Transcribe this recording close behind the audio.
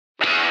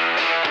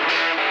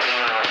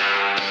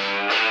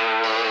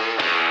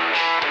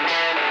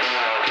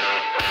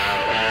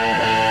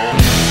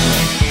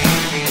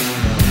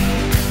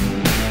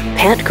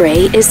Pat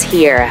Gray is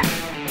here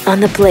on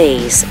the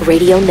Blaze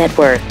Radio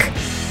Network.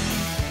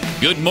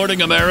 Good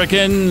morning,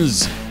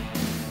 Americans.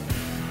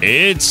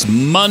 It's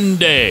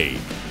Monday.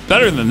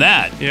 Better than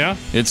that. Yeah.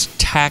 It's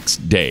tax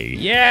day.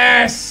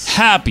 Yes.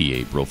 Happy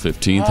April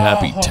 15th.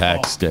 Happy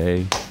tax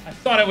day. I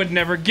thought I would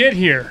never get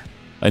here.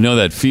 I know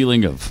that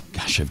feeling of,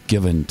 gosh, I've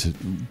given to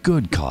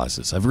good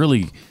causes. I've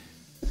really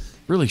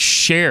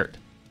shared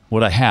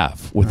what I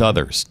have with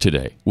others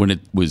today when it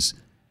was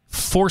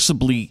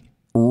forcibly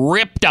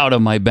ripped out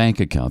of my bank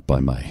account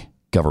by my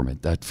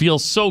government. That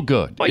feels so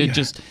good.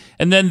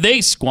 And then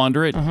they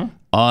squander it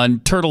on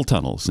turtle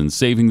tunnels and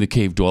saving the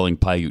cave-dwelling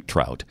Paiute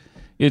trout.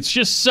 It's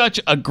just such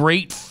a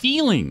great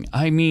feeling.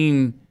 I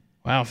mean...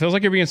 Wow, feels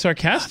like you're being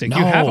sarcastic. No.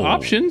 You have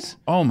options.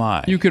 Oh,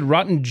 my. You could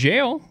rot in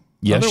jail.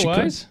 Yes,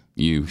 otherwise.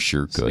 You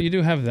sure could. So you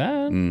do have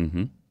that.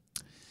 Mm-hmm.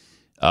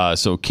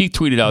 So Keith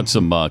tweeted out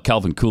some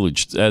Calvin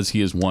Coolidge, as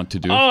he is wont to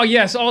do. Oh,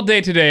 yes, all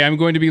day today. I'm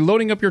going to be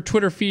loading up your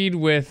Twitter feed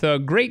with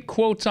great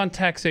quotes on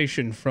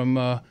taxation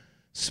from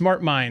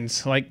smart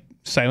minds like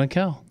Silent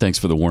Cal. Thanks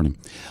for the warning.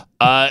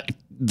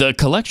 The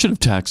collection of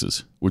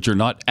taxes, which are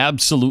not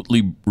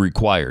absolutely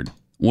required,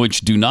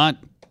 which do not,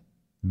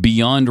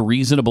 beyond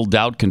reasonable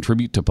doubt,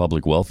 contribute to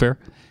public welfare,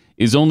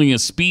 is only a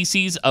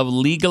species of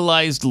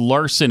legalized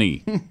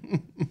larceny.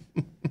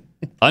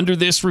 Under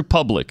this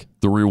republic,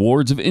 the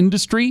rewards of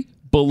industry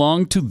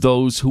belong to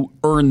those who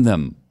earn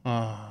them.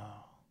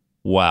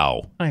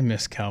 Wow. I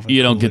miss Calvin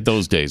You don't Coolidge. get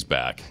those days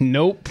back.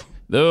 Nope.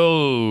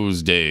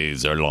 Those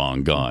days are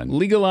long gone.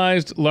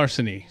 Legalized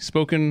larceny,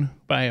 spoken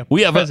by a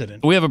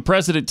president. We have a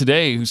president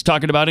today who's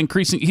talking about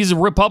increasing. He's a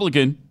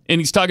Republican,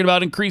 and he's talking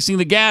about increasing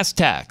the gas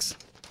tax.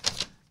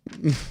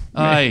 Make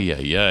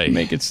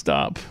it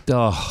stop.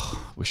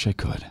 Oh, wish I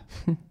could.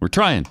 We're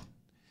trying.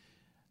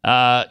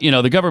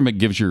 The government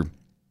gives your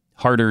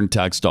hard-earned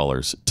tax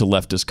dollars to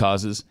leftist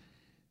causes.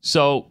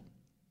 So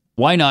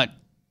why not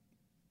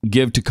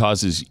give to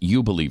causes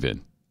you believe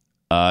in?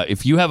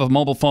 If you have a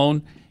mobile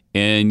phone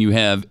and you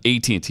have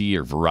AT&T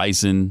or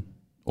Verizon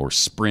or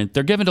Sprint,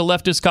 they're given to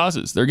leftist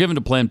causes. They're given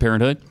to Planned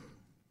Parenthood,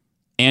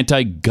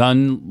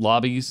 anti-gun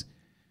lobbies,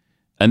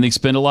 and they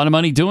spend a lot of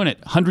money doing it.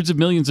 Hundreds of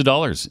millions of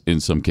dollars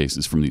in some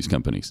cases from these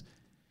companies.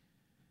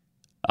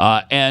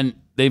 And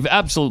they've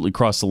absolutely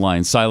crossed the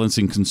line,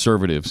 silencing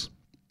conservatives.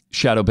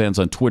 Shadow bans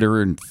on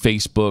Twitter and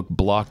Facebook,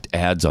 blocked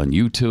ads on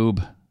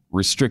YouTube,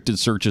 restricted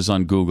searches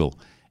on Google,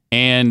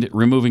 and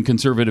removing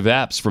conservative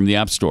apps from the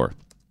App Store,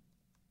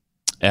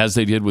 as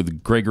they did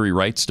with Gregory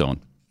Wrightstone.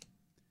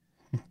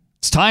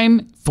 It's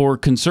time for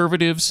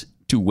conservatives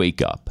to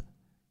wake up.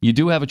 You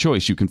do have a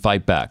choice. You can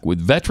fight back. With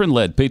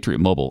veteran-led Patriot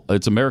Mobile,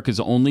 it's America's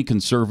only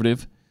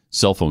conservative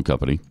cell phone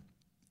company.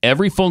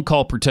 Every phone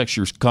call protects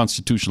your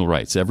constitutional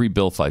rights. Every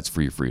bill fights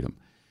for your freedom.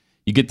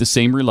 You get the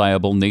same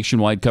reliable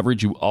nationwide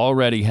coverage you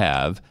already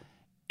have,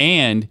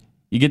 and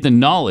you get the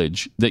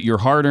knowledge that your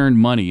hard-earned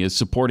money is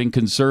supporting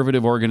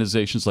conservative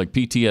organizations like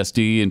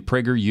PTSD and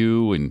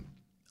PragerU and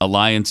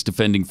Alliance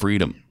Defending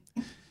Freedom.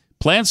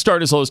 Plans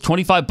start as low as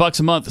 $25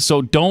 a month,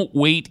 so don't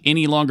wait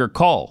any longer.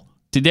 Call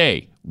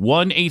today,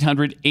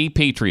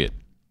 1-800-A-PATRIOT.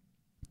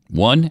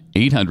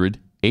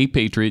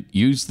 1-800-A-PATRIOT.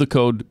 Use the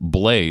code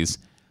BLAZE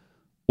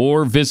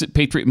or visit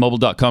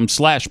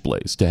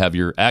patriotmobile.com/blaze to have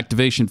your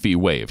activation fee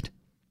waived.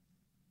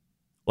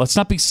 Let's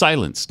not be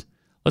silenced.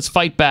 Let's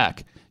fight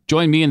back.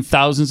 Join me and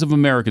thousands of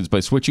Americans by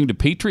switching to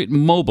Patriot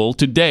Mobile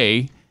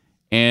today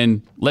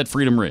and let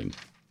freedom ring.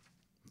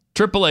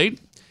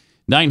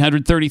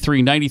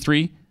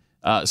 888-933-93.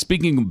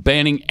 Speaking of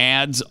banning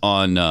ads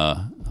on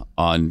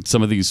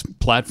some of these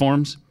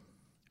platforms,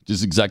 which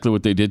is exactly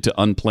what they did to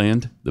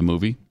Unplanned, the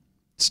movie.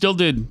 Still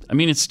did. I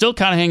mean, it's still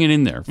kind of hanging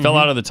in there. Fell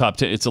out of the top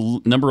 10. It's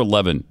number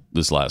 11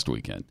 this last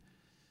weekend.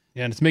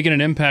 Yeah, and it's making an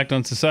impact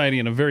on society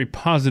in a very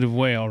positive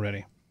way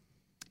already.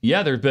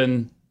 Yeah, there've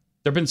been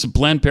some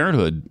Planned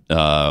Parenthood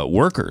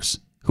workers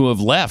who have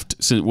left.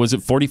 Was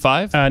it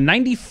 45?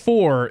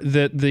 94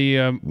 that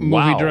the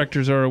movie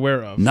directors are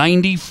aware of.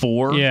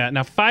 94? Yeah,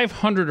 now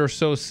 500 or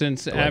so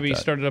since Abby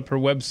started up her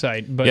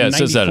website. But yeah, it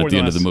says that at the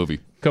end of the movie.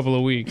 Couple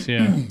of weeks,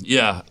 yeah.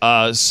 Yeah,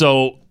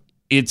 so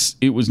it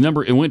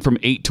went from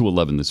 8 to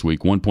 11 this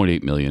week,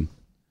 1.8 million.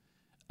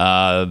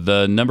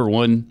 The number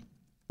one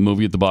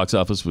movie at the box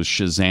office was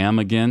Shazam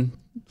again.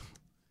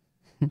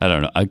 I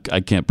don't know. I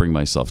can't bring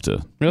myself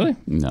to. Really?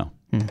 No.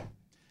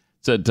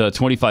 It's at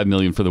 25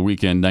 million for the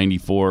weekend,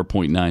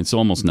 94.9, so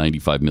almost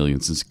 95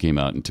 million since it came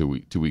out in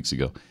 2 weeks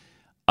ago.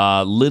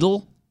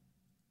 Little,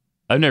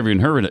 I've never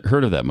even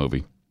heard of that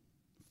movie.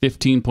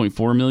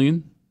 15.4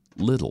 million.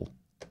 Little.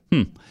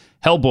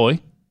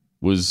 Hellboy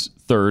was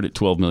third at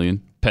 12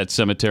 million. Pet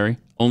Sematary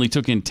only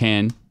took in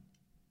 10.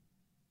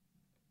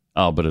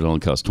 Oh, but it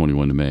only cost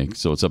 21 to make,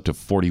 so it's up to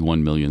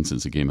 41 million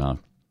since it came out.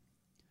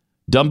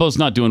 Dumbo's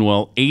not doing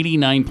well,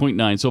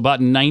 89.9, so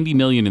about 90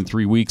 million in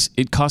 3 weeks.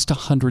 It cost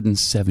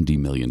 170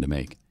 million to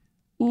make.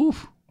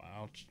 Oof.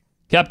 Wow.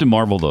 Captain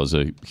Marvel, though, is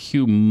a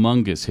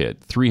humongous hit,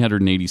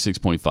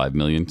 386.5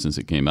 million since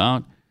it came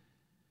out.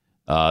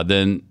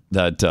 Then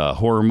that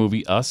horror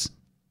movie, Us,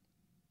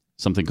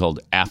 something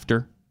called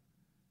After,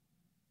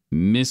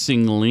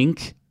 Missing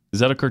Link. Is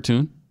that a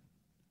cartoon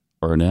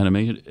or an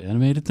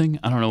animated thing?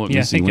 I don't know what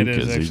Missing Link is. I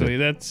think it is actually.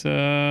 Either. That's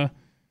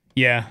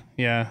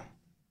yeah.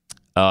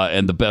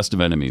 And The Best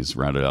of Enemies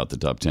rounded out the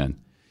top 10.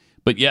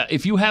 But yeah,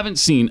 if you haven't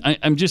seen,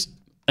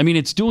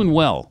 it's doing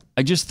well.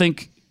 I just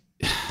think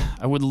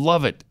I would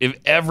love it if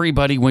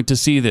everybody went to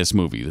see this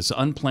movie. This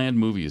unplanned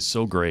movie is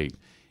so great.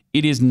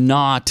 It is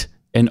not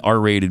an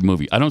R-rated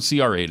movie. I don't see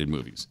R-rated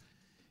movies.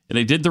 And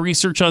I did the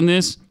research on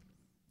this.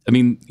 I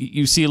mean,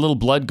 you see a little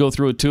blood go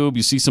through a tube.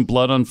 You see some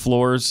blood on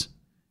floors.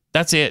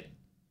 That's it.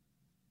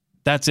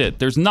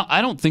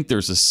 I don't think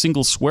there's a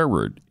single swear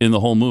word in the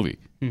whole movie.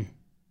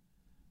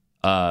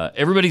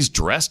 Everybody's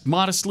dressed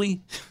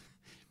modestly.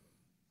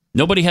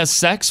 Nobody has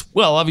sex.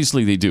 Well,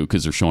 obviously they do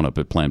because they're showing up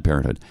at Planned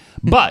Parenthood.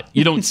 But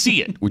you don't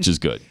see it, which is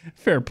good.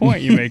 Fair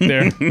point you make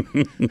there.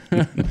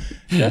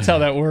 That's how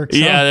that works.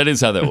 Yeah, huh? that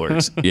is how that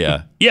works.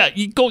 Yeah.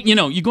 You go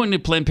into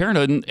Planned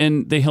Parenthood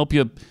and they help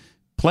you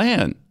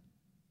plan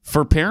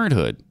for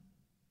parenthood.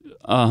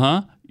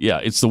 Yeah,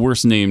 it's the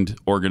worst named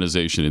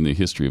organization in the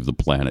history of the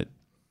planet.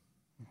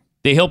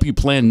 They help you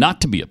plan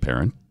not to be a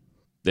parent.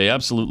 They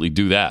absolutely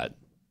do that.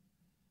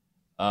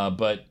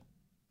 But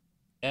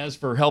as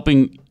for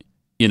helping,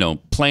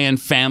 plan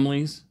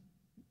families,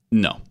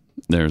 no,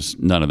 there's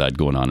none of that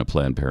going on at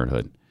Planned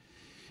Parenthood.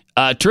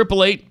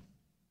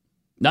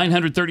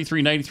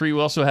 888-933-93. We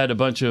also had a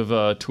bunch of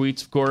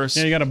tweets, of course.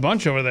 Yeah, you got a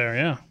bunch over there,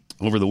 yeah.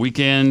 Over the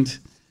weekend,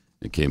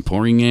 it came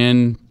pouring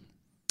in.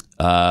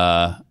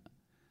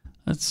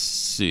 Let's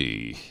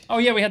see. Oh,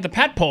 yeah, we had the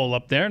Pat poll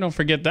up there. Don't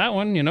forget that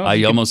one,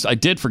 I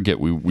did forget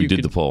we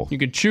did the poll. You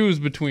could choose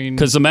between...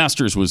 Because the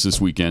Masters was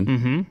this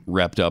weekend,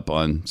 wrapped up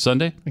on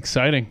Sunday.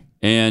 Exciting.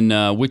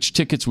 And which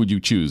tickets would you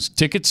choose?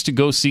 Tickets to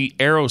go see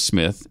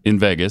Aerosmith in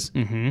Vegas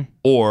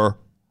or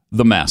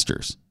the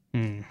Masters?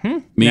 Me,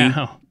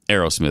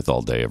 Aerosmith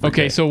all day, every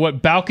day. Okay, so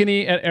what,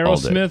 balcony at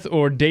Aerosmith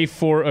or day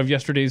 4 of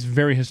yesterday's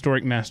very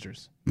historic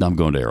Masters? I'm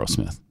going to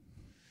Aerosmith.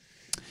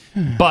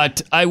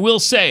 But I will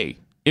say...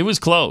 It was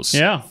close.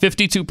 Yeah.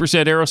 52%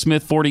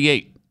 Aerosmith,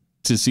 48%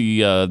 to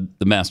see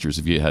the Masters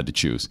if you had to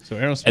choose. So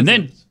Aerosmith. And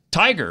then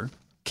Tiger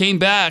came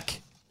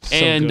back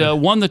and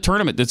won the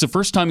tournament. That's the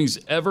first time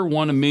he's ever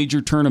won a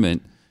major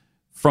tournament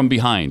from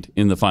behind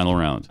in the final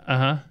round.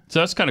 So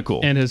that's kind of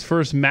cool. And his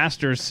first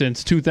Masters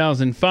since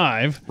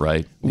 2005.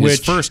 Right. His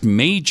first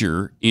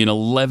major in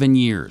 11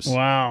 years.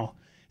 Wow.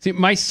 See,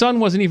 my son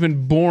wasn't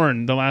even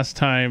born the last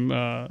time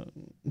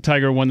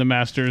Tiger won the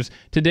Masters.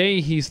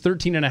 Today, he's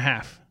 13 and a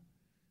half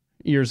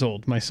years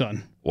old, my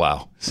son.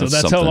 Wow. So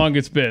that's how long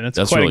it's been. That's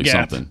quite really a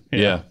gap. Something.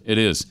 Yeah, it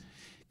is.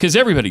 Because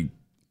everybody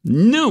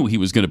knew he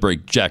was going to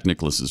break Jack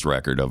Nicklaus's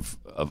record of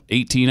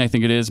 18, I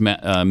think it is,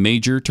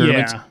 major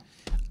tournaments.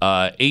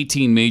 Yeah.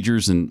 18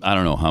 majors and I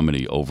don't know how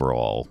many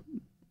overall.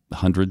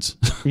 Hundreds?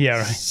 Yeah,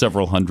 right.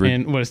 Several hundred.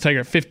 And what is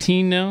Tiger,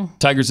 15 now?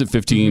 Tiger's at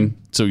 15,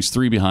 so he's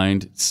 3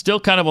 behind. Still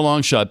kind of a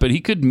long shot, but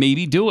he could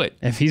maybe do it.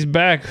 If he's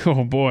back,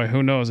 oh boy,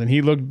 who knows? And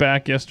he looked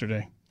back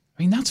yesterday.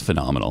 I mean, that's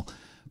phenomenal.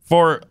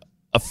 For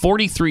a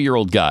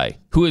 43-year-old guy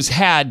who has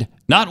had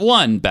not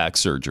one back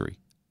surgery,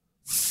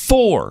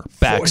 4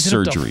 back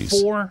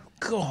surgeries. 4?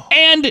 God.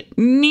 And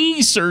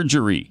knee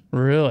surgery.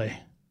 Really?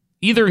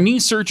 Either knee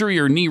surgery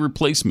or knee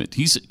replacement.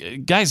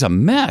 Guy's a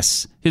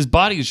mess. His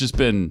body has just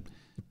been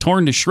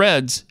torn to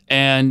shreds.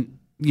 And,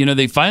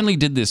 they finally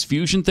did this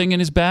fusion thing in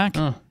his back.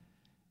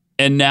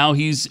 And now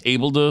he's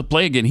able to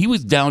play again. He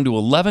was down to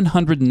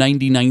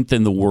 1,199th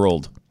in the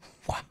world.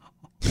 Wow.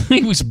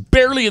 He was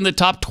barely in the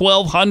top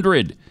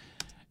 1,200.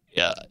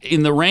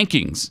 In the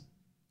rankings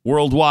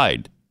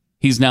worldwide.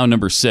 He's now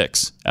number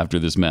 6 after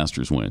this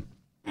Masters win.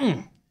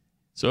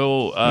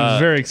 So it was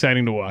very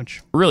exciting to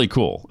watch. Really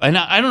cool. And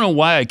I don't know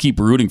why I keep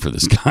rooting for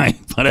this guy,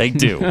 but I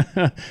do.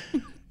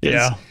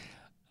 Yeah.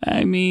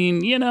 I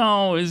mean,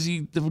 is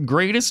he the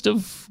greatest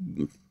of...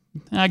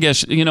 I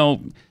guess,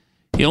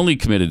 he only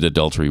committed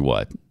adultery,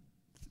 what?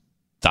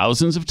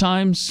 Thousands of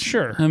times?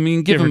 Sure. I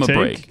mean, give him a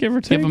break. Give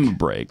or take. Give him a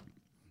break.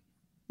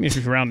 If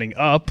he's rounding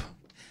up.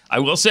 I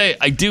will say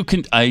I do.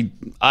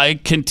 I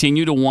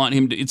continue to want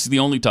him to. It's the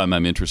only time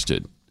I'm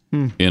interested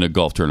in a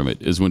golf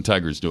tournament is when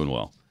Tiger's doing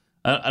well.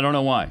 I don't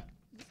know why.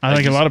 I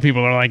think a lot of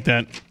people are like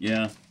that.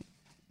 Yeah,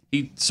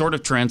 he sort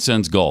of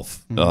transcends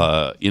golf.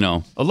 A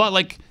lot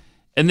like.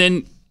 And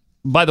then,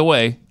 by the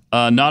way,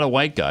 not a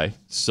white guy.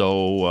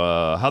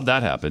 So how'd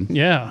that happen?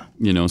 Yeah.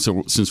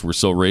 So since we're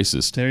so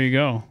racist, there you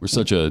go. We're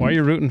such a. Why are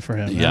you rooting for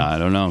him? Yeah, man? I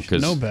don't know.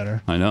 Because know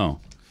better. I know.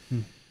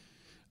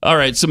 All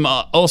right,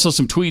 also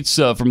some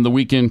tweets from the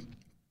weekend.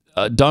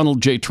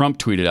 Donald J. Trump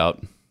tweeted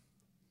out,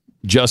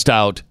 just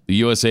out, the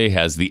USA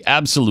has the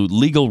absolute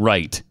legal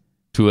right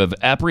to have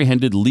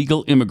apprehended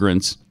illegal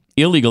immigrants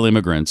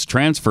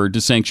transferred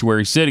to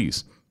sanctuary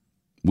cities.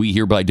 We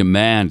hereby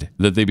demand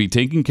that they be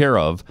taken care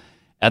of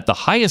at the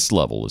highest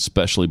level,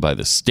 especially by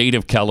the state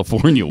of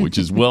California, which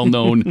is well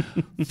known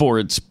for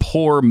its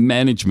poor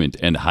management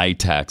and high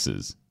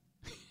taxes.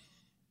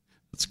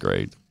 That's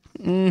great.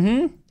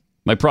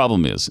 My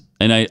problem is,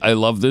 and I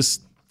love this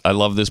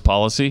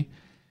policy.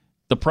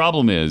 The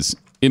problem is,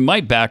 it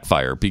might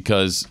backfire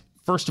because,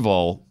 first of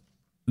all,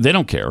 they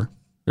don't care.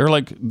 They're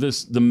like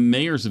this. The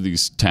mayors of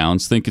these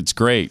towns think it's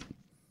great.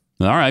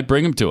 All right,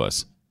 bring them to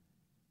us.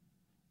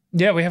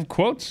 Yeah, we have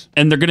quotes.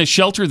 And they're going to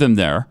shelter them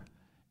there.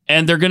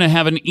 And they're going to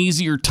have an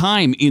easier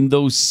time in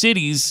those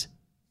cities,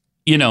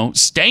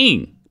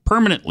 staying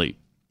permanently.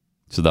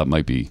 So that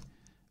might be,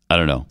 I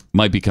don't know,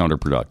 might be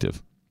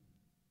counterproductive.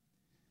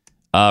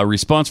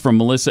 Response from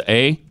Melissa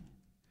A.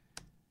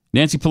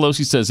 Nancy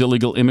Pelosi says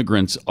illegal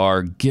immigrants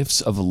are gifts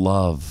of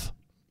love.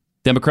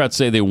 Democrats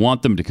say they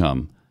want them to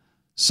come.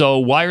 So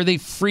why are they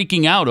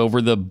freaking out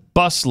over the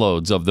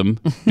busloads of them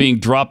being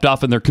dropped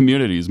off in their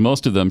communities?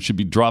 Most of them should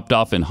be dropped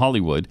off in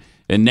Hollywood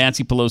and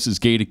Nancy Pelosi's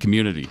gated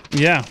community.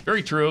 Yeah.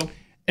 Very true.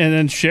 And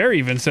then Cher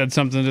even said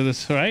something to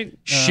this, right?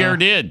 Cher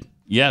did.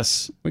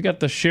 Yes. We got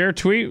the Cher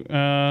tweet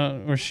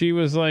where she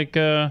was like,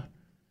 there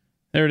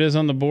it is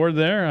on the board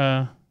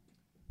there.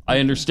 I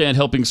understand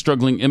helping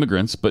struggling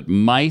immigrants, but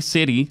my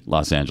city,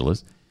 Los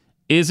Angeles,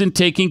 isn't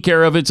taking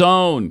care of its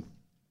own.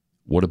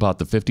 What about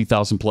the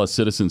 50,000 plus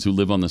citizens who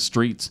live on the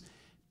streets?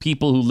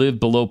 People who live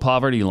below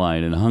poverty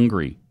line and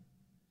hungry.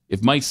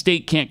 If my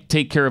state can't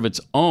take care of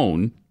its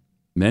own,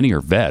 many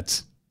are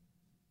vets.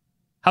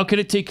 How can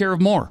it take care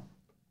of more?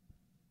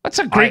 That's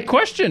a great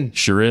question.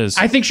 Sure is.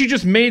 I think she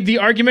just made the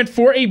argument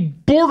for a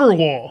border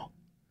wall.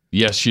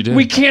 Yes, she did.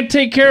 We can't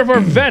take care of our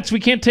vets. We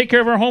can't take care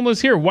of our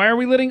homeless here. Why are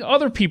we letting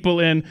other people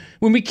in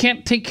when we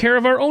can't take care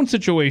of our own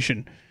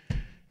situation?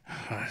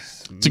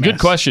 It's a good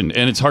question,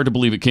 and it's hard to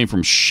believe it came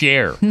from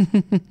Cher.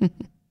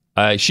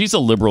 She's a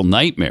liberal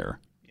nightmare.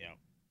 Yeah.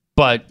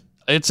 But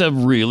it's a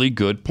really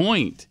good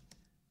point.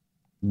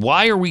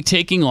 Why are we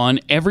taking on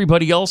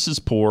everybody else's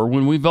poor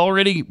when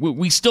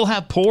we still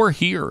have poor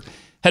here?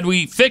 Had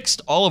we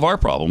fixed all of our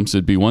problems,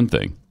 it'd be one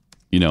thing.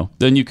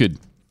 Then you could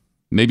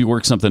maybe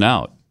work something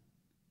out.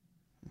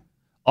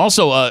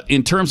 Also,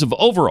 in terms of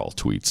overall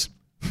tweets,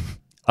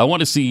 I want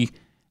to see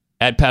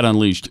at Pat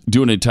Unleashed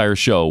do an entire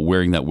show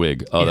wearing that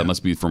wig. Oh, yeah. That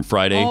must be from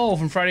Friday. Oh,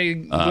 from Friday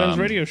Glenn's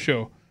radio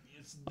show.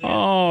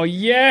 Oh,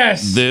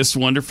 yes. This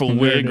wonderful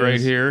wig right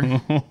here.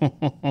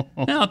 Yeah,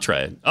 I'll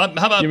try it. How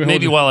about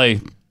maybe I'll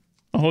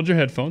hold your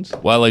headphones.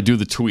 While I do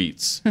the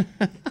tweets.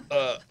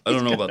 I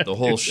don't know about the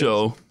whole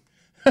show.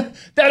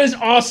 That is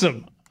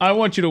awesome. I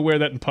want you to wear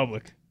that in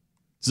public.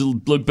 Does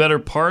it look better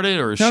parted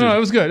or No, it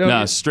was good.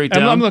 No, straight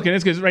down? I'm looking.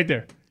 It's good. It's right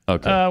there.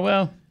 Okay.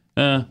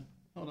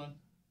 Hold on.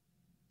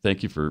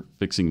 Thank you for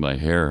fixing my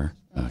hair,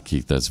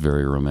 Keith. That's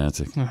very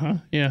romantic.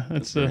 Yeah,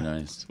 that's very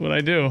nice. That's what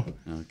I do.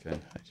 Okay.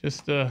 I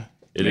just it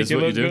make is it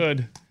what look you do?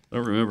 good. I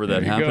don't remember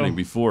that happening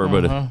before,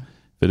 but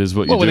it is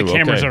what you well, do. when the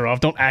cameras okay. are off,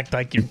 don't act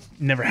like you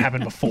never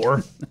happened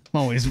before.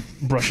 Always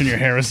brushing your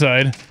hair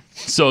aside.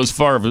 So as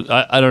far as,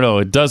 I don't know,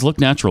 it does look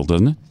natural,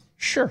 doesn't it?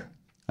 Sure.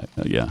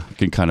 Yeah, I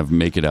can kind of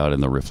make it out in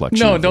the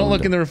reflection. No, don't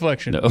look in the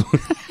reflection. No.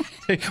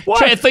 Why?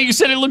 I thought you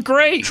said it looked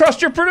great.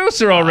 Trust your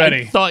producer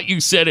already. I thought you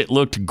said it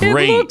looked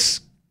great. It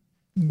looks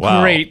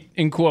great,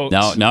 in quotes.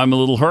 Now I'm a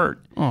little hurt.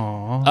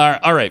 Aww.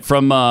 All right,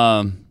 from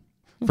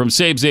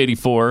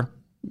Sabes84,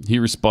 he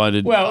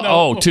responded,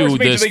 to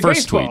this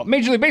first tweet.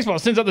 Major League Baseball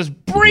sends out this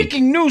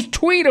breaking news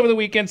tweet over the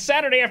weekend,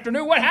 Saturday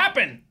afternoon. What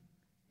happened?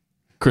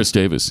 Chris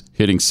Davis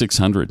hitting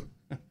 600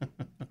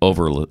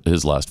 over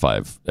his last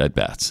 5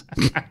 at-bats.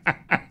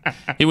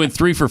 He went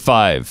 3 for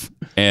 5,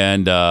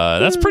 and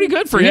that's pretty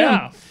good for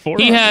him.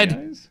 He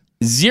had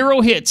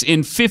 0 hits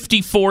in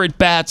 54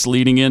 at-bats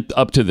leading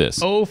up to this.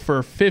 0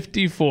 for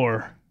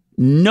 54.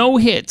 No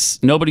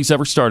hits. Nobody's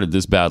ever started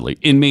this badly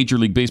in Major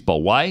League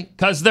Baseball. Why?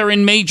 Because they're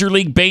in Major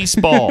League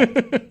Baseball.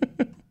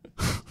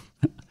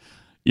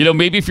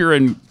 Maybe if you're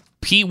in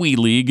Pee Wee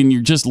League and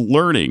you're just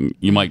learning,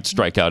 you might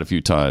strike out a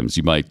few times.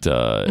 You might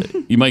go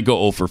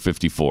 0 for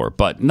 54,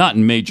 but not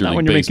in Major League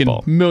when you're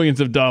Baseball. Making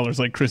millions of dollars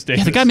like Chris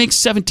Davis. Yeah, the guy makes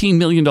 $17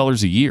 million a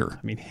year.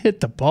 I mean,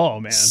 hit the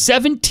ball, man.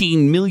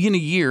 $17 million a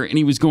year, and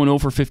he was going 0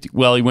 for 50.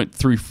 Well, he went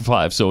 3 for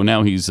 5, so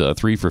now he's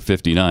 3 for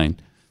 59,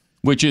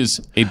 which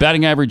is a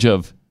batting average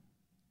of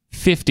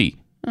 50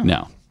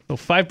 now. So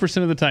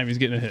 5% of the time he's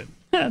getting a hit.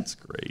 That's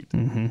great.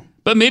 Mm-hmm.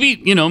 But maybe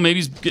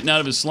he's getting out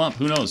of his slump.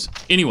 Who knows?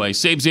 Anyway,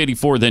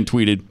 Sabes84 then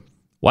tweeted,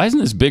 "Why isn't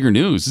this bigger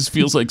news? This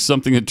feels like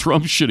something that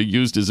Trump should have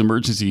used his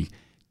emergency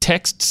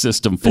text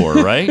system for,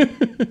 right?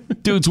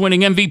 Dude's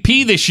winning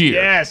MVP this year."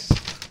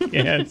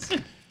 Yes.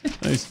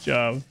 Nice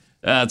job.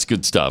 That's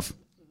good stuff.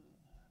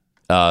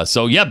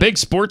 Big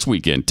sports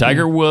weekend.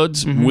 Tiger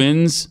Woods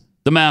wins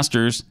the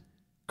Masters.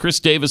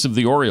 Chris Davis of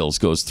the Orioles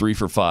goes 3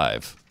 for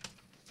 5.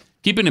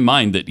 Keeping in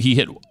mind that he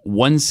hit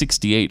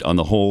 168 on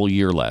the whole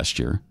year last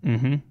year.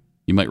 Mm-hmm.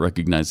 You might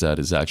recognize that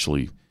as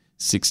actually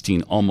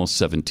 16, almost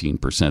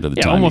 17% of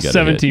the time. Almost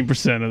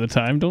 17% of the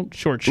time. Don't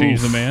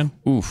shortchange the man.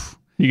 Oof.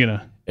 You're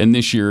gonna. And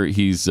this year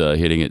he's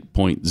hitting it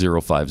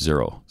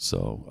 .050.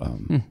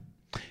 So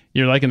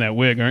you're liking that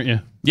wig, aren't you?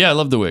 Yeah, I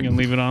love the wig. You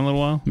gonna leave it on a little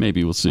while?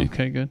 Maybe we'll see.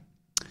 Okay, good.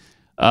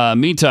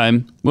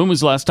 Meantime, when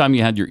was the last time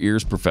you had your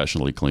ears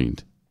professionally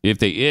cleaned? If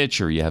they itch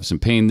or you have some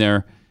pain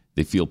there,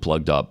 they feel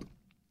plugged up.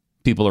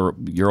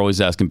 You're always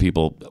asking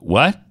people,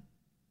 what?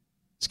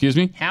 Excuse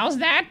me? How's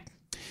that?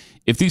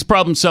 If these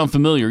problems sound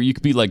familiar, you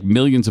could be like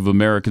millions of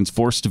Americans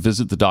forced to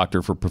visit the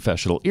doctor for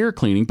professional ear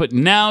cleaning. But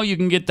now you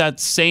can get that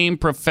same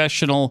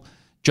professional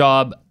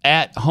job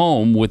at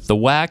home with the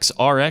Wax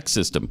RX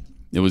system.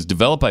 It was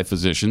developed by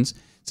physicians.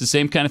 It's the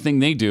same kind of thing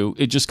they do.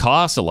 It just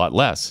costs a lot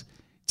less.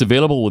 It's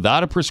available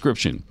without a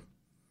prescription.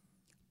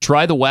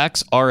 Try the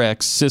Wax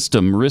RX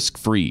system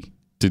risk-free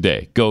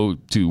today. Go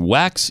to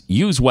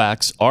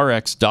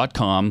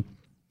usewaxrx.com.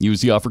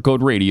 Use the offer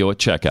code radio at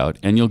checkout,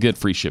 and you'll get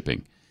free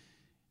shipping.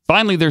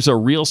 Finally, there's a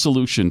real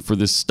solution for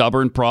this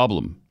stubborn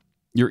problem.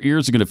 Your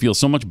ears are going to feel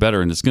so much better,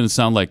 and it's going to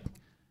sound like,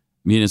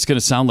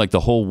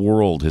 the whole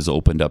world has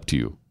opened up to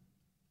you.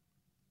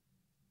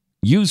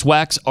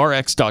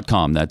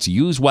 usewaxrx.com. That's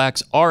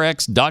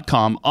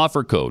usewaxrx.com.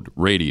 Offer code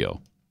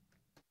radio.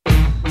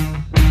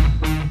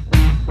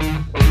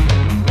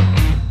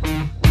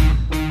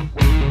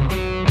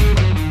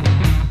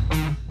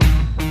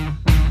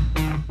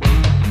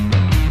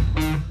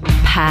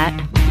 Pat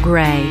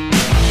Gray.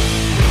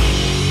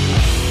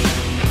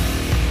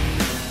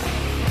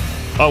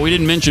 Oh, we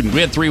didn't mention,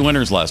 we had 3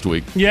 winners last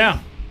week. Yeah.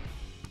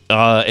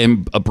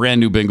 And a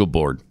brand new bingo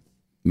board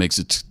makes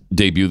its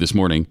debut this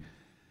morning.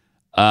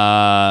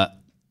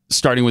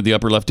 Starting with the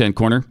upper left-hand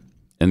corner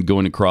and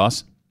going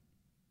across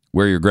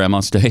where your grandma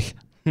stay.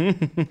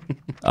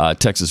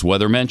 Texas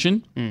weather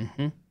mention.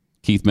 Mm-hmm.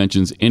 Keith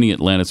mentions any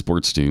Atlanta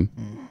sports team.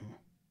 Mm-hmm.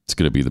 It's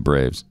going to be the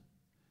Braves.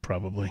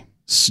 Probably.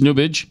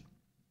 Snoobage.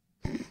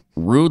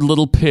 Rude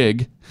little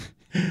pig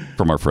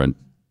from our friend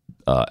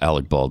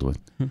Alec Baldwin.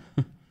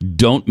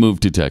 Don't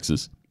move to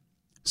Texas.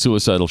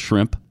 Suicidal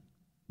shrimp.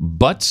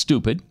 But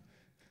stupid.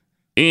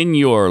 In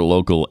your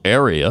local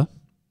area.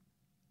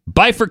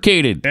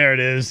 Bifurcated. There it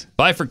is.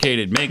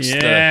 Bifurcated makes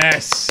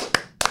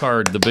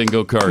the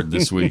bingo card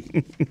this week.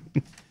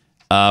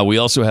 We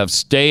also have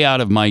stay out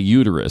of my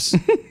uterus.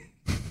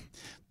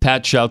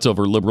 Pat shouts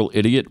over liberal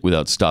idiot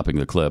without stopping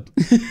the clip.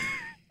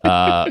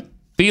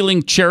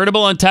 Feeling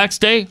charitable on tax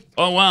day?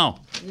 Oh, wow.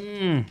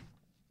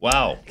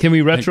 Wow. Can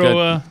we retro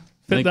I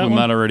think we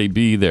might already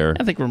be there.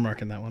 I think we're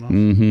marking that one off.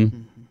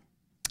 Mm-hmm.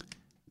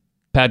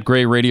 Pat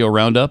Gray Radio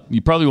Roundup.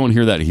 You probably won't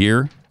hear that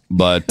here,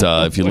 but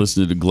if you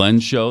listen to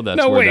Glenn's show,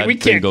 that's where that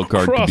bingo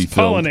card could be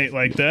filled. Cross-pollinate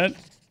like that.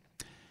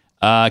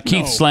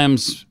 Keith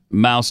slams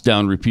mouse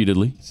down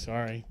repeatedly.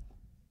 Sorry.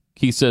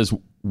 Keith says,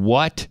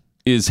 what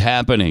is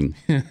happening?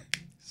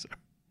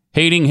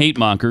 Hating hate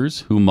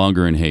mockers who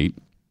monger and hate.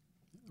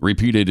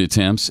 Repeated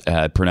attempts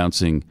at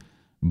pronouncing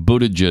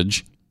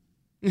Buttigieg.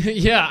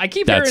 Yeah, I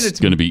keep hearing it's... That's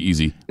going to be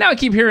easy. Now I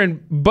keep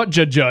hearing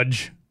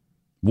judge.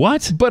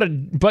 What?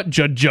 But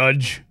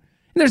judge.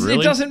 Really?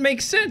 It doesn't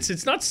make sense.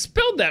 It's not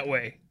spelled that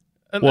way.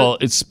 Well,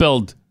 it's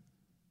spelled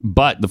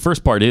but. The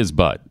first part is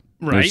but.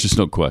 Right. There's just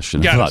no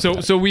question. Got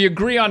it. So we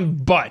agree on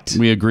but.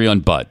 We agree on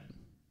but.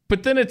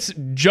 But then it's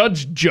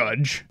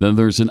judge. Then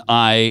there's an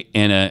I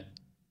and a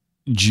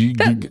G.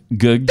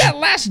 That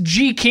last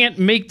G can't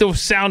make the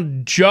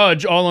sound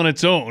judge all on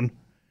its own.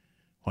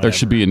 Whatever. There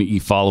should be an E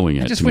following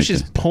it. I just wish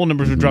his poll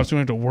numbers would drop so we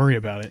don't have to worry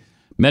about it.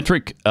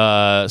 Metric /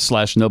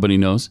 nobody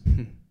knows.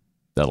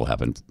 That'll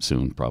happen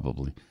soon,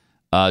 probably.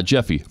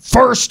 Jeffy,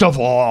 first of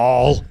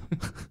all.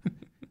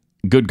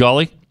 Good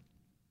golly.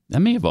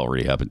 That may have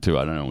already happened, too.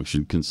 I don't know. We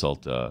should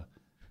consult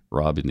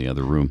Rob in the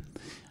other room.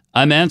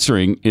 I'm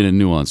answering in a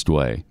nuanced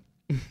way.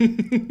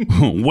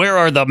 Where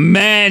are the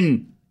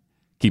men?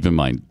 Keep in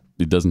mind,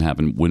 it doesn't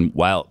happen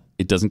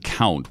it doesn't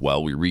count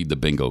while we read the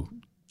bingo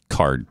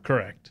card.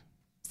 Correct.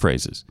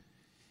 Phrases.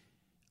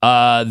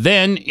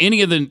 Then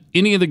any of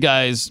the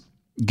guys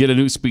get a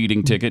new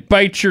speeding ticket.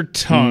 Bite your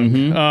tongue.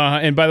 Mm-hmm.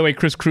 And by the way,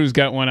 Chris Cruz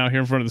got one out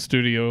here in front of the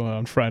studio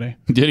on Friday.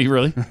 Did he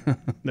really?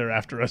 They're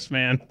after us,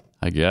 man.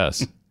 I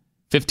guess.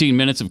 15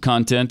 minutes of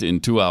content in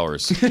 2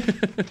 hours.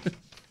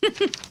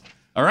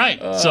 All right.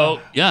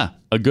 So yeah,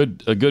 a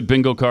good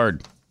bingo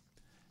card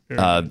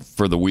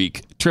for the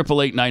week.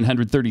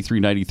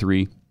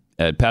 888-900-3393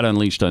 at Pat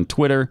Unleashed on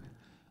Twitter.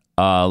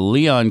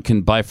 Leon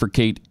can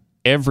bifurcate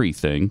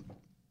everything.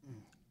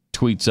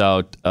 Tweets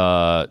out,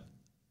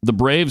 the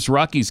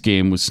Braves-Rockies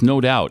game was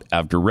snowed out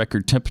after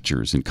record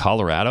temperatures in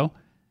Colorado.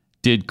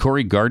 Did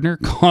Corey Gardner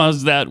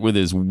cause that with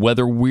his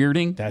weather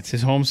weirding? That's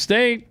his home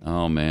state.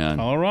 Oh, man.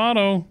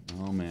 Colorado.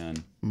 Oh, man.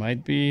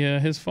 Might be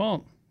his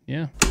fault.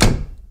 Yeah.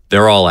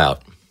 They're all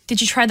out.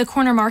 Did you try the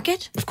corner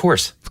market? Of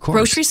course.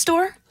 Grocery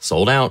store?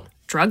 Sold out.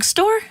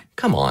 Drugstore?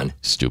 Come on.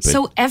 Stupid.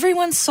 So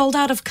everyone's sold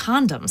out of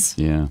condoms.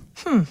 Yeah.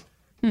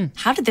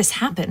 How did this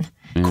happen?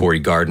 Corey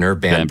Gardner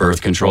banned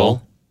birth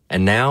control.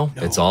 And now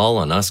it's all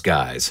on us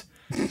guys.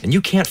 And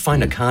you can't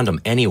find a condom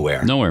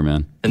anywhere. Nowhere,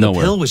 man. And the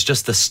pill was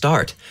just the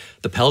start.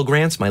 The Pell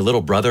Grants my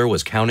little brother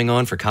was counting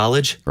on for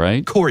college.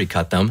 Right. Corey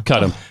cut them.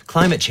 Cut them.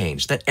 Climate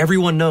change that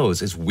everyone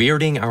knows is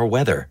weirding our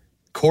weather.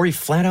 Corey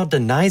flat out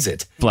denies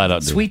it. Flat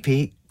out. Sweet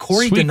Pea,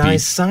 Corey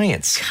denies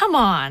science. Come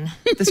on.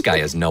 This guy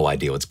has no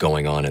idea what's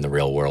going on in the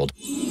real world.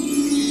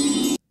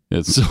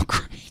 It's so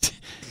great.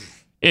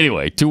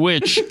 Anyway, to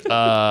which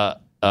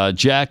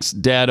Jack's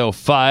Dad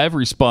 05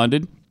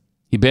 responded.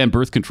 He banned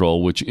birth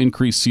control, which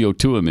increased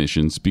CO2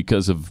 emissions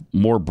because of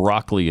more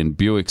broccoli and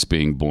Buicks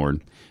being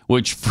born.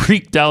 which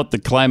freaked out the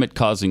climate,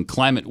 causing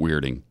climate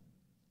weirding.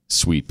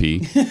 Sweet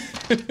pea.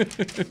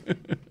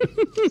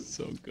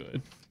 So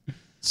good.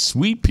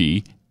 Sweet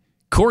pea.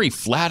 Corey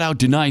flat out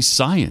denies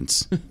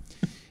science.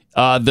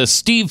 The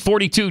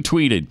Steve42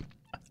 tweeted,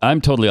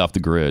 I'm totally off the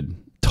grid.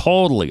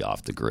 Totally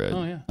off the grid.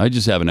 Oh, yeah. I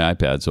just have an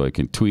iPad so I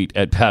can tweet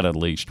at Pat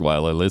Unleashed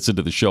while I listen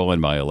to the show on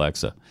my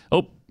Alexa.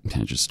 Oh, I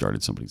just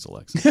started somebody's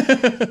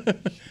Alexa.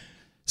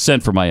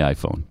 Sent for my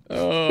iPhone.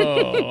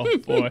 Oh,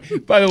 boy.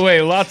 By the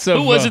way, lots of...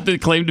 Who was it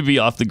that claimed to be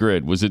off the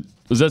grid? Was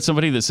that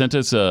somebody that sent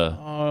us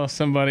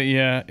somebody,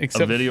 yeah.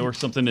 a video or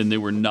something, and they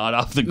were not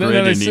off the No,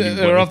 grid?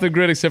 they were off the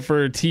grid except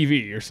for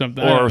TV or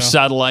something. Or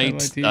satellite.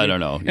 TV. I don't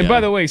know. And by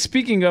the way,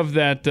 speaking of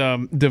that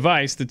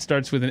device that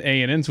starts with an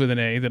A and ends with an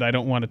A that I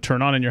don't want to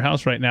turn on in your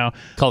house right now.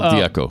 Call it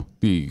the Echo.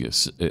 The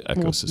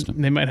Echo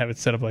system. They might have it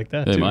set up like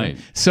that, They too. might.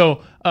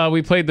 So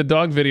we played the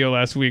dog video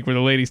last week where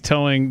the lady's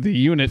telling the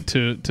unit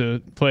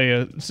to play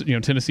a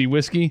Tennessee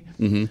whiskey.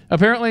 Mm-hmm.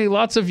 Apparently,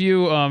 lots of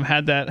you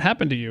had that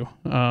happen to you,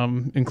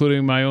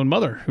 including my own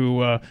mother,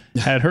 who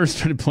had hers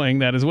started playing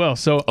that as well.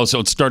 So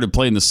it started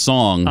playing the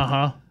song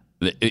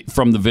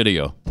from the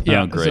video.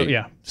 Yeah, Oh, great.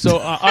 So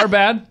our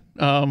bad.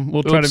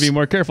 We'll try to be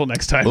more careful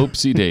next time.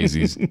 Oopsie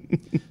daisies.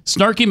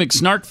 Snarky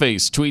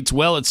McSnarkface tweets,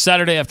 well, it's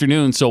Saturday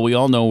afternoon, so we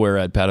all know where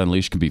at Pat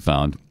Unleashed can be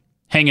found.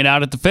 Hanging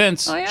out at the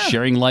fence,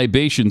 sharing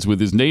libations with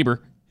his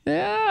neighbor.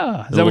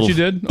 Yeah. Is that what you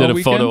did? Did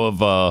a photo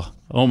of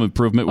Home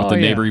Improvement with the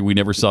neighbor we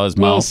never saw his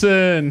mouth.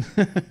 Wilson.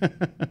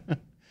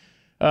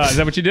 Is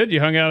that what you did? You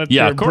hung out at of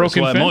the course.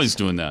 broken Well, fence? I'm always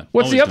doing that.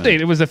 What's the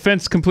update? Was the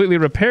fence completely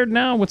repaired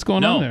now? What's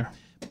going on there?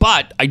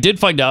 But I did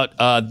find out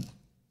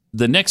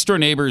the next door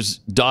neighbor's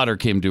daughter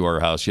came to our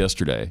house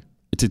yesterday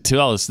to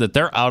tell us that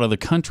they're out of the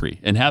country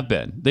and have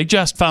been. They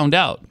just found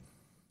out.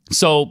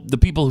 So the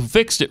people who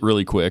fixed it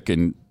really quick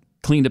and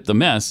cleaned up the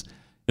mess,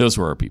 those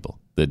were our people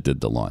that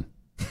did the lawn.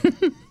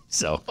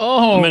 So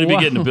I'm going to be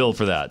getting a bill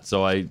for that.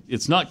 So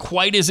it's not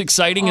quite as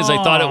exciting as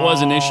I thought it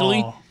was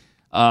initially.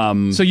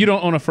 So you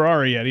don't own a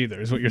Ferrari yet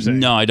either, is what you're saying?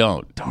 No, I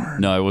don't.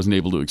 Darn. No, I wasn't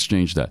able to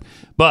exchange that.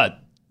 But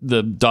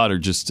the daughter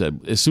just said,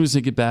 as soon as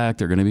they get back,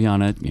 they're going to be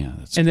on it. Yeah.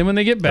 And then when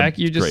they get back,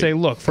 you just great. say,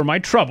 look, for my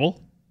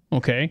trouble,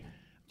 okay,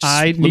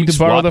 I need to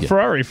borrow the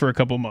Ferrari for a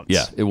couple months.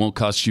 Yeah, it won't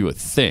cost you a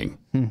thing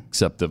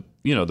except the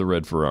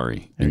red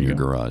Ferrari in your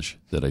garage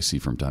that I see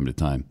from time to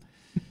time.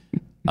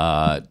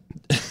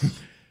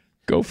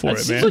 Go for it, man.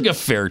 Seems like a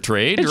fair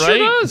trade, it right? It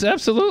sure does,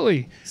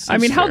 absolutely. I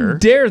mean, fair. how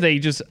dare they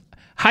just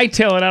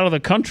hightail it out of the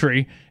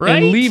country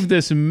and leave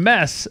this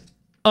mess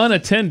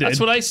unattended? That's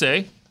what I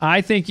say.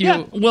 I think you...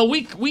 Yeah, well,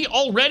 we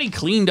already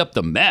cleaned up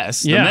the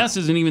mess. The mess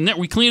isn't even there.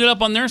 We cleaned it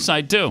up on their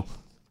side, too.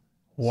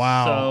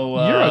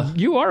 Wow. So,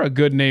 you are a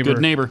good neighbor.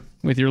 Good neighbor.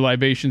 With your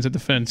libations at the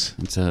fence.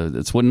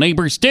 That's what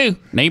neighbors do,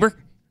 neighbor.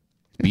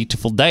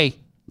 Beautiful day.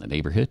 The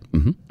neighborhood.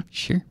 Mm-hmm.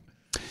 Sure.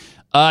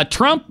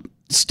 Trump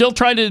still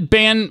trying to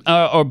ban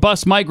or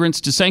bus migrants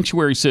to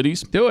sanctuary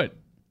cities. Do it.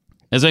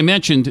 As I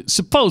mentioned,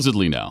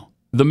 supposedly now,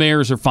 the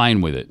mayors are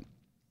fine with it.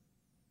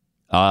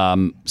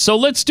 So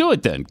let's do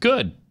it then.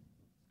 Good.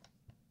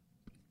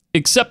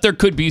 Except there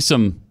could be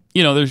some,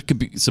 there could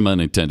be some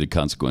unintended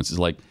consequences,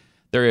 like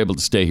they're able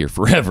to stay here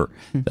forever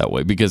that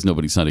way because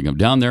nobody's hunting them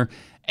down there.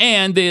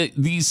 And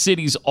these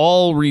cities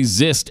all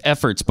resist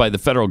efforts by the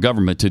federal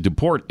government to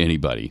deport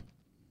anybody.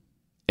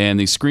 And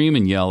they scream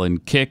and yell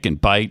and kick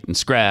and bite and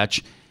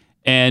scratch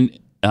and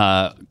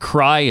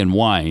cry and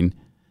whine.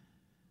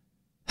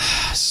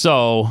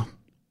 So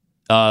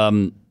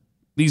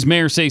these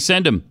mayors say,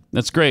 send them.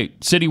 That's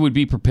great. City would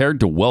be prepared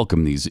to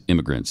welcome these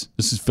immigrants.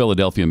 This is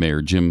Philadelphia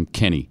Mayor Jim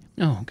Kenney.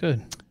 Oh,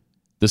 good.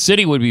 The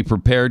city would be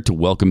prepared to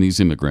welcome these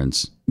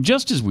immigrants,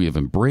 just as we have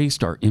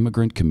embraced our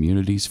immigrant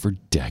communities for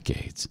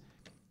decades.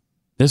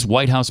 This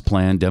White House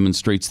plan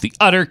demonstrates the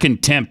utter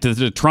contempt that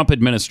the Trump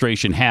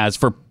administration has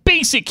for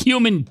basic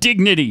human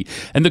dignity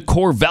and the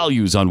core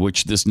values on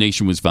which this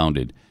nation was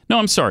founded. No,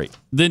 I'm sorry.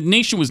 The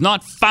nation was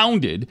not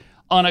founded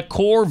on a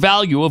core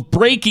value of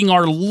breaking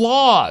our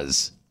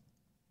laws.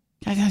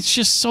 That's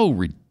just so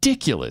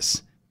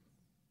ridiculous.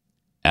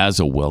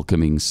 As a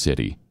welcoming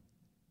city.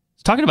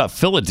 It's talking about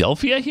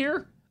Philadelphia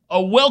here?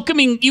 A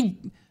welcoming...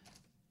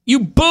 You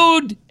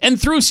booed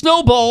and threw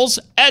snowballs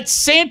at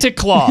Santa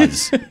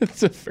Claus.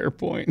 That's a fair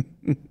point.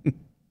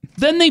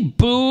 Then they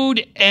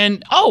booed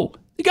and,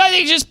 the guy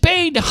they just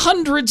paid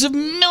hundreds of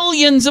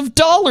millions of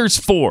dollars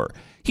for.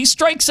 He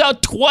strikes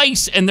out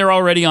twice and they're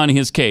already on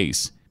his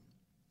case.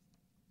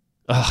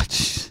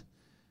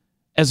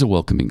 As a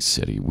welcoming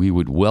city, we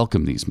would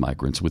welcome these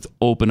migrants with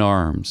open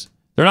arms.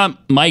 They're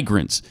not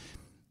migrants.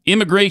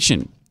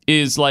 Immigration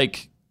is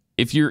like...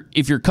 If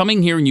you're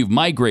coming here and you've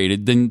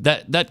migrated, then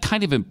that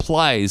kind of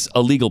implies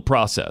a legal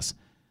process.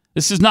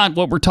 This is not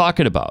what we're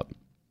talking about.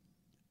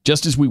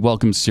 Just as we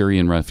welcomed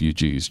Syrian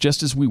refugees,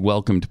 just as we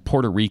welcomed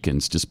Puerto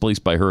Ricans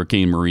displaced by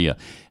Hurricane Maria,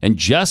 and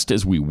just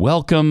as we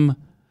welcome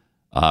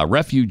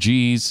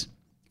refugees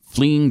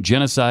fleeing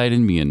genocide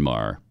in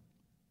Myanmar.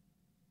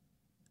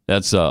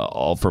 That's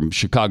all from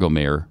Chicago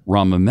Mayor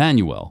Rahm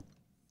Emanuel.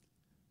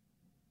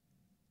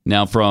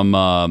 Now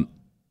from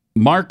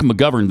Mark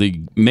McGovern,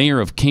 the mayor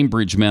of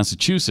Cambridge,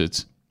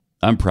 Massachusetts.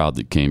 I'm proud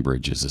that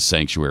Cambridge is a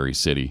sanctuary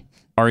city.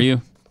 Are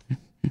you?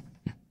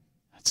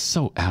 That's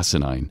so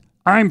asinine.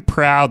 I'm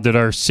proud that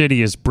our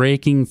city is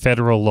breaking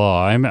federal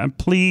law. I'm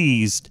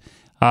pleased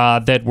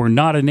that we're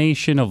not a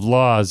nation of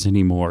laws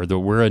anymore, that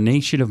we're a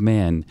nation of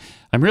men.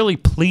 I'm really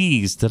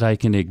pleased that I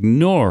can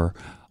ignore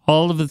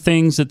all of the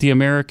things that the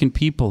American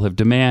people have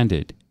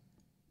demanded.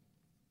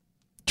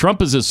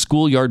 Trump is a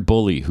schoolyard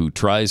bully who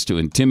tries to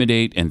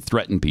intimidate and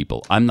threaten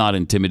people. I'm not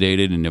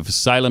intimidated, and if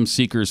asylum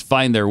seekers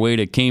find their way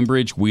to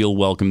Cambridge, we'll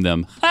welcome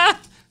them.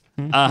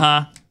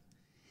 Uh-huh.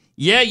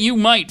 Yeah, you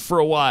might for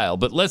a while,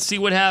 but let's see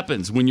what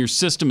happens when your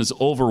system is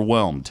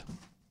overwhelmed.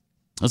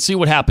 Let's see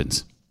what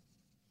happens.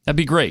 That'd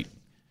be great.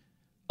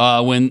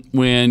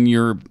 When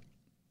your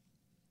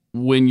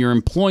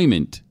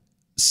employment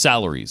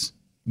salaries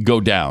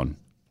go down,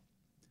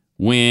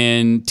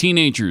 when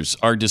teenagers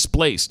are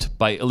displaced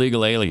by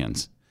illegal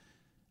aliens.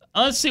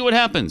 Let's see what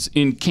happens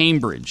in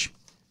Cambridge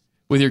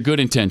with your good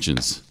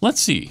intentions. Let's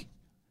see.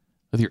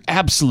 With your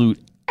absolute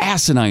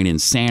asinine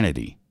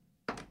insanity.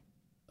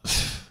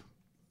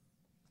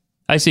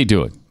 I say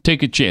do it.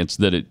 Take a chance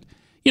that it,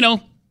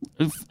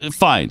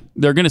 fine.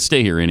 They're going to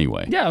stay here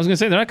anyway. Yeah, I was going to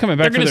say, they're not coming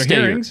back for their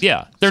hearings. Here.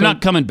 Yeah, they're not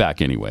coming back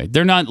anyway.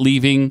 They're not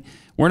leaving.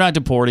 We're not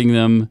deporting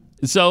them.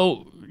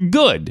 So,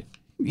 good.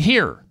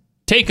 Here,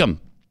 take them.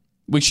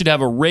 We should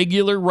have a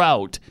regular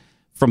route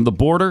from the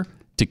border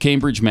to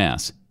Cambridge,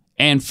 Mass.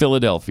 And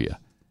Philadelphia.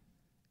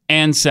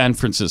 And San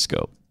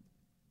Francisco.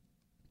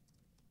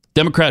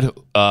 Democrat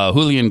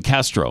Julian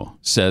Castro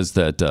says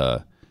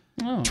that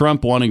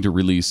Trump wanting to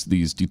release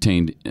these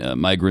detained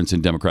migrants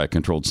in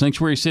Democrat-controlled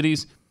sanctuary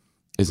cities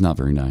is not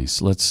very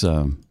nice. Let's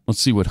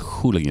see what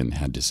Julian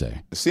had to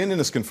say. CNN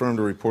has confirmed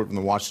a report from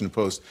the Washington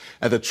Post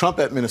that the Trump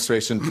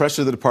administration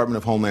pressured the Department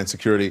of Homeland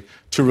Security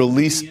to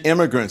release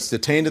immigrants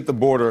detained at the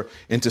border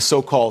into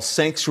so-called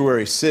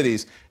sanctuary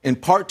cities, in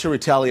part to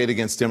retaliate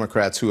against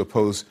Democrats who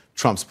oppose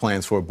Trump's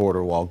plans for a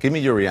border wall. Give me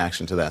your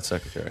reaction to that,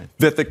 Secretary.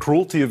 That the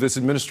cruelty of this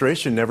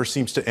administration never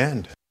seems to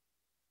end.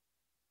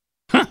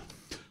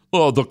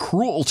 The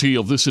cruelty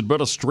of this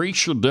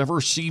administration never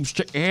seems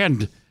to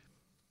end.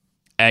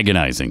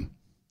 Agonizing.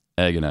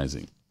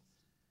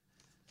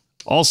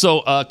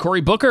 Also,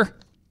 Cory Booker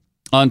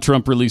on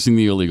Trump releasing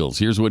the illegals.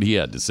 Here's what he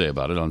had to say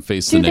about it on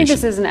Face the Nation. Do you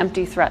think this is an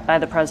empty threat by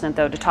the president,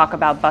 though, to talk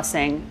about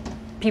busing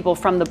people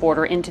from the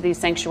border into these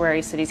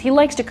sanctuary cities? He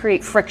likes to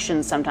create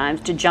friction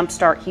sometimes to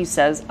jumpstart, he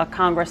says, a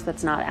Congress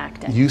that's not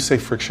acting. You say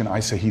friction, I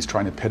say he's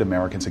trying to pit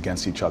Americans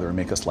against each other and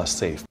make us less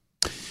safe.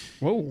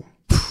 Whoa.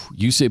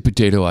 You say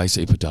potato, I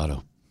say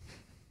potato.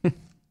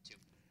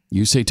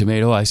 You say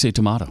tomato, I say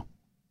tomato.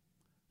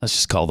 Let's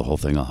just call the whole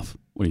thing off.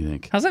 What do you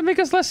think? How's that make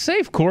us less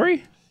safe,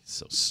 Corey?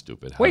 So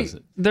stupid. Wait,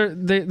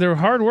 they're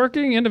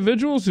hardworking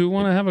individuals who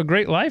want to have a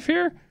great life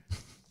here?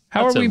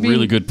 That's a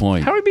really good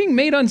point. How are we being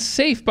made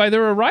unsafe by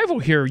their arrival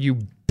here, you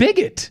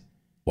bigot?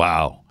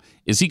 Wow.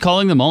 Is he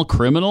calling them all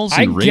criminals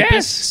and rapists?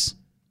 Guess.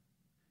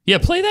 Yeah,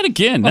 play that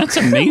again. That's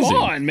amazing. Come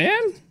on,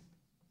 man.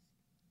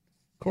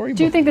 Cory,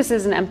 do you think this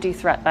is an empty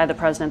threat by the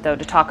president, though,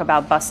 to talk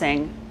about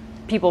busing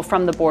people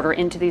from the border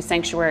into these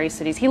sanctuary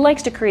cities? He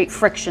likes to create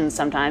friction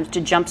sometimes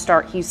to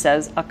jumpstart, he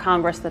says, a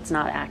Congress that's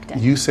not acting.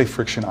 You say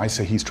friction, I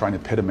say he's trying to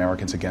pit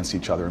Americans against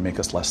each other and make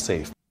us less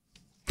safe.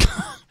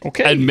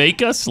 Okay. And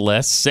make us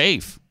less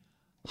safe.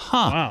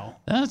 Huh. Wow.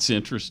 That's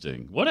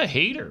interesting. What a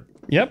hater.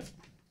 Yep.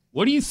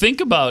 What do you think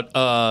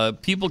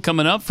about people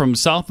coming up from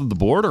south of the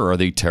border? Are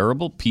they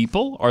terrible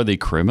people? Are they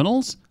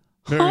criminals?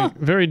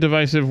 Very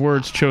divisive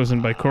words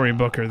chosen by Cory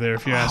Booker there,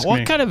 if you ask me.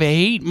 What kind of a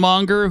hate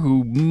monger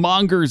who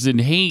mongers in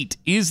hate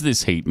is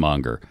this hate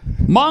monger?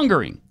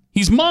 Mongering.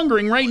 He's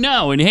mongering right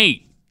now in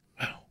hate.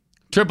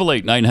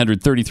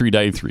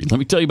 888-900-3393. Let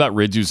me tell you about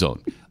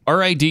Riduzone.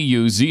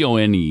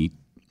 RIDUZONE.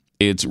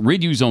 It's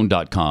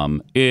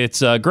riduzone.com.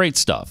 It's great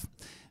stuff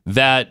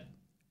that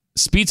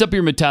speeds up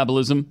your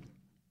metabolism,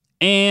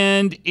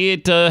 and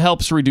it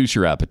helps reduce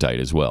your appetite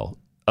as well.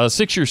 A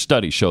 6-year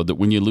study showed that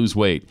when you lose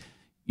weight,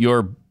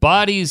 your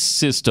body's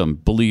system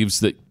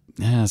believes that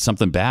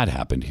something bad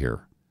happened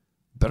here.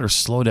 Better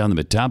slow down the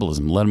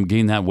metabolism, let them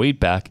gain that weight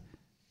back.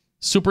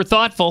 Super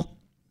thoughtful.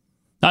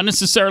 Not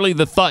necessarily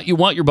the thought you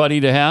want your body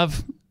to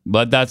have,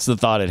 but that's the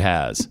thought it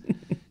has.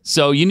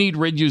 So you need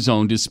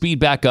Riduzone to speed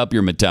back up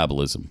your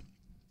metabolism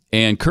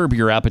and curb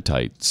your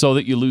appetite so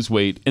that you lose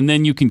weight, and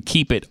then you can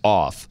keep it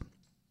off.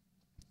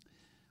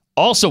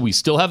 Also, we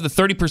still have the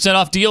 30%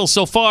 off deal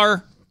so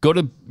far. Go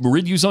to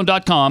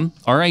riduzone.com,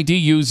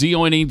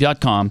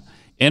 RIDUZONE.com.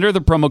 Enter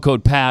the promo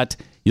code PAT.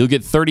 You'll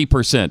get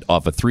 30%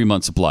 off a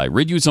 3-month supply.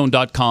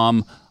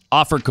 Riduzone.com,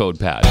 offer code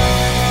PAT.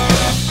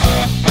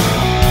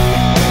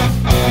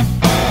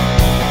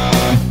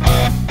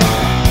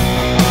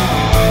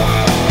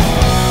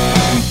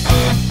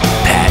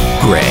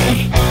 Pat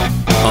Gray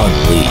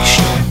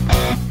Unleashed.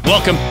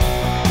 Welcome.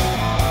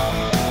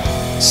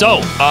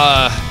 So,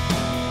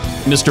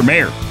 Mr.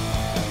 Mayor,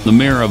 the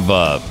mayor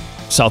of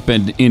South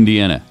Bend,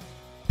 Indiana,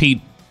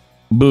 Pete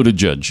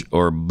Buttigieg,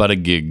 or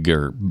Buttigieg,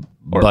 or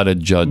But a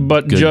judge.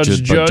 But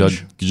judge.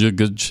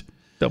 Judge.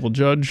 Double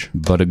judge.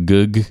 But a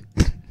gug.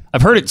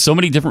 I've heard it so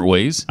many different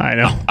ways. I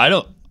know.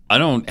 I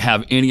don't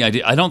have any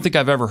idea. I don't think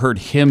I've ever heard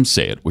him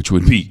say it, which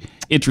would be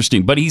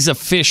interesting. But he's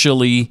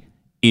officially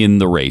in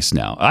the race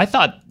now. I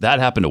thought that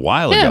happened a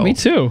while ago. Yeah, me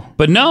too.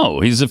 But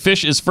no, his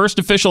first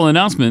official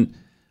announcement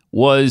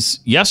was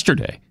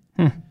yesterday.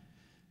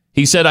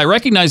 He said, I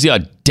recognize the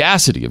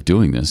audacity of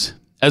doing this.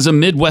 As a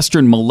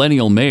Midwestern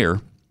millennial mayor,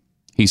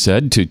 he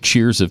said, to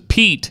cheers of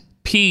Pete,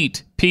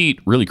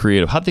 really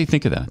creative. How'd they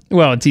think of that?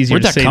 Well, it's easier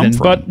Where'd to that say come than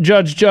from? but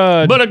judge.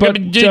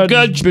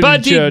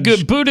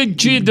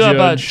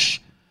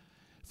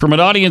 From an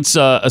audience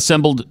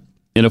assembled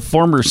in a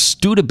former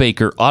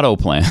Studebaker auto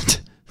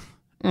plant.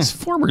 This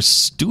former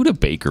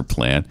Studebaker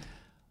plant,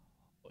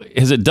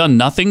 has it done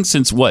nothing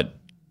since what?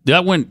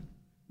 That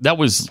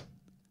was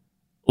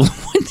when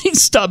they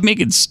stopped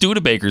making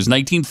Studebakers,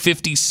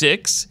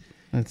 1956?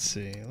 Let's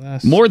see.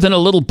 More than a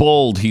little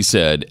bold, he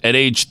said, at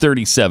age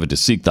 37 to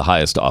seek the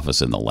highest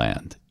office in the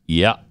land.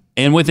 Yeah.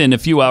 And within a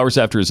few hours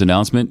after his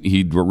announcement,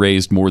 he'd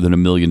raised more than $1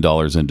 million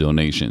in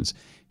donations.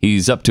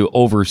 He's up to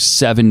over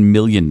 $7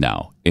 million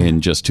now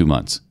in just 2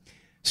 months.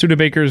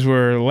 Studebakers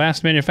were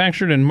last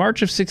manufactured in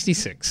March of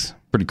 66.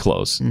 Pretty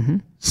close.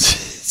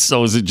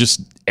 So is it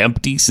just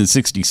empty since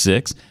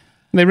 66?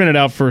 They rent it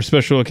out for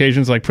special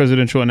occasions like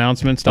presidential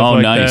announcements, stuff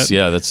like that. Oh, nice.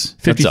 Yeah, that's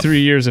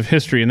 53 years of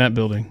history in that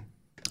building.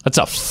 That's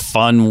a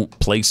fun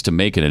place to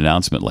make an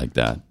announcement like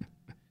that.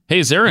 Hey,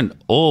 is there an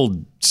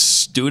old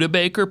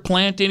Studebaker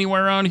plant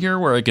anywhere around here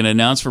where I can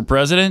announce for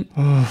president?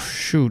 Oh,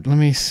 shoot. Let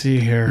me see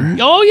here.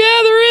 Oh,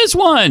 yeah, there is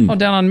one. Oh,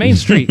 down on Main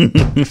Street.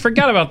 I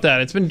forgot about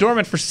that. It's been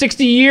dormant for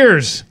 60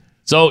 years.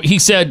 So he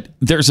said,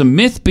 there's a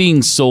myth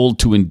being sold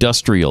to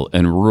industrial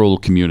and rural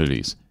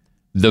communities.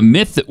 The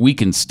myth that we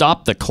can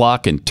stop the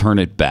clock and turn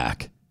it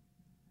back.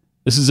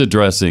 This is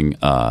addressing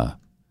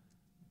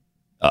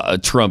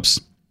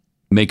Trump's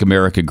Make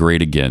America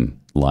Great Again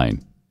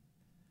line.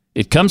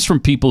 It comes from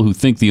people who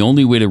think the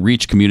only way to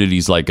reach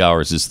communities like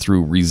ours is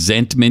through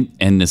resentment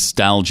and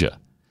nostalgia,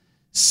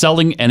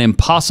 selling an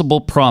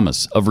impossible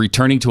promise of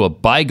returning to a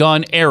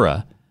bygone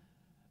era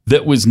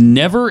that was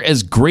never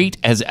as great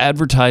as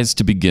advertised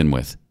to begin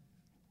with.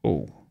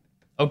 Oh.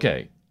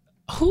 Okay.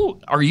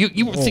 Who are you?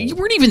 You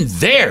weren't even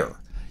there.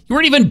 You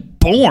weren't even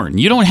born.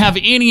 You don't have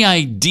any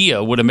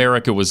idea what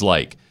America was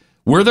like.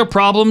 Were there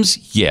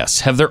problems?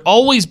 Yes. Have there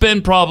always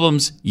been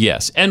problems?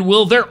 Yes. And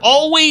will there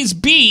always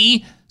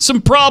be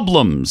some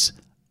problems?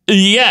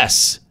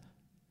 Yes.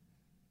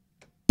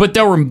 But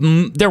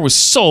there was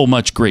so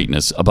much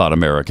greatness about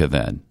America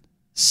then.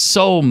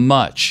 So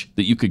much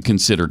that you could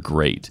consider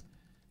great.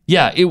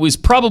 Yeah, it was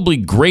probably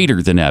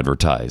greater than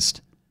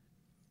advertised.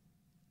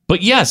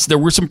 But yes, there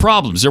were some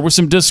problems. There was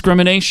some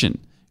discrimination.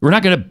 We're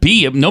not going to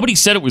be, nobody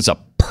said it was a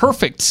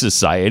perfect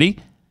society.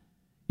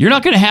 You're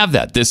not going to have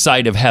that this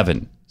side of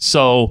heaven.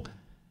 So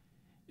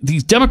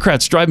these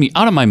Democrats drive me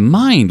out of my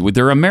mind with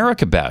their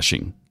America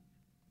bashing.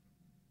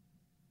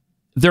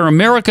 Their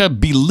America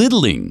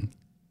belittling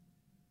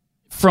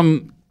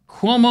from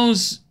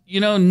Cuomo's,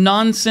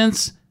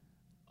 nonsense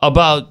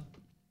about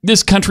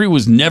this country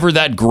was never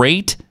that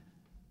great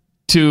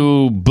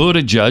to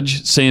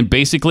Buttigieg saying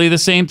basically the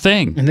same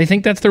thing. And they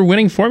think that's their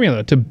winning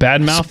formula, to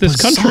badmouth this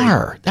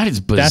country. That is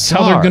bizarre. That's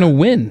how they're going to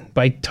win,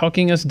 by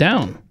talking us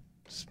down.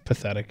 It's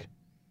pathetic.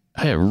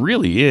 It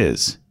really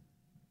is.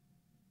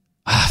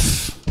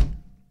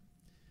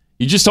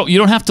 You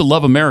don't have to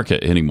love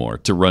America anymore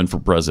to run for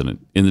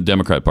president in the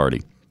Democrat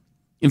Party.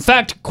 In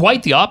fact,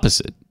 quite the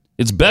opposite.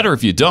 It's better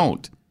if you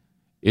don't.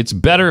 It's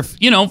better if,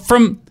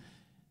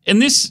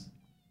 and this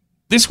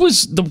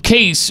was the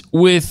case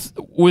with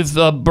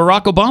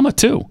Barack Obama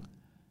too.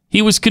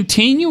 He was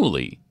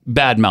continually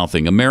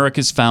bad-mouthing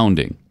America's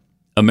founding,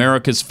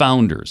 America's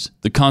founders,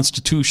 the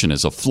Constitution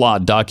as a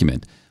flawed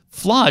document.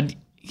 Flawed,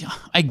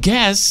 I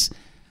guess,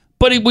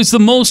 but it was the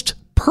most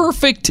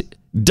perfect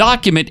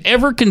document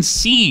ever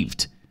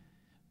conceived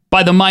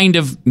by the mind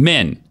of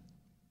men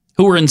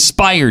who were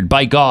inspired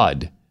by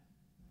God.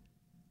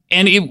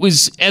 And it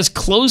was as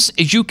close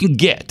as you can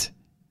get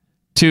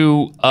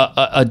to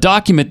a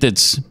document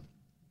that's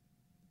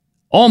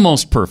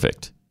almost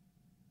perfect.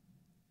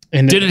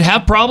 And did it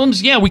have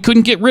problems? Yeah, we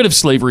couldn't get rid of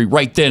slavery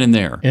right then and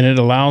there. And it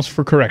allows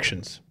for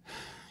corrections.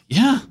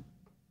 Yeah.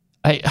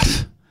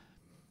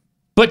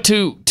 But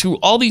to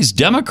all these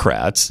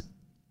Democrats,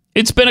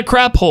 it's been a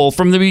crap hole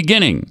from the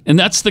beginning. And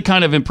that's the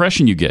kind of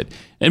impression you get.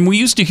 And we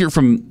used to hear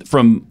from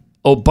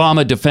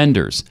Obama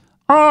defenders,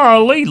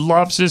 oh, he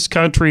loves this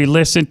country.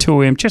 Listen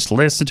to him. Just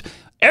listen.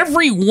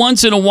 Every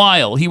once in a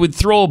while, he would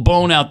throw a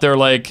bone out there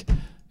like,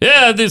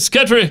 yeah, this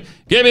country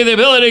gave me the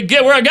ability to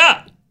get where I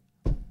got.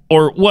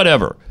 Or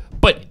whatever.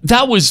 But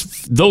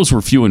those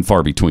were few and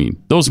far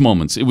between. Those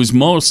moments. It was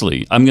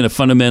mostly, I'm going to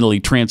fundamentally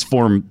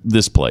transform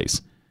this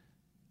place.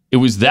 It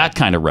was that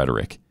kind of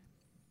rhetoric.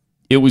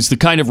 It was the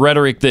kind of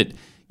rhetoric that,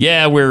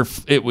 yeah,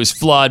 it was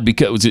flawed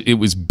because it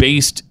was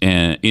based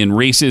in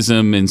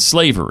racism and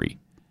slavery,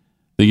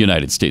 the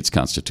United States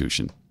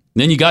Constitution.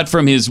 And then you got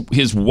from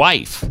his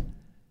wife,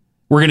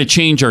 We're going to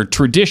change our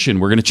tradition.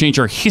 We're going to change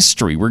our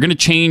history. We're going to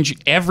change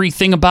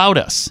everything about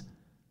us.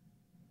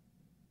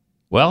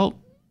 Well,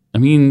 I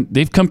mean,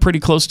 they've come pretty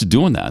close to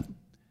doing that.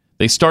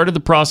 They started the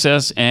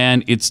process,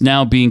 and it's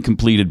now being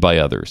completed by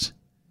others.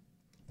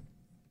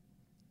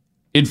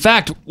 In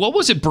fact, what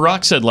was it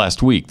Barack said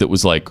last week that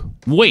was like,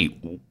 wait,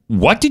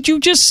 what did you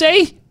just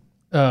say?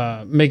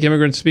 Make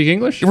immigrants speak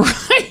English?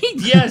 Right,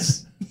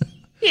 yes.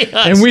 Yes.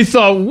 And we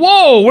thought,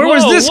 whoa, where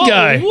was this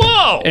guy?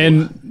 Whoa.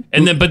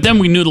 But then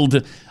we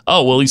noodled.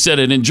 Oh, well, he said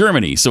it in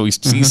Germany, so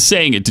he's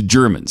saying it to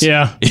Germans.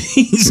 Yeah.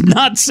 He's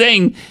not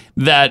saying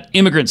that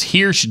immigrants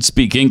here should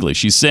speak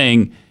English. He's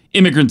saying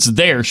immigrants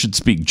there should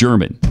speak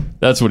German.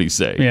 That's what he's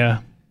saying. Yeah.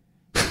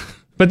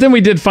 But then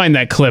we did find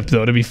that clip,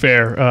 though, to be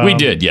fair. We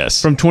did,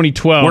 yes. From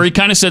 2012. Where he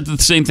kind of said the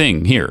same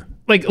thing here.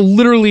 Like,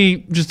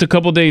 literally just a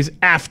couple days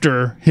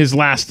after his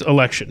last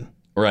election.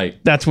 Right.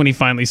 That's when he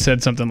finally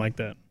said something like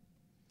that.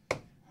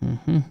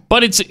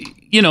 But it's,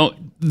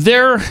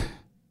 their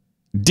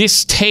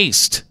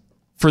distaste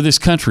for this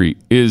country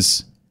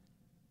is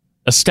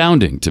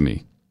astounding to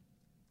me.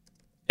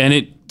 And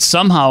it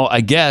somehow,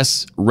 I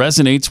guess,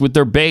 resonates with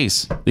their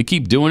base. They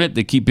keep doing it.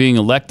 They keep being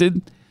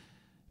elected.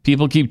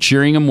 People keep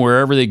cheering them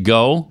wherever they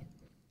go.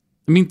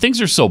 I mean, things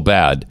are so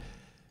bad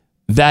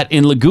that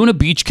in Laguna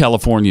Beach,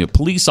 California,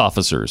 police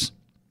officers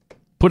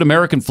put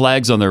American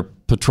flags on their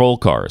patrol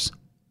cars.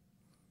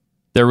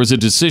 There was a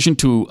decision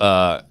to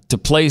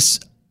place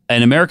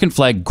an American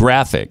flag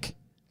graphic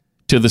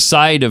to the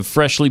side of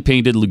freshly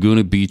painted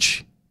Laguna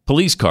Beach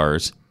police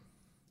cars,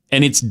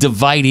 and it's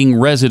dividing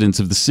residents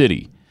of the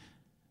city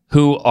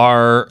who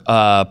are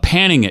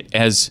panning it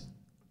as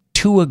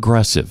too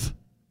aggressive.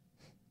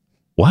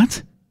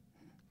 What?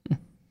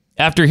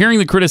 After hearing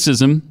the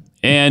criticism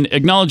and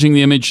acknowledging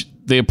the image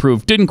they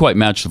approved didn't quite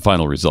match the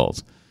final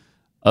results,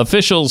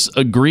 officials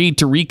agreed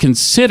to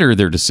reconsider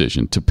their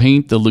decision to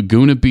paint the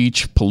Laguna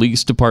Beach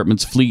Police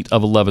Department's fleet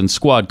of 11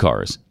 squad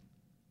cars.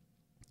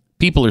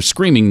 People are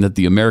screaming that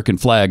the American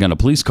flag on a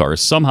police car is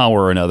somehow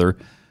or another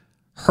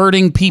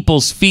hurting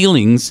people's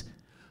feelings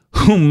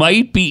who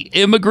might be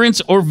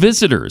immigrants or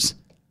visitors.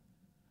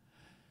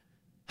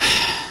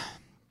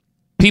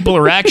 People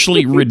are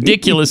actually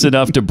ridiculous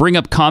enough to bring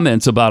up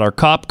comments about our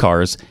cop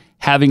cars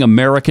having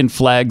American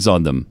flags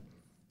on them.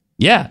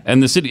 Yeah,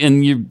 and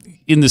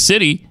in the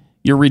city,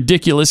 you're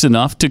ridiculous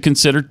enough to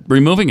consider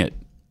removing it.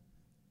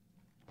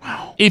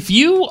 Wow. If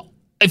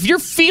your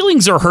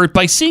feelings are hurt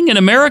by seeing an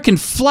American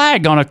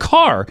flag on a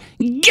car,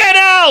 get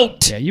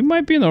out! Yeah, you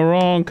might be in the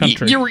wrong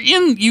country.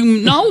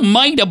 You know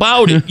might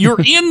about it. You're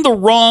in the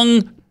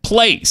wrong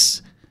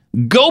place.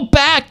 Go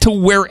back to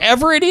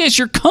wherever it is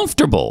you're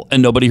comfortable,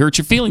 and nobody hurts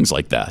your feelings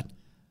like that.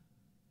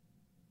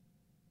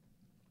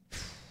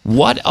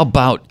 What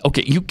about,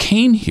 okay, you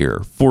came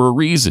here for a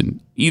reason.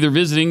 Either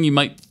visiting,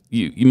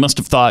 you must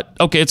have thought,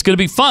 okay, it's going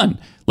to be fun.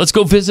 Let's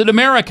go visit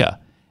America.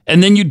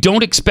 And then you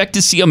don't expect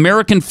to see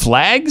American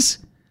flags?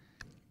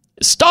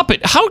 Stop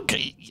it.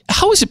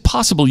 How is it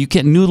possible you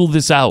can't noodle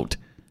this out?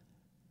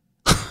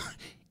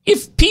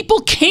 If people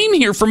came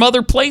here from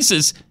other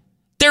places,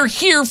 they're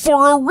here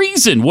for a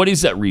reason. What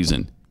is that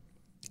reason?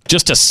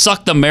 Just to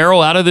suck the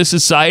marrow out of this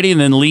society and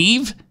then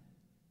leave?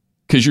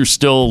 Because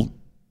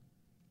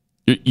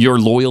your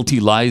loyalty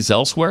lies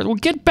elsewhere? Well,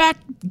 get back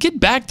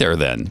there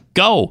then.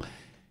 Go.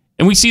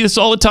 And we see this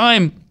all the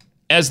time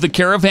as the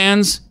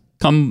caravans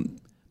come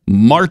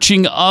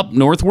marching up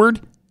northward.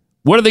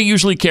 What are they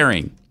usually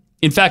carrying?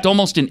 In fact,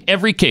 almost in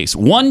every case,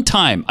 one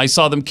time I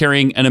saw them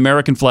carrying an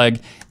American flag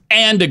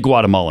and a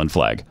Guatemalan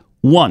flag.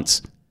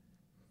 Once.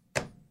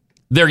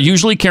 They're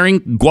usually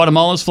carrying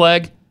Guatemala's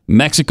flag,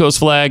 Mexico's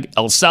flag,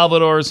 El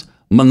Salvador's,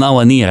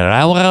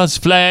 Nicaragua's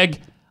flag.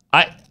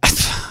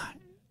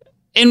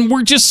 And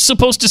we're just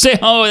supposed to say,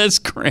 oh, that's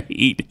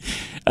great.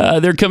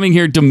 They're coming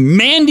here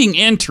demanding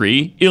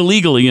entry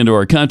illegally into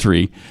our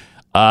country.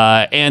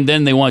 And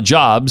then they want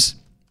jobs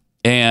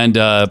and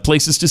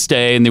places to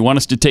stay, and they want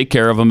us to take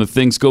care of them if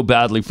things go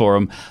badly for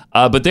them.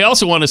 But they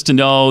also want us to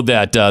know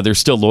that they're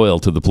still loyal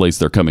to the place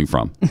they're coming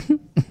from.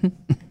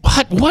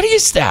 What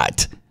is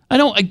that? I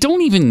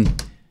don't even...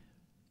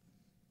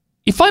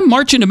 If I'm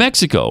marching to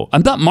Mexico,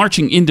 I'm not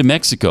marching into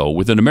Mexico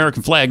with an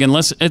American flag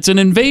unless it's an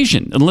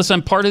invasion, unless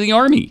I'm part of the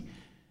army.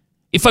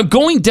 If I'm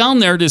going down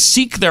there to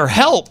seek their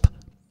help...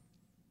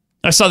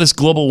 I saw this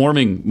global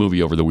warming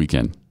movie over the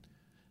weekend.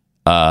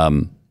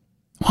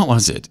 What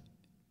was it?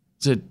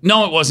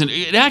 No, it wasn't.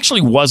 It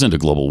actually wasn't a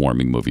global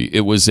warming movie.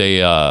 It was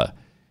it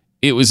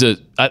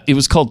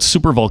was called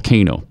Super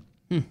Volcano.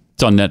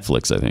 It's on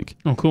Netflix, I think.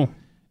 Oh, cool.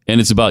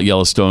 And it's about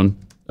Yellowstone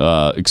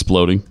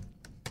exploding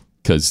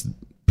because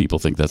people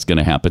think that's going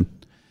to happen.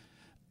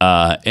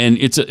 And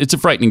it's a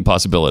frightening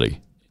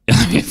possibility.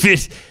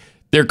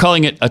 They're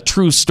calling it a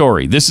true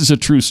story. This is a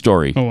true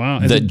story. Oh, wow.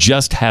 That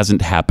just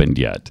hasn't happened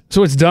yet.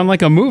 So it's done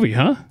like a movie,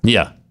 huh?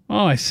 Yeah.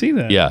 Oh, I see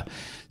that. Yeah.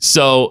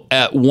 So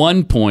at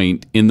one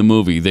point in the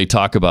movie, they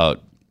talk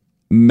about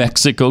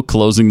Mexico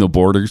closing the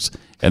borders,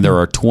 and there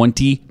are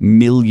 20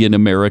 million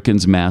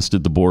Americans massed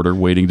at the border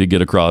waiting to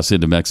get across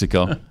into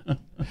Mexico.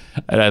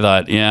 And I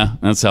thought, yeah,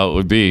 that's how it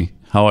would be.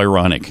 How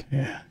ironic.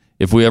 Yeah.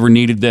 If we ever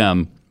needed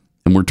them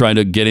and we're trying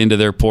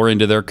to pour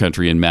into their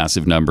country in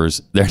massive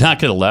numbers, they're not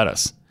going to let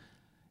us.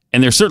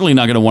 And they're certainly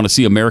not going to want to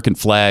see American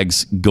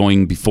flags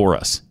going before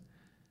us.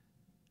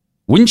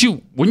 Wouldn't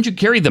you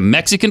carry the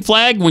Mexican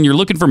flag when you're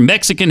looking for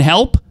Mexican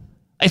help?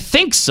 I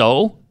think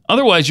so.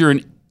 Otherwise, you're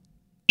an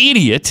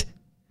idiot.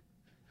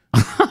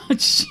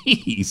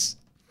 Jeez.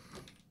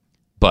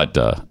 But,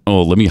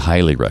 let me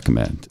highly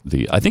recommend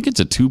I think it's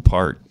a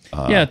 2-part.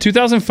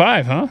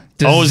 2005, huh?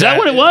 Is that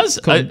what it was?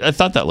 I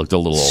thought that looked a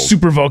little old.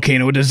 Super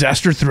Volcano, a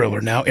disaster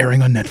thriller, now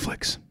airing on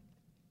Netflix.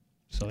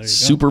 So there you go.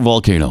 Super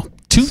Volcano.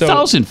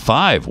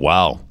 2005.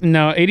 Wow.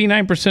 Now,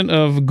 89%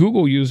 of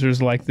Google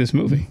users like this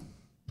movie.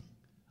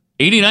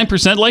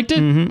 89% liked it?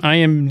 Mm-hmm.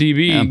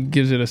 IMDb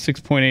gives it a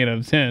 6.8 out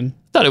of 10.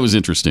 Thought it was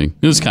interesting.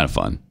 It was kind of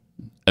fun.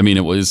 I mean,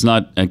 it's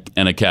not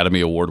an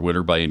Academy Award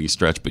winner by any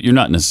stretch, but you're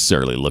not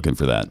necessarily looking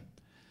for that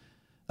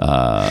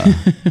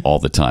all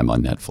the time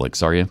on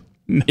Netflix, are you?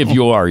 No. If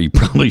you are, you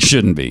probably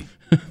shouldn't be.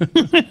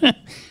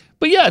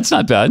 But yeah, it's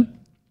not bad.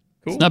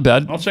 Cool. It's not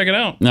bad. I'll check it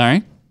out. All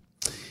right.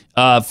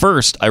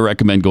 First, I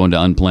recommend going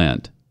to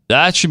Unplanned.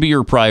 That should be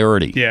your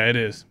priority. Yeah, it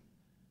is.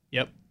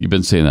 Yep. You've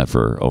been saying that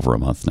for over a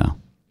month now.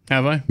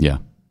 Have I? Yeah.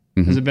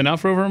 Mm-hmm. Has it been out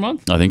for over a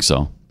month? I think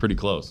so. Pretty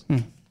close.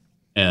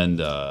 And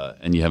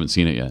you haven't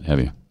seen it yet, have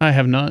you? I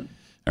have not.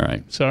 All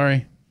right.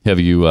 Sorry. Have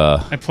you?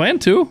 I plan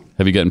to.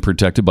 Have you gotten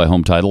protected by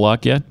Home Title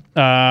Lock yet?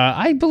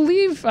 I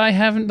believe I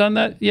haven't done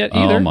that yet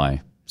either. Oh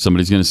my!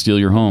 Somebody's going to steal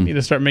your home. Need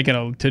to start making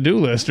a to-do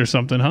list or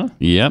something, huh?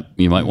 Yep,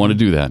 you might want to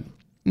do that.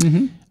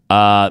 Mm-hmm.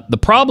 The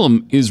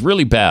problem is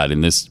really bad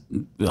in this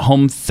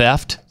home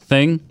theft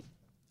thing.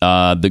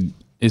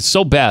 It's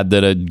so bad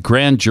that a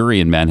grand jury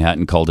in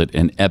Manhattan called it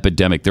an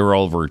epidemic. There were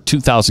over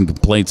 2,000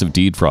 complaints of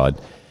deed fraud,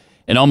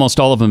 and almost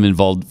all of them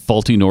involved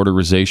faulty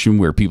notarization,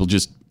 where people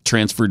just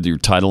transferred your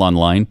title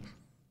online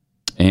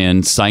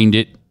and signed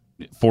it,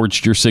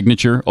 forged your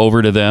signature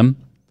over to them.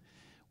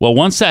 Well,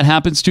 once that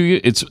happens to you,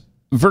 it's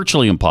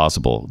virtually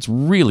impossible. It's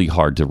really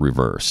hard to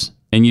reverse,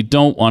 and you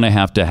don't want to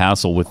have to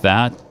hassle with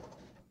that.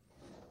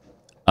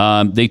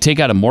 They take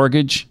out a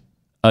mortgage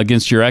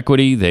against your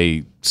equity.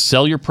 They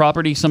sell your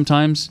property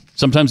sometimes.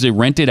 Sometimes they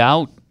rent it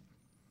out.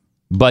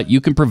 But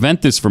you can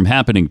prevent this from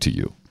happening to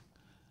you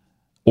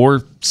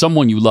or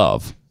someone you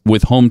love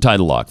with Home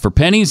Title Lock. For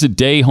pennies a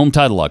day, Home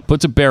Title Lock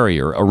puts a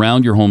barrier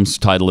around your home's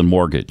title and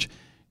mortgage.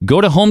 Go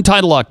to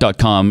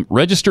HomeTitleLock.com,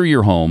 register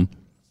your home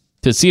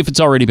to see if it's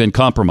already been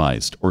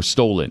compromised or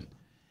stolen.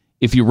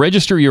 If you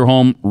register your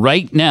home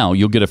right now,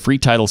 you'll get a free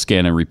title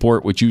scan and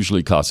report, which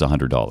usually costs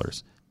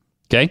 $100.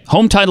 Okay?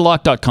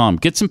 HomeTitleLock.com.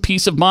 Get some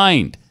peace of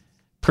mind.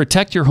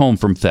 Protect your home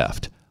from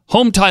theft.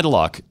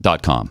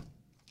 HomeTitleLock.com.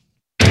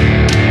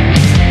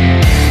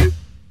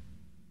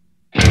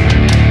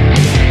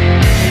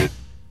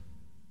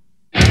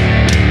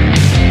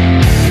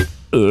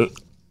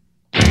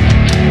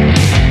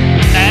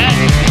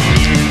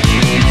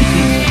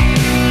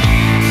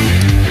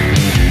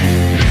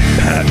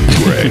 Pat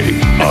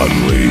Gray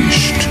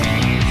Unleashed.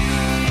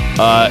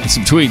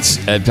 Some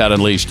tweets at Pat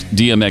Unleashed.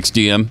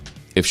 DMXDM.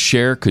 If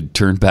Cher could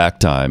turn back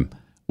time,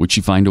 would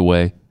she find a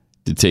way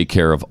to take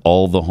care of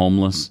all the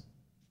homeless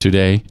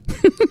today?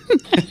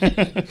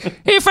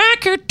 If I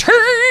could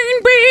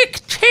turn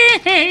back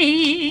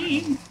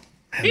time,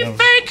 if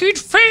I could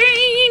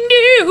find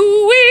a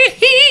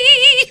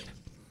way.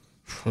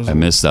 I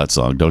miss that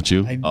song, don't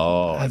you?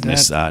 I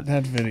miss that.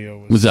 That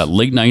video Was that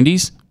late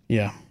 90s?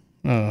 Yeah.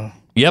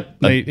 Yep.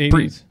 Late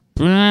 80s.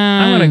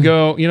 I'm going to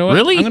go, you know what?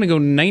 Really? I'm going to go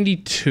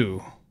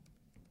 92.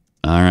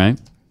 All right.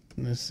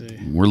 Let's see.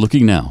 We're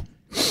looking now.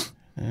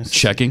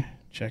 Checking.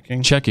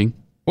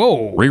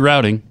 Whoa.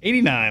 Rerouting.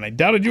 89. I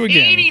doubted you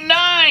again.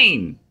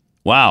 89.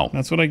 Wow.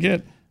 That's what I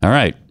get. All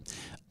right.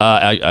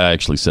 I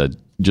actually said,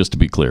 just to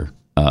be clear.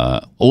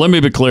 Let me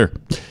be clear.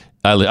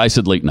 I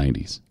said late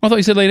 90s. I thought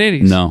you said late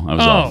 80s. No, I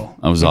was off.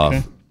 I was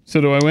off. So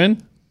do I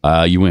win?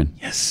 You win.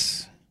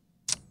 Yes.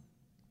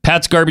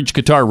 Pat's Garbage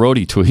Guitar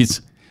Roadie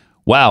tweets,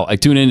 wow, I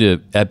tuned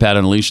into at Pat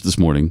Unleashed this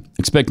morning,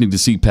 expecting to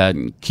see Pat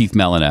and Keith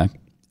Malinak,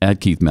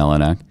 at Keith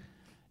Malinak.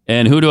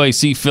 And who do I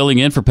see filling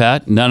in for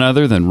Pat? None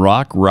other than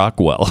Rock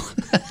Rockwell.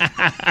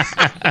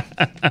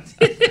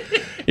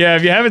 Yeah,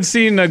 if you haven't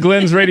seen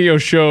Glenn's radio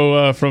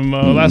show from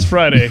last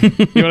Friday,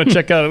 you want to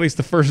check out at least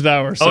the first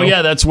hour. So. Oh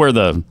yeah, that's where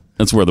the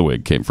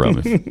wig came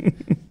from.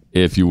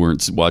 If you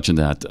weren't watching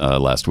that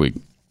last week,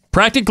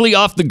 Practically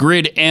Off the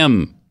Grid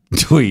M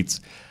tweets.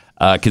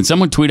 Can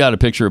someone tweet out a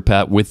picture of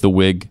Pat with the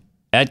wig?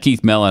 At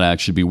Keith Malinak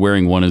should be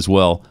wearing one as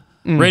well.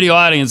 Radio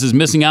audience is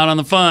missing out on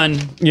the fun.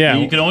 Yeah,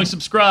 you can only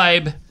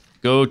subscribe.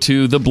 Go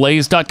to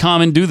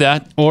theblaze.com and do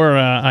that. Or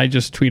I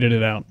just tweeted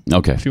it out.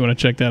 Okay. If you want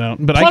to check that out.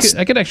 But Plus,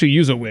 I could actually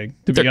use a wig,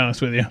 to be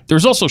honest with you.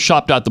 There's also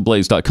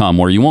shop.theblaze.com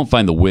where you won't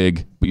find the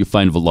wig, but you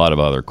find a lot of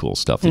other cool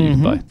stuff that you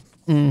can buy.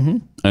 Mm-hmm.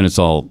 And it's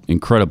all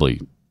incredibly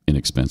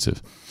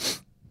inexpensive.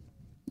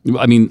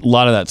 I mean, a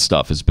lot of that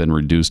stuff has been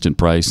reduced in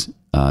price,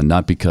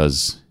 not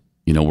because,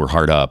 we're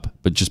hard up,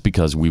 but just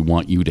because we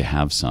want you to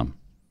have some.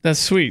 That's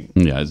sweet.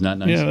 Yeah, isn't that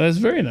nice? Yeah, that's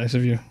very nice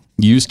of you.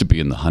 Used to be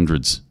in the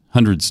hundreds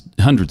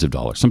hundreds of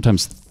dollars,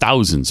 sometimes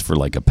thousands for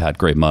like a Pat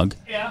Gray mug.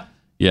 Yeah.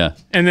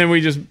 And then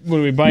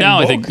when we buy Now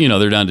in I bulk, think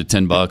they're down to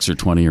 $10 or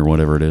 20 or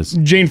whatever it is.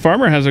 Jane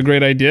Farmer has a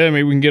great idea.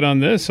 Maybe we can get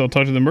on this. I'll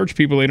talk to the merch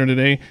people later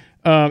today.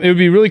 It would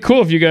be really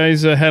cool if you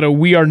guys had a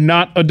 "We Are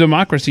Not a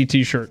Democracy"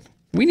 T-shirt.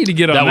 We need to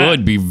get on that. That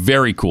would be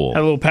very cool.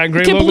 Had a little Pat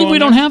Gray I can't logo believe we on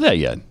don't there. have that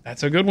yet.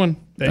 That's a good one.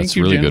 That's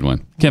you, a really Jen. good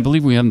one. Can't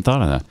believe we haven't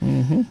thought of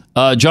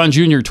that. John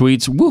Jr.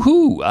 tweets,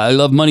 "Woohoo! I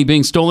love money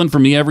being stolen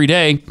from me every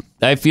day.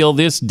 I feel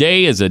this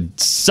day is a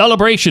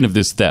celebration of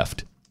this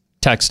theft."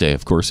 Tax day,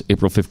 of course,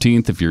 April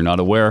 15th, if you're not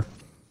aware.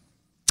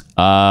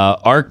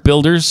 Arc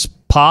Builders,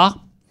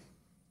 Pa.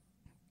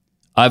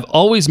 I've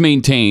always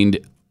maintained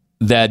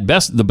that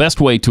the best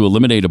way to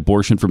eliminate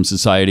abortion from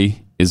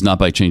society is not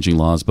by changing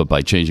laws, but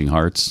by changing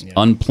hearts. Yeah.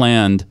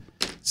 Unplanned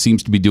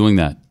seems to be doing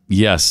that.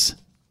 Yes,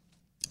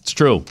 it's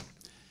true.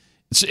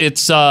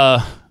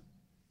 That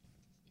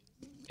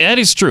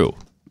is true.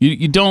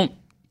 You don't.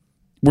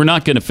 We're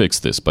not going to fix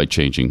this by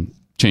changing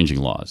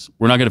laws.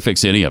 We're not going to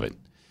fix any of it.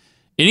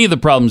 Any of the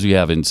problems we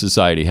have in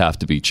society have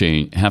to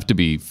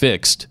be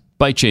fixed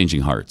by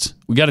changing hearts.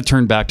 We got to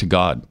turn back to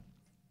God.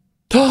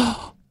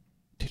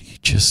 Did he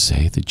just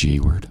say the G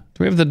word? Do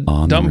we have the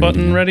dump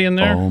button ready in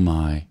there? Oh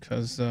my!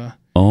 Because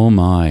oh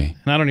my!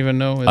 And I don't even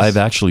know. I've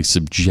actually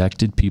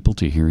subjected people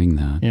to hearing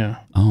that. Yeah.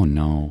 Oh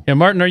no. Yeah,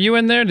 Martin, are you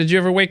in there? Did you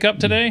ever wake up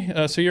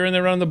today? So you're in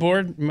there running the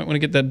board. You might want to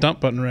get that dump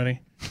button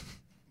ready.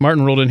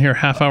 Martin rolled in here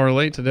half hour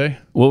late today.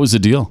 What was the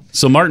deal?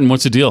 So Martin,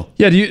 what's the deal?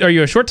 Yeah, are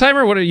you a short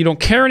timer? You don't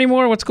care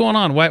anymore? What's going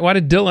on? Why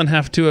did Dylan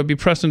have to be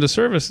pressed into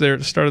service there at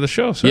the start of the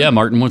show? Sir? Yeah,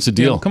 Martin, what's the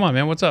deal? Yeah, come on,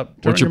 man. What's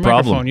up? What's your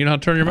problem? Microphone. You know how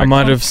to turn your I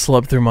microphone? might have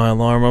slept through my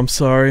alarm. I'm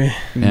sorry.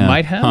 You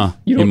might have? Huh.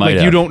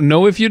 You don't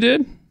know if you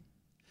did?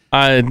 No,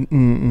 I don't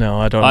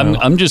know.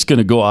 I'm just going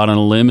to go out on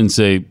a limb and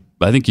say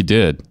I think you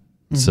did.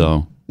 Mm-hmm.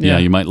 So yeah,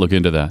 you might look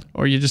into that.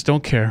 Or you just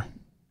don't care.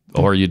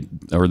 Or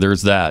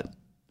there's that.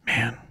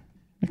 Man,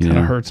 it kind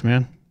of hurts,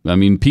 man. I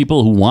mean,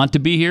 people who want to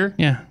be here.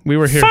 Yeah, we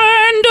were here.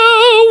 Find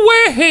a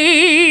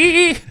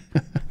way.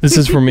 This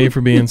is for me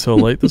for being so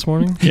late this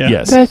morning? Yeah.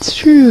 Yes. That's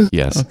true.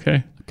 Yes.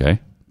 Okay.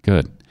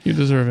 Good. You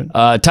deserve it.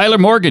 Tyler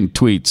Morgan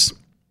tweets,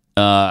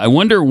 I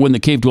wonder when the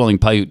cave-dwelling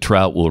Paiute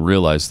trout will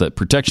realize that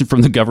protection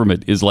from the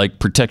government is like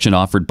protection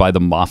offered by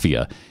the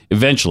mafia.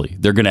 Eventually,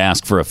 they're going to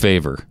ask for a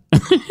favor.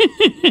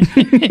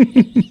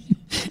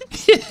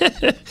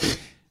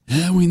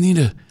 Yeah, we need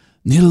a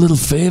little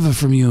favor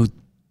from you,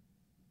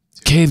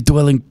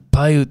 cave-dwelling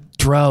Paiute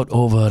trout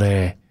over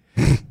there.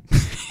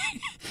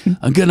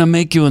 I'm going to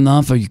make you an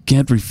offer you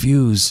can't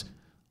refuse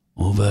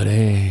over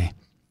there.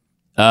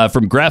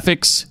 From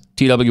Graphics,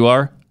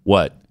 TWR,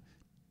 what?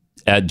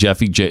 At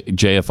Jeffy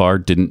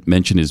JFR didn't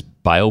mention his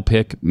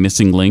biopic,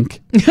 Missing Link.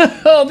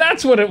 Oh,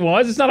 that's what it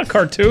was. It's not a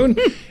cartoon.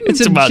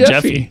 It's about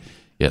Jeffy.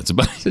 Yeah, it's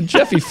a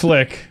Jeffy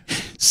flick.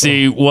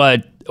 See,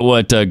 what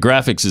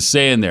Graphics is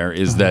saying there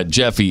is that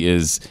Jeffy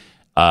is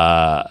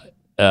like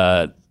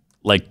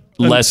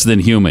less than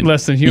human.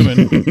 Less than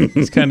human.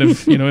 It's kind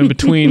of, in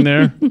between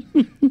there.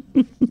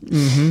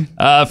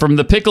 Mm-hmm. From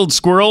The Pickled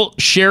Squirrel,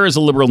 Cher is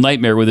a liberal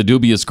nightmare with a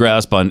dubious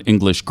grasp on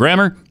English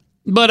grammar,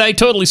 but I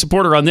totally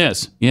support her on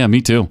this. Yeah,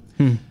 me too.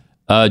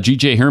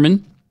 GJ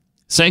Herman,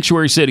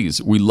 sanctuary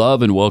cities. We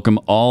love and welcome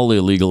all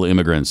illegal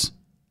immigrants.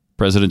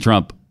 President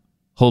Trump,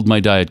 hold my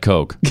Diet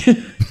Coke.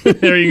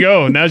 There you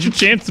go. Now's your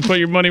chance to put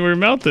your money where your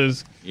mouth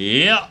is.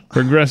 Yeah.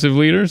 Progressive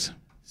leaders.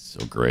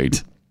 So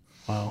great.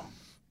 Wow.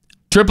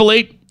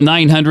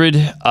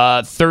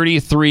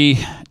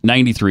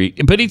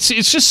 888-900-3393. But it's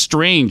just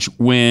strange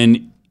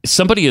when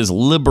somebody as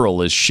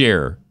liberal as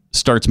Cher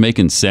starts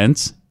making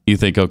sense. You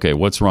think, okay,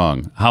 what's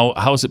wrong?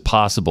 How is it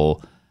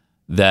possible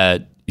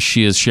that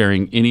she is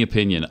sharing any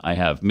opinion I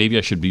have? Maybe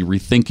I should be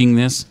rethinking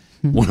this.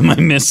 What am I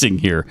missing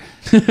here?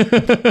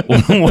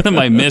 What am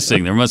I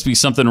missing? There must be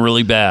something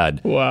really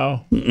bad.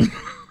 Wow.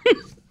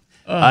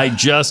 I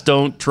just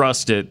don't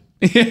trust it.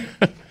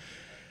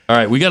 All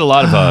right, we got a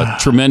lot of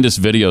tremendous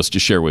videos to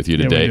share with you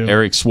today. Yeah,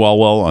 Eric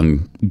Swalwell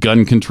on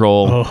gun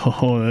control.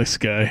 Oh, this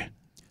guy.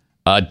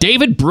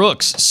 David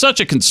Brooks, such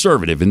a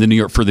conservative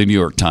for the New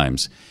York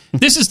Times.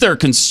 This is their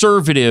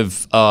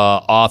conservative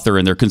author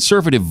and their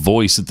conservative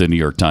voice at the New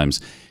York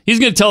Times. He's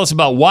going to tell us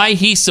about why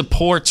he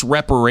supports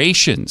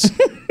reparations.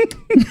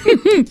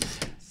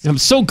 I'm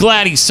so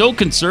glad he's so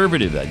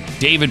conservative.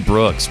 David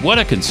Brooks, what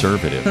a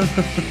conservative. All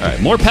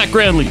right, more Pat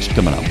Gray Unleashed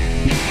coming up.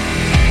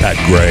 Pat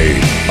Gray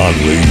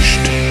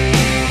Unleashed.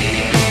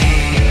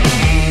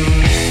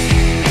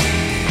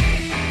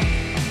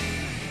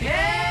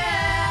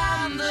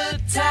 Yeah, I'm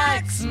the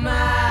tax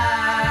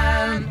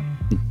man.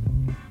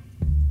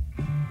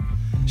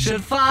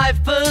 Should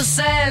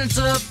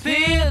 5%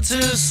 appear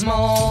too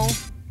small?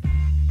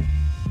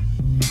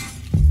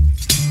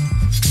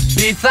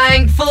 Be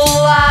thankful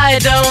I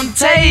don't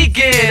take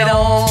it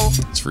all.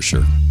 That's for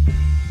sure.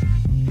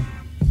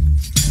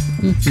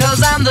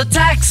 'Cause I'm the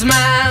tax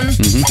man.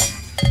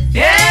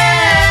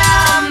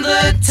 Yeah, I'm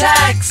the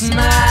tax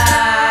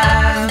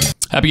man.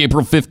 Happy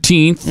April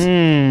 15th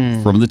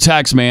from the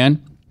Tax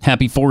Man.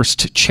 Happy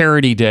Forced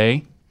Charity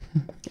Day.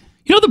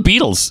 You know, the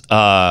Beatles,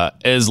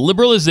 as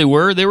liberal as they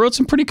wrote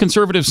some pretty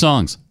conservative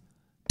songs.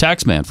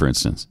 Taxman, for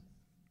instance.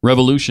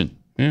 Revolution,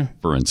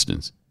 for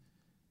instance.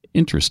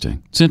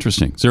 Interesting. It's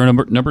interesting. Is there a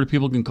number of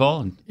people can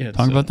call and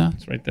talk about that?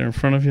 It's right there in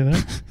front of you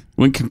there.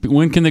 When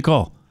can they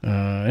call?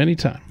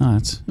 Anytime. Oh,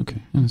 that's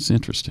okay. That's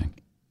interesting.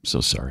 I'm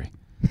so sorry.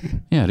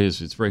 Yeah, it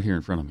is. It's right here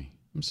in front of me.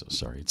 I'm so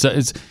sorry.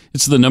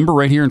 It's the number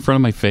right here in front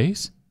of my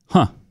face?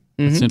 Huh.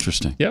 That's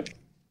interesting. Yep.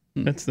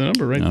 That's the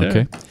number right there.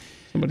 Okay.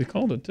 Somebody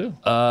called it too.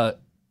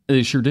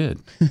 They sure did.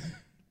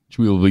 Which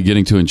we will be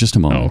getting to in just a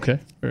moment. Oh, okay.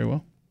 Very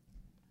well.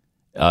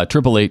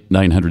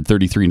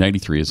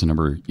 888-900-3393 is the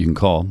number you can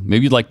call.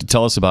 Maybe you'd like to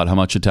tell us about how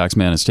much a tax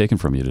man has taken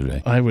from you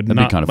today. I would That'd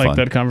not be kind of like fun.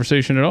 that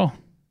conversation at all.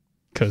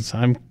 Because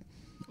I'm...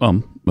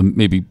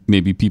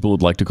 maybe people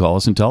would like to call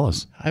us and tell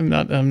us. I'm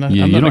not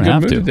You in a don't good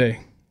have mood to.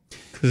 today.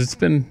 Because it's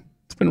been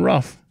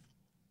rough.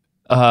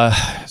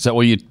 Is that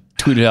why you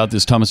tweeted out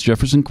this Thomas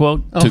Jefferson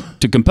quote?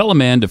 To compel a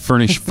man to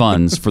furnish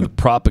funds for the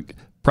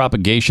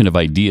propagation of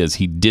ideas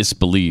he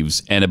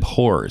disbelieves and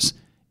abhors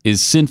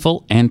is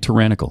sinful and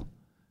tyrannical.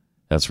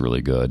 That's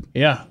really good.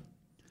 Yeah.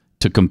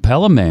 To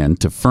compel a man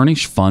to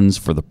furnish funds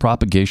for the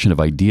propagation of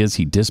ideas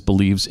he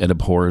disbelieves and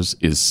abhors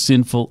is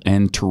sinful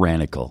and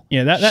tyrannical.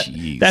 Yeah, that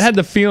had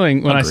the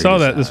feeling when I saw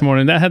that this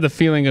morning. That had the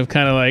feeling of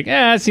kind of like,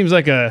 it seems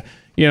like a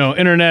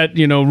internet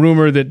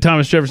rumor that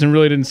Thomas Jefferson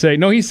really didn't say.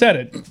 No, he said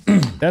it.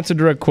 That's a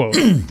direct quote.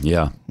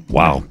 Yeah.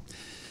 Wow.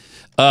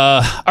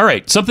 All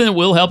right. Something that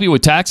will help you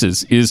with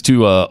taxes is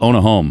to own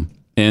a home.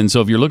 And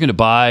so if you're looking to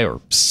buy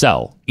or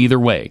sell, either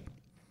way,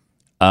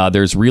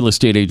 there's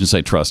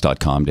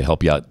realestateagentsitrust.com to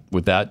help you out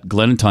with that.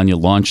 Glenn and Tanya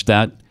launched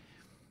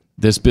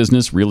this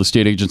business,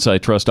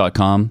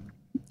 realestateagentsitrust.com,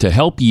 to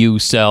help you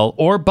sell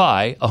or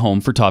buy a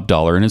home for top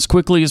dollar and as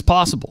quickly as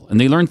possible. And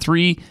they learned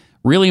 3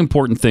 really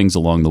important things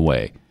along the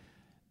way.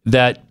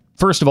 That,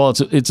 first of all,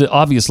 it's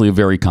obviously a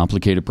very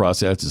complicated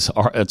process.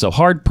 It's a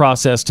hard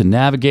process to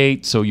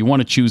navigate, so you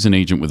want to choose an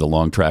agent with a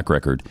long track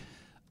record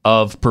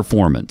of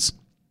performance.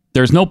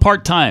 There's no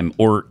part-time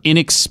or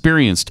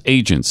inexperienced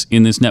agents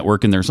in this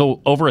network, and there's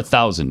over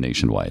 1,000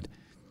 nationwide.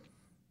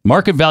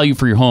 Market value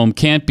for your home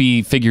can't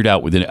be figured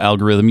out with an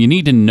algorithm. You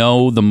need to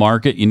know the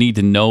market. You need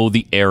to know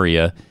the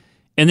area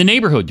and the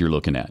neighborhood you're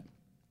looking at.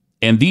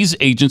 And these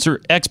agents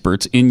are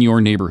experts in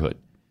your neighborhood.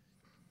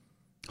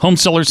 Home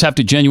sellers have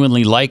to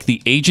genuinely like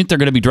the agent they're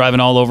going to be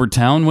driving all over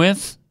town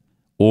with,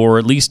 or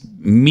at least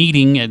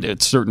meeting at a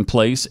certain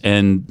place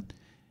and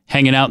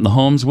hanging out in the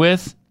homes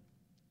with.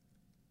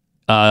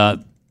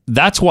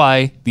 That's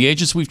why the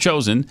agents we've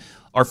chosen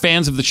are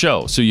fans of the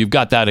show. So you've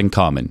got that in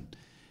common.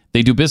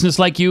 They do business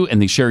like you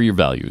and they share your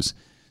values.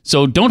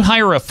 So don't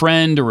hire a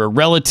friend or a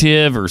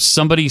relative or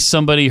somebody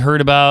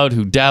heard about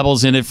who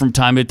dabbles in it from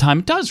time to time.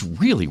 It does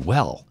really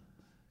well.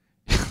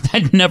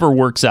 That never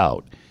works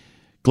out.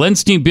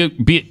 Glenn's team built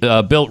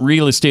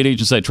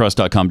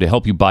realestateagentsitrust.com to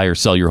help you buy or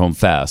sell your home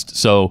fast.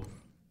 So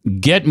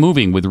get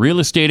moving with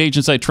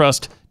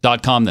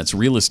realestateagentsitrust.com. That's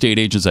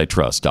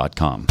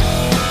realestateagentsitrust.com.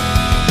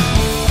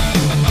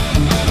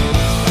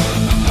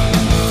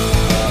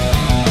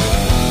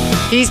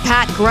 He's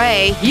Pat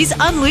Gray. He's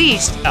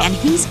unleashed, and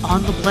he's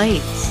on the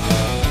Blaze.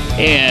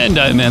 And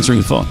I'm answering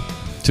the phone,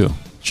 too.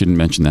 Shouldn't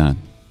mention that.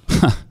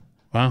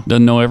 Wow.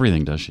 Doesn't know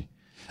everything, does she?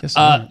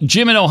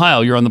 Jim in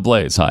Ohio, you're on the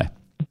Blaze. Hi.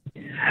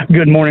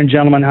 Good morning,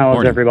 gentlemen. How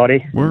is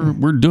everybody?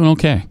 We're doing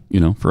okay,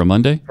 for a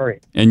Monday.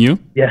 Great. And you?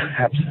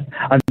 Yeah,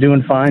 I'm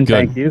doing fine.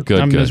 Good. Thank you. Good.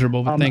 I'm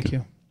miserable, but thank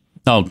you.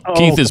 Oh,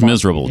 Keith is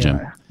miserable, Jim.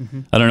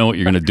 I don't know what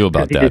you're going to do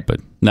about that,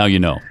 but now you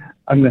know.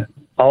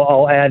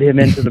 I'll add him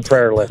into the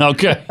prayer list.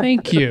 Okay.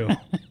 Thank you.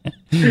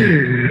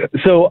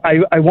 So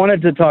I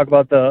wanted to talk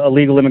about the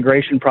illegal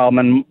immigration problem.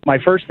 And my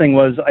first thing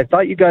was, I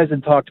thought you guys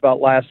had talked about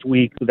last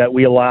week that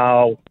we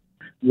allow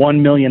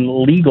 1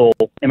 million legal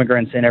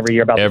immigrants in every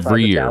year, about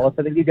every the size year. of Dallas,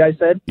 I think you guys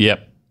said.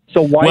 Yep.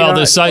 So why well, not,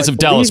 the size of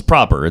Dallas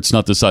proper. It's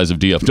not the size of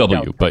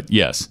DFW, but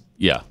yes.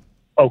 Yeah.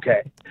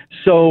 Okay.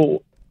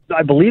 So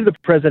I believe the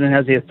president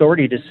has the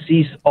authority to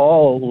cease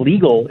all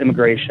legal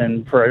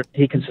immigration.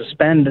 He can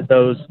suspend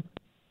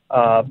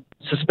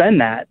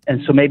that,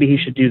 and so maybe he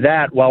should do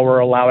that while we're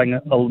allowing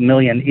 1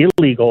 million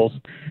illegals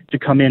to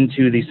come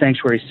into the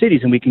sanctuary cities,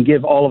 and we can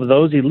give all of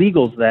those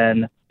illegals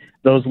then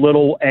those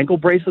little ankle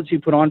bracelets you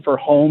put on for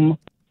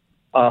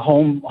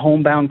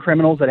homebound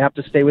criminals that have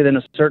to stay within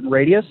a certain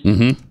radius.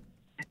 Mm-hmm.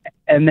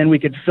 And then we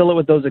could fill it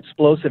with those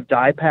explosive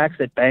dye packs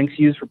that banks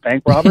use for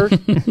bank robbers.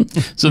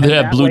 So they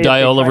have blue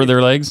dye all over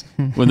their legs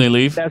when they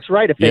leave? That's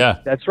right. If they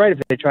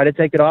try to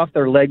take it off,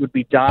 their leg would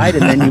be dyed,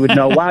 and then you would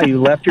know, wow, you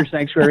left your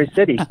sanctuary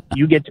city.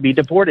 You get to be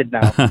deported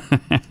now.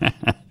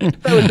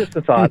 That was just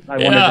a thought. I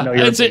wanted to know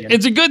your opinion.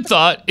 It's a good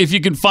thought if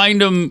you can find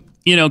them,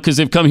 because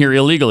they've come here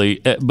illegally.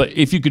 But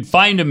if you could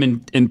find them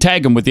and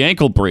tag them with the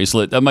ankle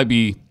bracelet, that might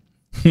be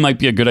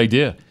a good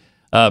idea.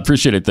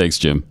 Appreciate it. Thanks,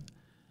 Jim.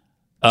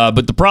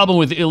 But the problem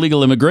with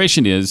illegal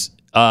immigration is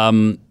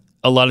a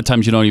lot of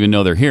times you don't even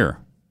know they're here.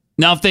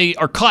 Now, if they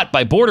are caught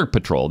by Border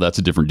Patrol, that's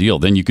a different deal.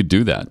 Then you could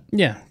do that.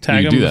 Yeah,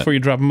 tag them before you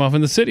drop them off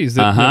in the cities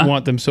that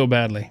want them so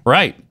badly.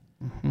 Right.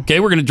 Okay,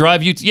 we're going to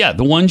drive you to,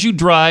 the ones you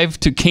drive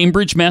to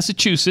Cambridge,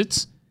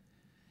 Massachusetts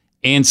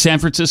and San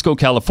Francisco,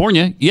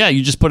 California. Yeah,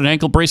 you just put an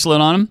ankle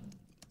bracelet on them.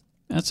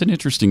 That's an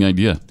interesting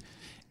idea.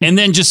 And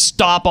then just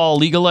stop all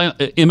legal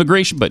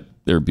immigration. But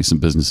there would be some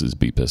businesses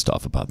be pissed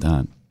off about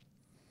that.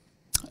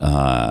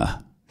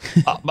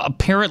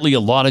 Apparently, a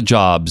lot of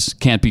jobs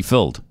can't be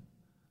filled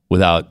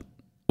without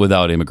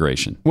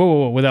immigration.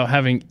 Whoa, without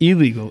having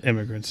illegal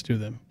immigrants do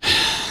them.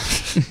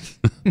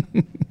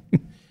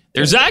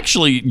 There's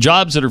actually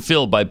jobs that are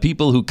filled by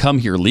people who come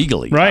here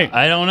legally. Right.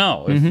 I don't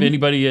know if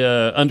anybody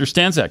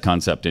understands that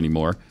concept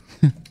anymore.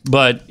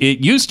 But it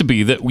used to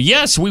be that,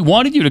 yes, we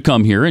wanted you to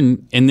come here,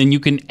 and then you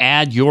can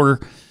add your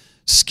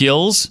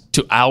skills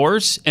to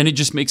ours, and it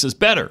just makes us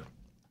better.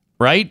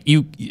 Right?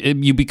 You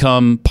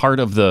become part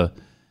of the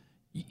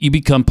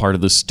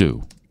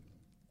stew.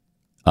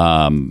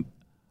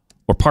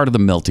 Or part of the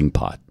melting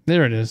pot.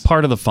 There it is.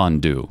 Part of the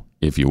fondue,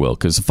 if you will,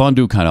 because the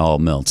fondue kind of all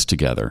melts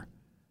together.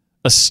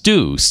 A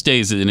stew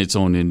stays in its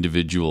own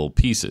individual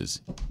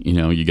pieces. You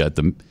know, you got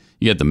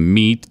the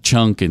meat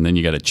chunk, and then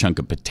you got a chunk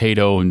of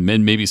potato, and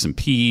then maybe some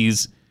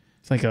peas.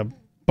 It's like a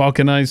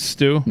balkanized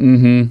stew.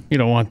 Mm-hmm. You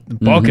don't want the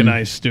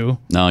balkanized stew.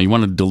 No, you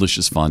want a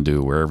delicious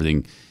fondue where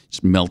everything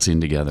just melts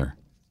in together.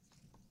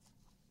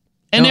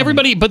 And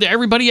everybody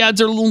adds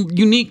their little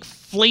unique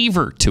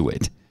flavor to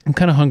it. I'm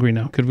kind of hungry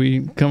now. Could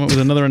we come up with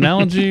another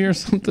analogy or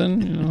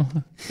something? You know,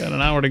 got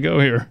an hour to go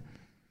here.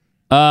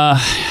 All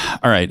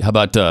right. How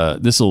about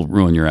this will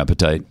ruin your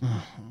appetite?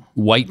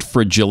 White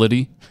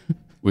fragility.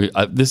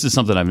 This is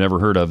something I've never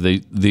heard of.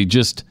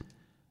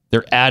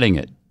 They're adding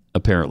it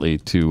apparently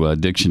to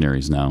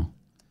dictionaries now.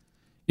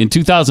 In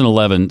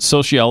 2011,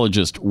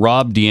 sociologist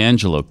Rob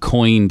D'Angelo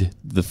coined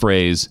the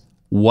phrase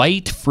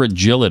white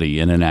fragility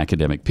in an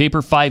academic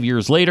paper. 5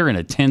 years later, in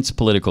a tense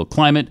political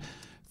climate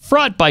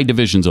fraught by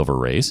divisions over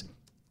race,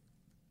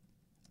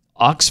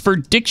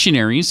 Oxford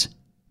Dictionaries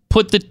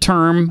put the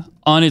term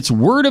on its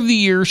Word of the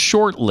Year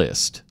short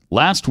list.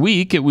 Last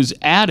week, it was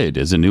added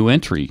as a new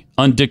entry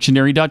on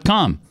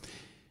dictionary.com.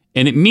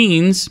 And it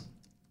means,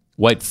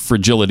 white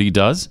fragility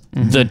does,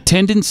 the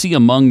tendency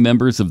among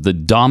members of the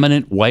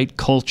dominant white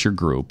culture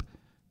group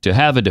to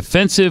have a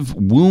defensive,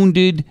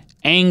 wounded,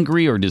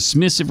 angry, or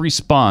dismissive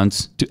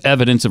response to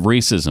evidence of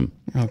racism.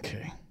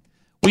 Okay.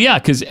 Well, yeah,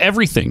 because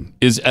everything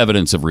is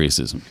evidence of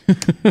racism.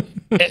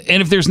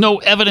 And if there's no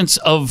evidence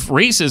of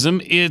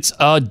racism, it's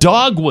a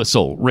dog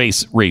whistle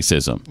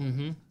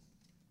racism.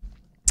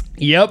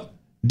 Yep.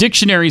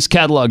 Dictionaries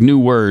catalog new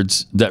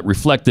words that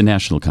reflect the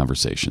national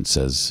conversation,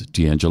 says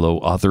D'Angelo,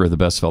 author of the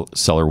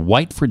bestseller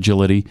White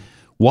Fragility.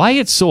 Why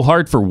it's so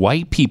hard for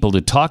white people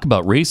to talk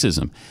about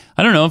racism.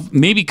 I don't know,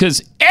 maybe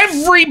because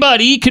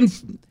everybody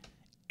accuses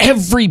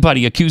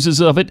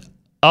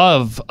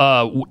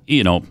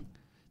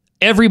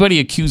everybody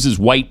accuses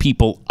white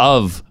people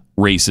of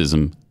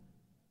racism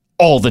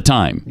all the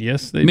time.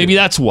 Yes, they Maybe do.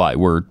 that's why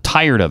we're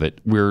tired of it.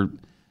 We're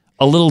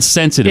a little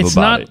sensitive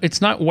about it.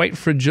 It's not white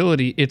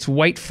fragility. It's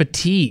white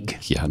fatigue.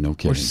 Yeah, no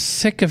kidding. We're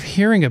sick of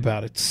hearing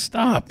about it.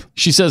 Stop.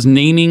 She says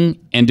naming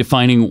and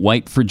defining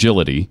white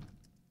fragility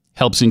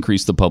helps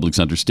increase the public's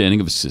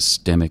understanding of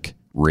systemic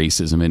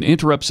racism and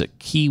interrupts a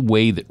key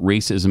way that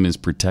racism is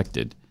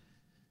protected.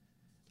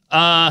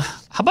 How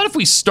about if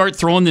we start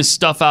throwing this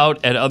stuff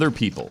out at other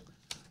people?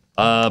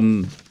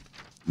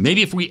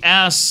 Maybe if we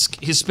ask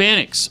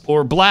Hispanics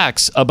or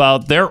blacks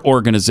about their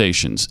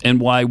organizations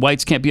and why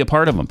whites can't be a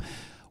part of them.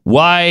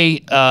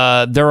 Why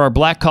there are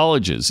black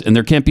colleges and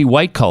there can't be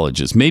white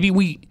colleges.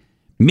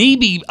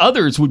 Maybe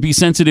others would be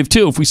sensitive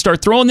too if we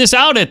start throwing this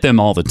out at them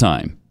all the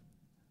time.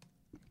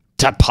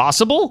 Is that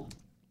possible?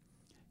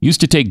 Used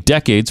to take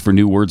decades for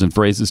new words and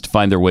phrases to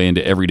find their way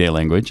into everyday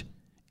language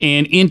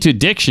and into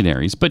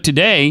dictionaries. But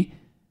today,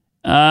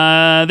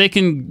 they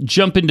can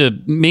jump into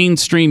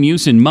mainstream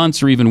use in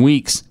months or even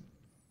weeks.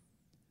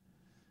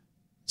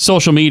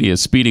 Social media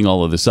is speeding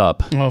all of this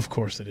up. Well, of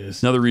course it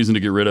is. Another reason to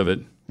get rid of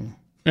it.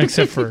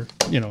 Except for,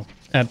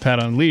 at Pat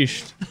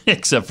Unleashed.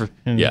 except for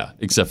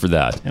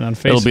that. And on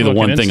Facebook. It'll be the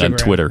one and thing on Instagram.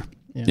 Twitter.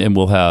 Yeah. And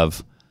we'll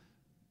have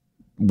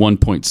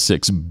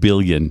 1.6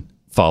 billion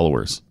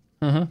followers.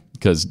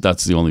 Because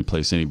that's the only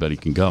place anybody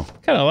can go.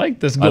 Kind of like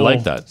this goal. I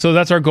like that. So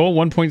that's our goal,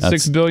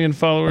 1.6 billion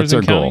followers That's our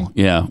and counting? goal.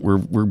 Yeah,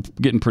 we're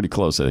getting pretty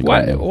close, I think.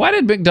 Why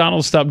did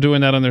McDonald's stop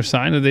doing that on their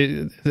sign? I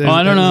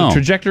don't know. The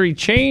trajectory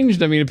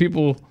changed? I mean,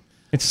 people...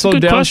 It's Good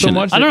slowed down question. so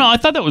much. I don't know. I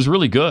thought that was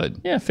really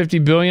good. Yeah, 50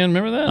 billion.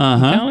 Remember that?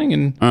 Counting?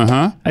 And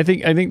I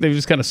think they've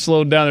just kind of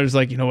slowed down. There's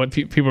like, you know what?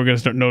 People are going to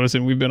start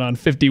noticing we've been on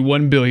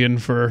 51 billion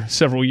for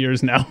several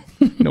years now.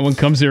 No one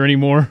comes here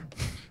anymore.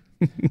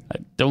 I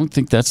don't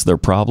think that's their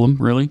problem,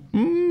 really.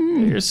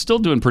 They're still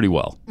doing pretty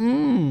well.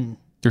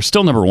 They're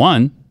still number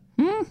one,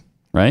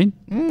 right?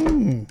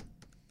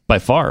 By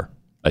far,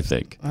 I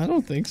think. I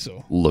don't think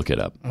so. Look it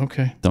up.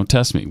 Okay. Don't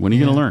test me. When are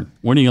you going to learn?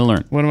 When are you going to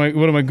learn?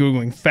 What am I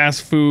Googling?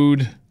 Fast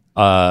food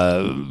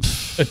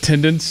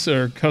attendance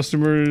or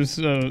customers?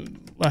 I don't even know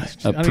what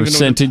to type.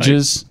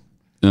 Percentages.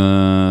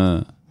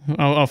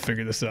 I'll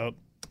figure this out.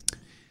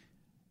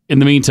 In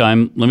the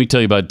meantime, let me tell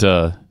you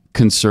about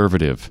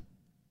conservative.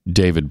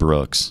 David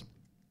Brooks.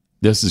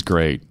 This is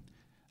great.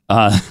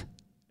 And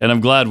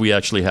I'm glad we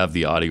actually have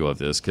the audio of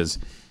this, because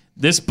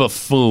this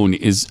buffoon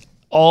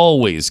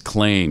always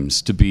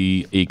claims to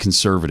be a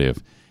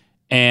conservative.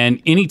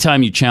 And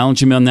anytime you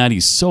challenge him on that,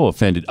 he's so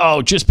offended.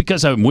 Oh, just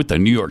because I'm with the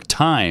New York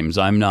Times,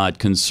 I'm not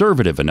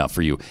conservative enough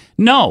for you.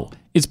 No,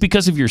 it's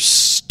because of your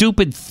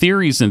stupid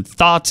theories and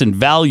thoughts and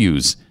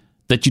values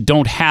that you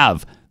don't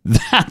have.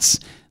 That's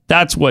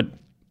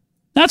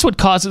what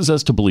causes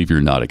us to believe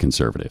you're not a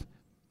conservative.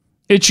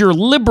 It's your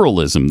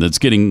liberalism that's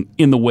getting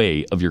in the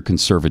way of your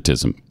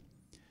conservatism.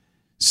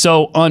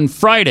 So on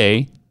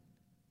Friday,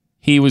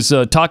 he was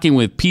talking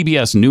with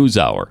PBS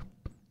NewsHour.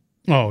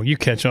 Oh, you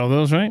catch all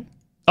those, right?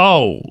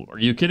 Oh, are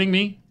you kidding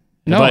me?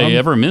 No, Have I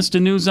ever missed a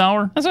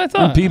NewsHour? That's what I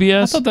thought. On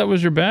PBS? I thought that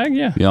was your bag,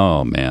 yeah.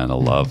 Oh, man, I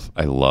love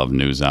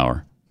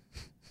NewsHour.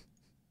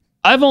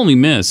 I've only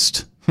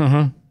missed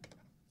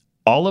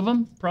all of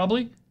them,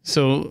 probably.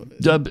 So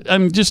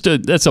I'm just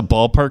that's a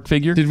ballpark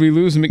figure. Did we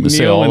lose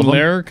McNeil and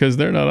Lair? Because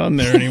they're not on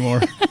there anymore.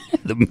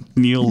 The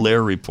McNeil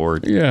Lair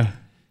report. Yeah.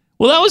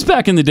 Well, that was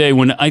back in the day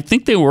when I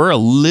think they were a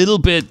little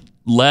bit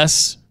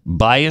less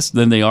biased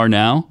than they are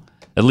now.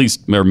 At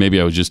least, or maybe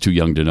I was just too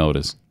young to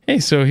notice. Hey,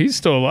 so he's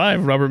still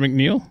alive, Robert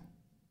McNeil.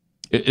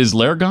 Is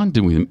Lair gone?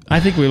 Did we? I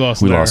think we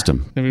lost. We Lair. lost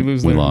him. Did we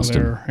lose? We Lair? lost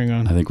him. Hang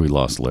on. I think we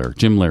lost Lair.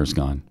 Jim Lair's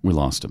gone. We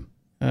lost him.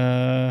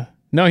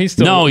 No, he's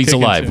still. No, he's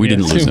kicking alive. too. We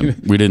didn't lose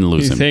him. We didn't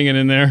lose he's him. He's hanging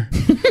in there.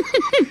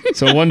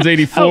 So one's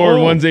 84,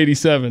 one's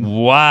 87.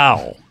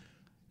 Wow.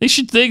 They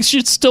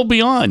should still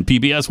be on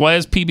PBS. Why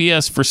has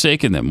PBS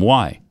forsaken them?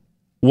 Why?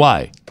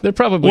 They're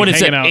probably what is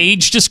hanging that? out.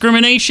 Age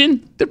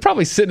discrimination? They're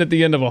probably sitting at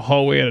the end of a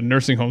hallway at a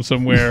nursing home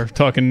somewhere,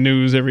 talking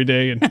news every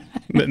day, and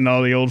letting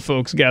all the old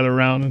folks gather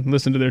around and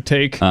listen to their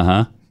take.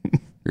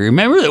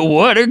 Remember the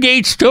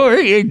Watergate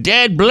story? Your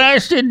dad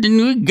blasted, and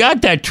we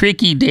got that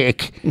tricky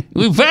dick.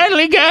 We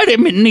finally got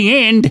him in the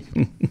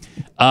end.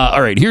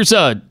 All right, here's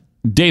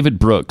David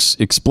Brooks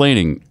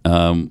explaining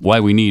why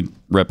we need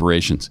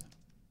reparations.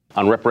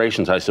 On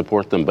reparations, I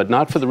support them, but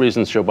not for the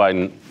reasons Joe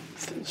Biden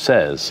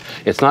says.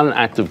 It's not an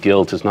act of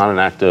guilt. It's not an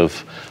act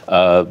of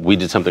we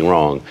did something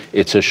wrong.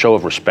 It's a show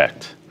of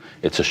respect.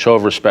 It's a show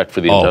of respect for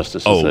the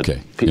injustices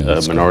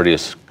that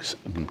minorities,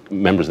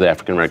 members of the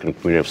African American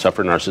community have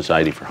suffered in our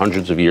society for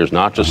hundreds of years,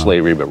 not just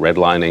slavery, but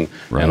redlining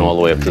and all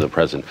the way up to the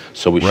present.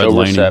 So we show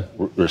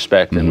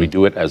respect, and we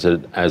do it as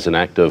an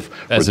act of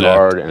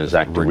regard and as an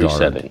act of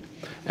resetting.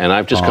 And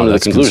I've just come to the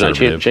conclusion,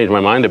 I changed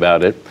my mind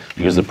about it,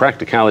 because the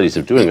practicalities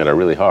of doing it are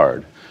really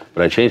hard.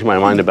 But I changed my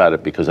mind about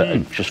it because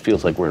it just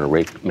feels like we're in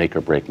a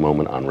make-or-break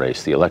moment on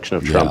race. The election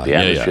of Trump, the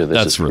atmosphere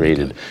this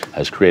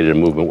has created a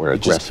movement where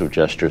aggressive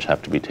gestures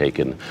have to be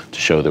taken to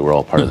show that we're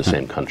all part of the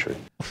same country.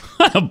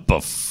 What a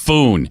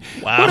buffoon.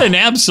 Wow. What an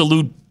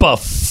absolute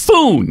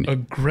buffoon.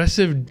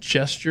 Aggressive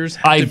gestures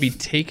have to be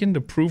taken to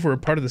prove we're a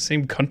part of the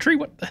same country?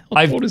 What the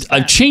hell quote is that?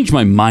 I've changed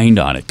my mind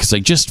on it because I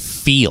just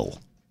feel,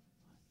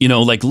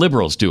 like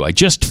liberals do. I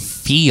just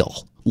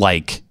feel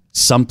like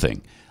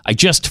something. I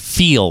just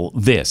feel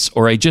this,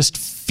 or I just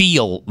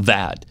feel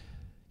that.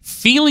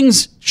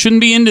 Feelings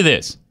shouldn't be into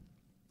this.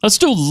 Let's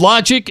do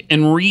logic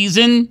and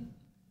reason,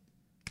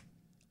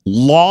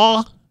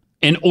 law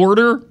and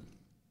order.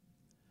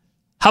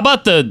 How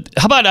about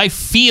I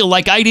feel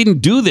like I didn't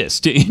do this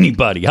to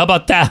anybody? How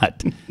about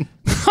that?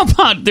 How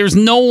about there's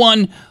no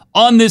one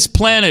on this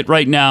planet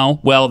right now?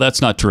 Well,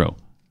 that's not true.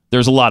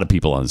 There's a lot of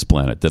people on this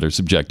planet that are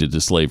subjected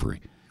to slavery.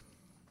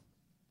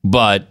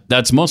 But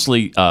that's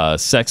mostly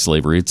sex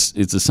slavery.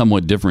 It's a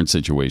somewhat different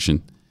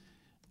situation.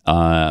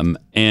 And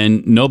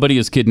nobody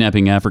is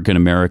kidnapping African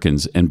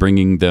Americans and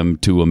bringing them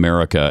to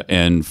America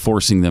and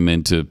forcing them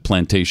into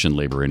plantation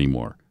labor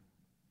anymore.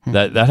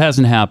 That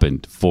hasn't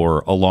happened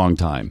for a long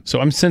time. So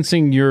I'm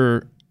sensing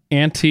you're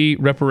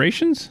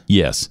anti-reparations?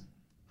 Yes.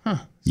 Huh.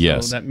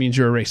 Yes. So that means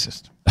you're a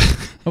racist.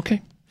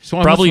 Okay.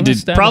 So probably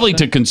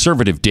to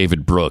conservative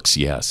David Brooks,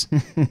 yes.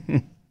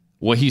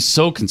 Well, he's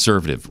so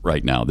conservative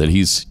right now that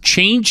he's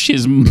changed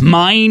his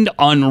mind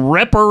on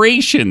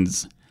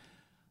reparations.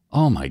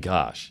 Oh, my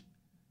gosh.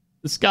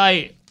 This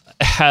guy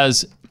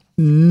has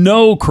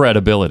no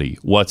credibility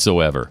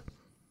whatsoever.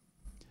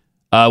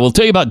 We'll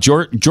tell you about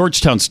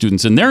Georgetown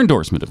students and their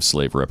endorsement of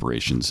slave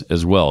reparations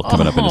as well,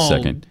 coming up in a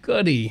second.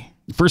 Goody.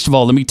 First of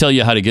all, let me tell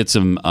you how to get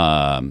some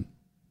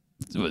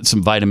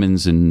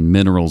vitamins and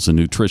minerals and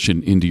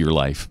nutrition into your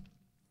life.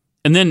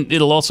 And then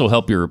it'll also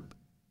help your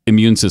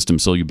immune system,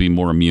 so you'll be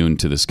more immune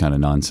to this kind of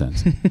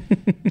nonsense.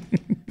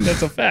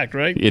 That's a fact,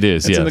 right? It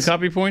is, yes. It's in the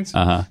copy points?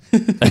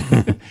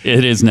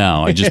 It is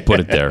now. I just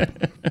put it there.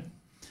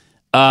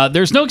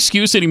 There's no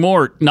excuse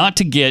anymore not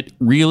to get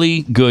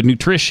really good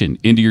nutrition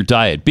into your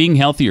diet. Being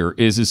healthier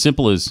is as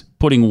simple as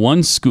putting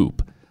 1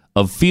 scoop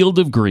of Field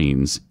of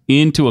Greens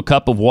into a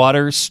cup of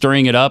water,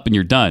 stirring it up, and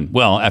you're done.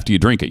 Well, after you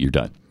drink it, you're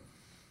done.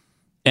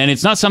 And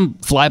it's not some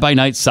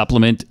fly-by-night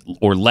supplement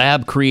or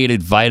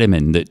lab-created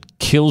vitamin that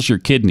kills your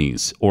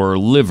kidneys or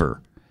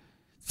liver.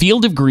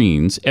 Field of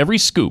Greens, every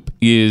scoop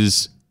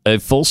is a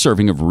full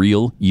serving of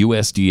real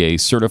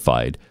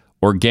USDA-certified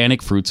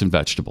organic fruits and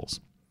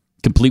vegetables.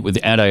 complete with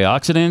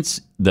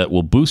antioxidants that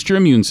will boost your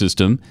immune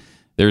system.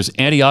 There's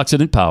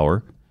antioxidant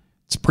power.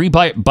 It's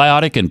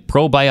prebiotic and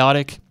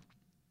probiotic.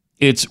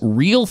 It's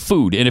real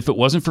food. And if it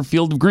wasn't for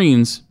Field of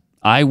Greens,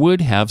 I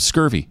would have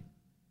scurvy.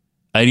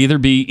 I'd either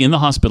be in the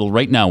hospital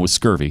right now with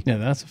scurvy. Yeah,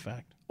 that's a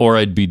fact. Or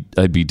I'd be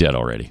dead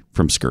already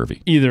from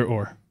scurvy. Either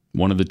or.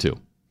 One of the two.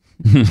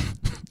 There's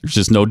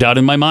just no doubt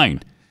in my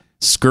mind.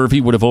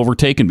 Scurvy would have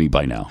overtaken me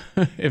by now.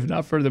 If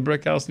not for the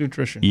Brickhouse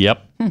Nutrition.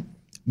 Yep.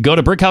 Go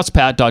to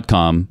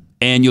brickhousepat.com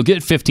and you'll get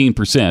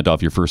 15%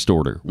 off your first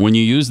order when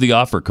you use the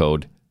offer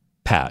code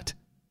PAT.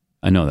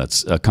 I know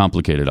that's a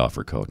complicated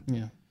offer code.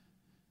 Yeah.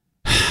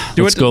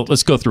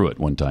 Let's go through it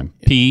one time.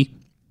 P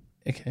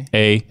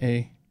A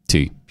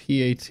T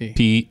P-A-T.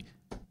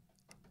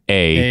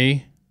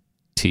 P-A-T.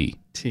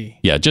 T.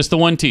 Yeah, just the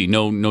one T.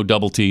 No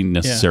double T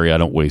necessary. Yeah. I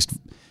don't waste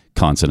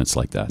consonants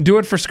like that. Do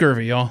it for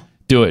scurvy, y'all.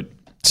 Do it.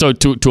 So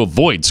to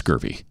avoid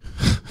scurvy.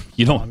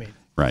 You don't.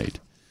 Right.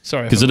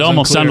 Sorry. Because it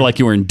almost sounded like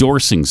you were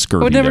endorsing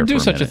scurvy. I would never there do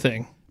for such minute. a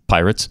thing.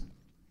 Pirates?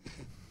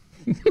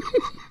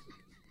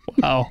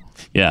 Wow.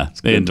 Yeah,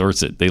 they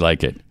endorse it. They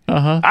like it.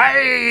 Uh-huh.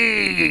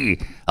 Aye,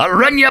 I'll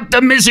run you up the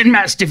mizzen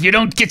mast if you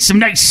don't get some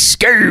nice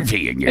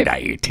scurvy in your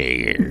diet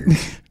here.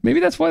 Maybe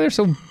that's why they're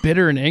so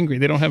bitter and angry.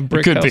 They don't have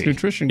Brickhouse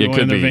Nutrition going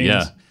in their veins.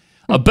 Yeah.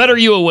 A better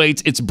you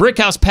awaits. It's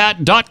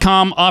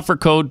brickhousepat.com, offer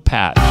code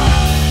PAT.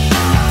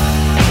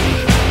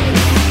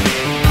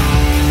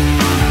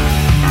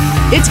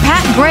 It's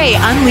Pat Gray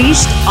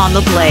Unleashed on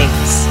the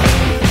Blaze.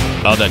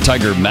 Oh, that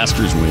Tiger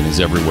Masters win is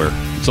everywhere.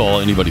 It's all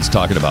anybody's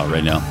talking about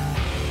right now.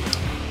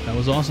 That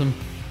was awesome.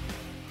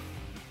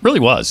 Really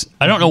was.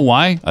 I don't know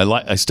why.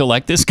 I still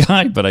like this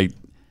guy, but I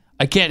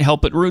can't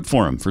help but root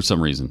for him for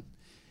some reason.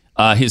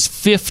 His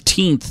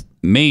 15th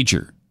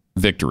major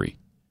victory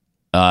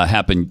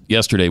happened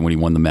yesterday when he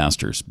won the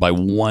Masters by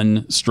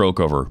one stroke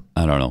over,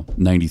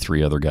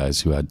 93 other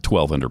guys who had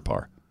 12 under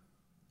par.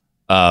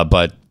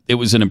 But it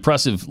was an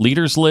impressive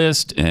leaders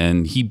list,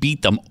 and he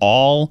beat them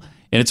all.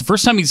 And it's the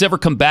first time he's ever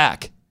come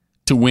back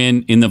to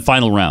win in the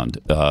final round,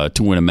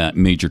 to win a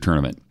major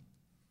tournament.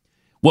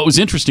 What was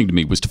interesting to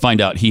me was to find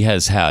out he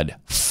has had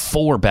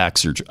 4 back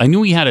surgeries. I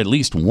knew he had at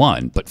least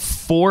one, but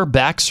 4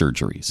 back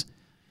surgeries.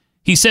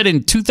 He said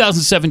in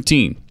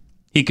 2017,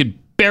 he could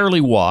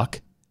barely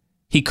walk.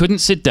 He couldn't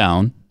sit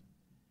down.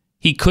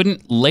 He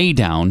couldn't lay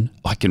down.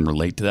 Oh, I can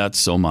relate to that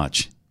so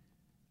much.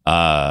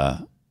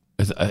 I've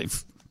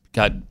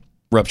got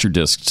ruptured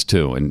discs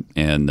too, and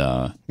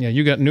yeah,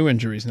 you got new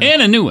injuries now.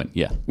 And a new one,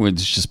 yeah,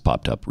 it's just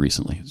popped up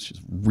recently. It's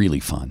just really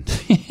fun.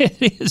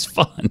 It is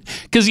fun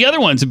because the other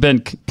ones have been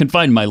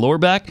confined to my lower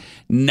back.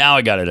 Now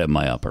I got it at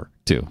my upper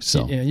too.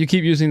 So yeah, you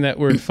keep using that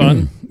word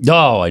 "fun."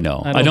 Oh, I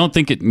know. I don't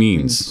think it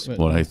means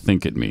what I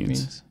think it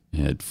means.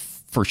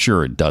 For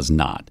sure, it does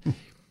not.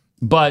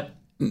 But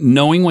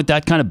knowing what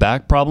that kind of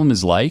back problem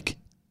is like,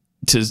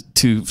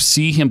 to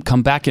see him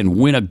come back and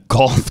win a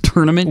golf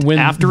tournament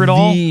after it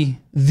all,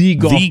 the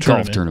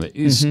golf tournament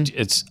is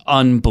it's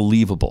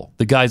unbelievable.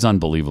 The guy's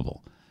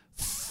unbelievable.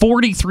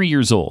 43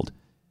 years old.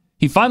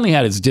 He finally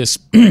had his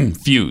disc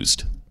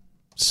fused.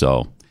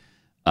 So,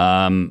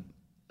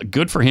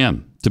 good for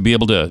him to be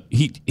able to.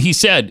 He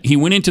said he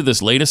went into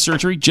this latest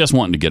surgery just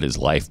wanting to get his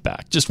life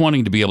back, just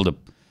wanting to be able to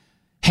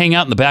hang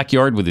out in the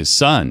backyard with his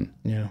son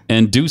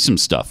and do some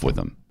stuff with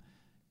him.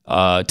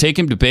 Take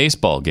him to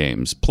baseball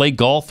games, play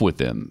golf with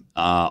him,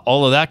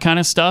 all of that kind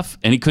of stuff.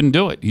 And he couldn't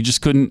do it. He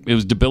just couldn't. It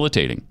was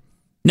debilitating.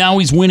 Now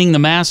he's winning the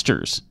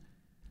Masters.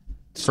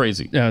 It's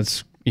crazy.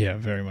 Yeah,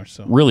 very much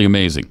so. Really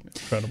amazing.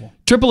 Incredible.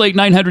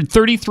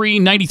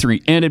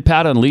 888-900-3393 and at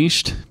Pat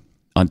Unleashed.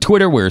 On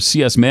Twitter, where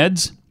CS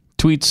Meds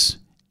tweets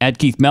at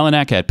Keith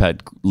Melanak, at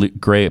Pat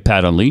Gray, at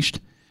Pat Unleashed.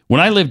 When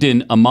I lived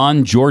in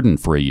Amman, Jordan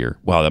for a year.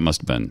 Wow, that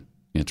must have been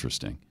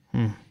interesting.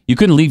 You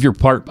couldn't leave your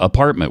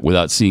apartment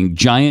without seeing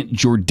giant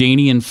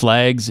Jordanian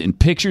flags and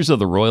pictures of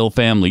the royal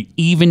family,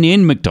 even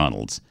in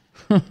McDonald's.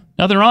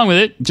 Nothing wrong with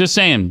it. Just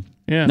saying.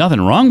 Yeah.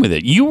 Nothing wrong with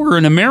it. You were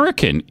an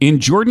American in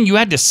Jordan. You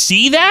had to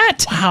see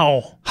that?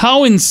 Wow.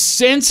 How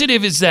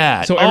insensitive is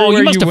that? So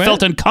you must have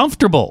felt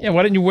uncomfortable. Yeah,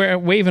 why didn't you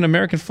wave an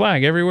American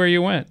flag everywhere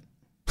you went?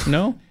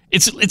 No?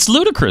 It's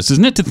ludicrous,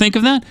 isn't it, to think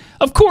of that?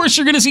 Of course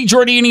you're going to see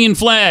Jordanian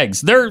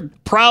flags. They're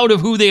proud of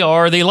who they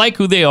are. They like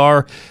who they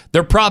are.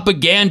 They're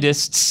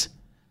propagandists.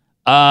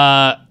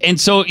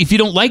 And so if you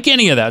don't like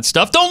any of that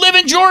stuff, don't live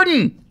in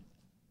Jordan.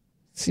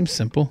 Seems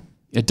simple.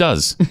 It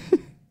does.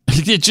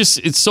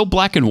 It's so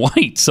black and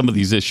white, some of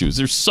these issues.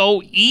 They're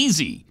so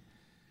easy.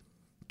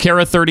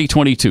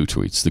 Kara3022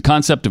 tweets, the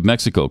concept of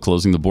Mexico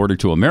closing the border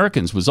to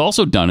Americans was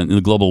also done in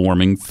the global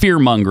warming,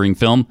 fear-mongering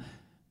film,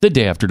 The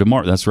Day After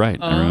Tomorrow. That's right.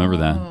 I remember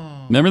that.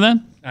 Remember that?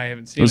 I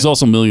haven't seen it. There's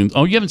also millions.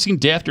 Oh, you haven't seen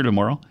Day After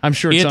Tomorrow? I'm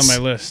sure it's on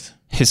my list.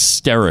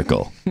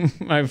 Hysterical.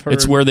 I've heard.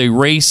 It's where they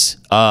race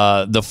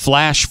the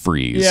flash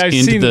freeze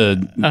into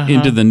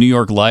the New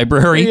York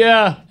Library.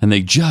 Yeah. And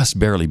they just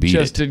barely beat it.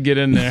 Just did get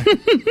in there.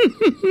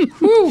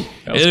 Whew,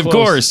 and of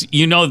course,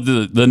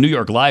 the New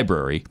York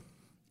Library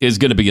is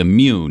going to be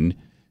immune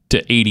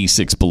to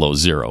 86 below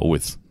zero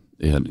with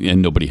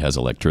and nobody has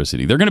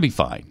electricity. They're going to be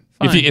fine.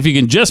 If you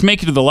can just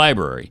make it to the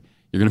library,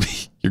 you're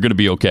going to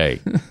be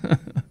okay.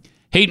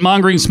 Hate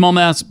mongering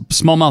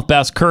smallmouth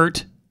bass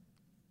Kurt.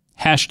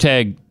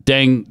 Hashtag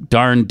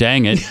darn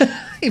dang it.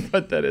 He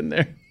put that in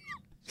there.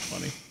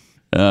 Funny.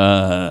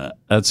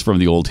 That's from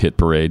the old hit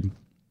parade.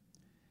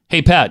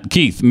 Hey, Pat,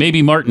 Keith,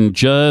 maybe Martin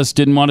just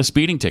didn't want a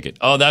speeding ticket.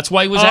 Oh, that's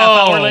why he was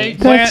half hour late?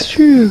 That's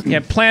true. Yeah,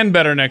 plan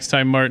better next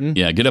time, Martin.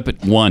 Yeah, get up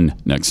at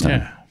 1 next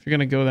time. Yeah, if you're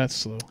going to go that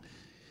slow.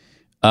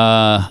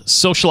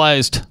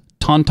 Socialized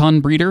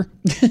tauntaun breeder.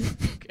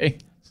 Okay.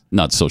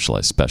 Not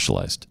socialized,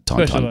 specialized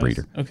tauntaun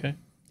breeder. Okay.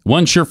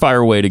 One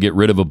surefire way to get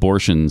rid of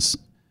abortions,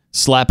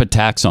 slap a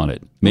tax on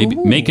it. Maybe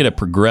make it a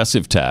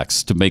progressive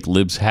tax to make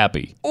libs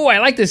happy. Oh, I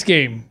like this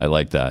game. I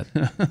like that.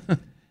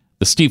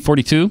 The Steve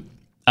 42.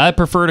 I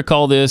prefer to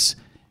call this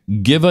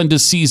Give Unto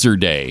Caesar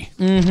Day.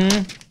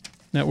 Mm-hmm.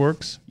 That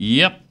works.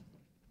 Yep.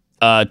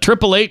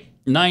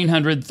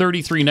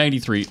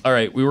 888-900-3393. All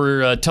right, we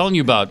were telling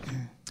you about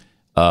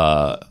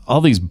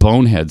all these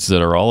boneheads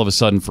that are all of a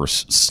sudden for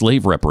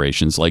slave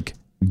reparations, like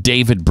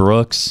David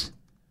Brooks,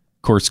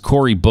 of course,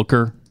 Cory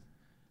Booker,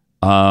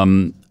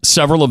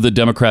 several of the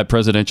Democrat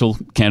presidential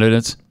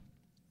candidates.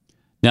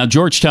 Now,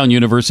 Georgetown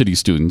University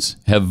students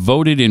have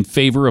voted in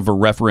favor of a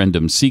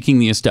referendum seeking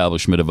the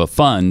establishment of a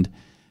fund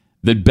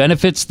that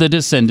benefits the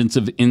descendants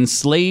of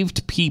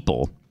enslaved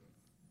people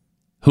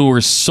who were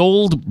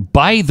sold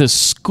by the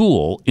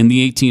school in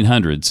the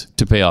 1800s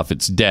to pay off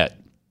its debt.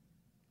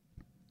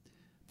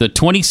 The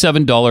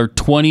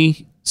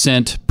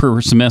 $27.20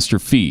 per semester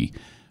fee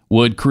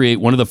would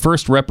create one of the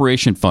first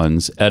reparation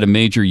funds at a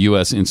major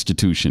U.S.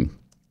 institution.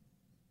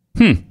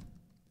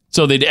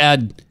 So they'd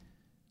add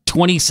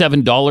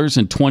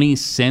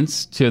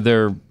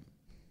 $27.20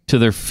 to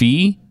their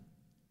fee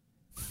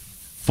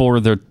for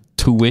their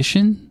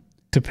tuition?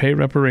 To pay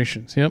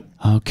reparations, yep.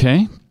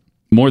 Okay.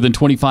 More than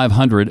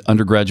 2,500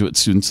 undergraduate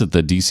students at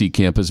the D.C.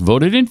 campus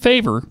voted in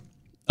favor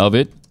of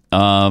it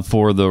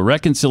for the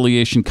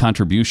reconciliation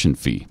contribution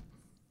fee.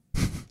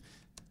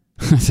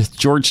 The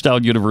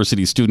Georgetown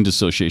University Student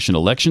Association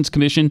Elections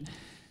Commission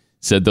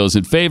said those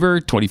in favor,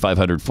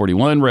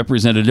 2,541,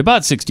 represented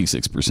about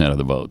 66% of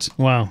the votes.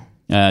 Wow.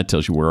 That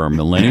tells you where our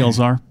millennials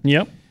are.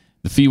 Yep.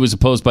 The fee was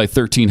opposed by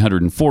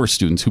 1,304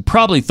 students who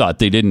probably thought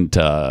they didn't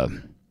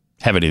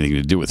have anything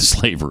to do with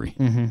slavery.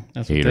 Mm-hmm.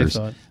 That's Haters.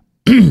 what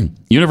they thought.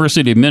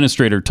 University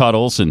Administrator Todd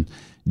Olson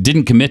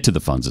didn't commit to the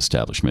fund's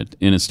establishment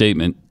in a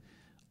statement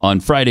on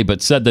Friday,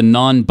 but said the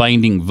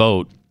non-binding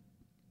vote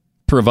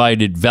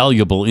provided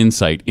valuable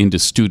insight into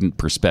student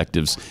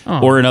perspectives,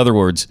 or in other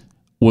words,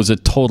 was a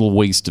total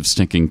waste of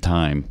stinking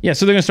time. Yeah,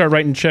 so they're going to start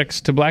writing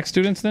checks to black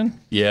students then?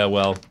 Yeah,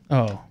 well...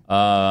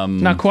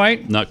 not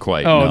quite? Not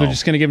quite, Oh, no. they're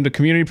just going to give them to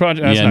community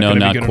projects? That's Yeah, no, gonna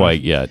be not good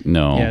quite enough. yet,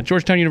 no. Yeah,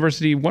 Georgetown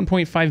University,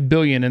 $1.5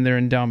 billion in their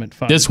endowment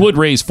fund. This would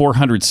raise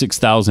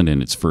 $406,000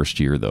 in its first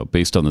year, though,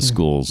 based on the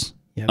school's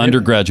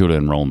undergraduate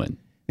enrollment.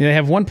 Yeah, they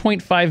have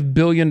 $1.5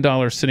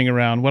 billion sitting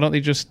around. Why don't they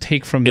just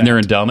take from that? In their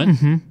endowment?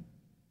 Mm-hmm.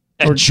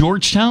 At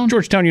Georgetown?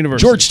 Georgetown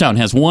University. Georgetown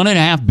has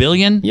 $1.5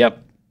 billion?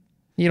 Yep.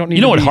 You don't need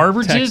You know to what be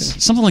Harvard's taxing.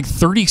 is? Something like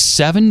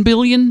 $37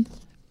 billion?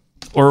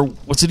 Or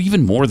what's it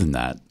even more than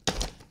that?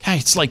 God,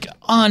 it's like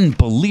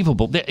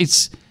unbelievable. They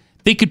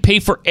could pay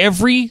for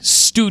every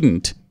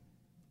student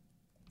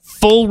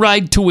full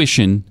ride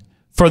tuition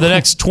for the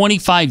next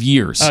 25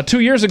 years. 2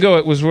 years ago,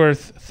 it was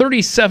worth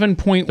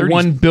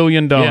 $37.1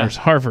 billion. Yeah.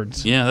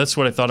 Harvard's. Yeah, that's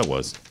what I thought it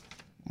was.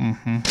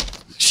 Mm-hmm.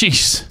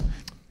 Jeez.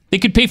 They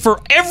could pay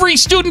for every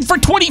student for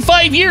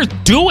 25 years.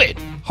 Do it.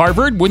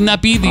 Harvard, wouldn't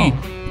that be the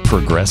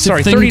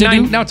progressive thing 39.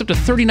 to do? Now it's up to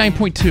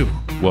 39.2.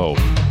 Whoa.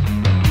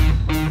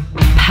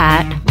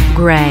 Pat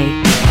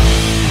Gray.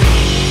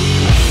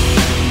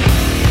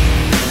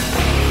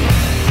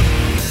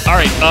 All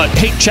right.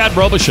 Hey, Chad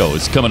Robichaux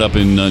is coming up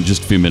in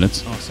just a few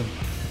minutes. Awesome.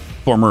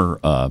 Former,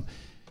 a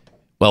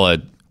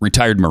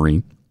retired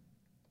Marine,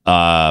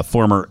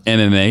 former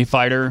MMA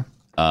fighter,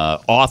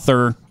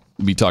 author.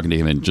 We'll be talking to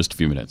him in just a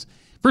few minutes.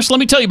 First,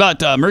 let me tell you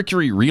about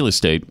Mercury Real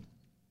Estate.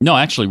 No,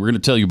 actually, we're going to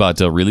tell you about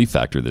Relief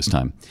Factor this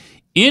time.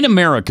 In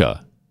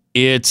America,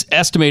 it's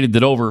estimated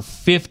that over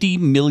 50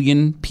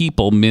 million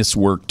people miss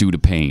work due to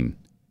pain.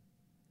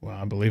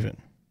 Wow, I believe it.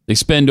 They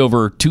spend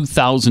over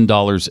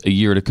 $2,000 a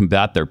year to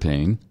combat their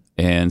pain,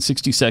 and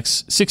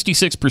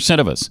 66%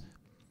 of us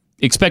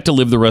expect to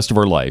live the rest of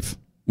our life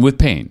with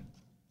pain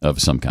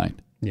of some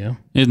kind. Yeah.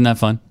 Isn't that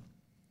fun?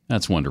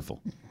 That's wonderful.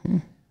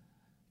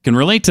 Can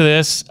relate to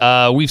this.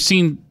 We've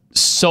seen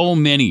so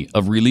many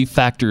of Relief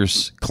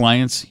Factor's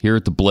clients here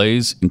at the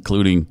Blaze,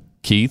 including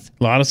Keith.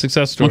 A lot of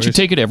success stories. Don't you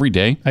take it every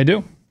day? I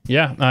do.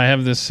 Yeah, I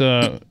have this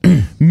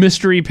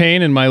mystery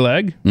pain in my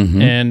leg,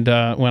 and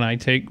when I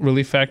take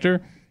Relief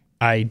Factor,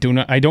 I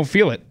don't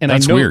feel it. And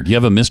That's I know, weird. You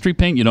have a mystery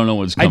pain? You don't know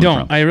what's coming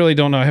from. I really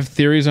don't know. I have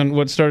theories on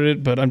what started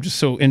it, but I'm just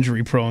so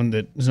injury prone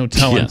that there's no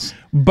telling. Yes.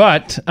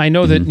 But I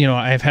know that,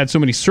 I've had so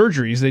many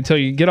surgeries. They tell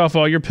you get off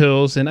all your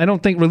pills, and I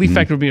don't think Relief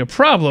Factor would be a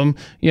problem,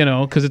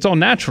 because it's all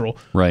natural.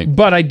 Right.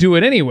 But I do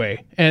it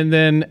anyway. And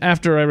then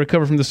after I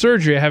recover from the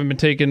surgery, I haven't been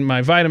taking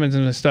my vitamins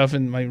and stuff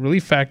and my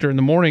Relief Factor in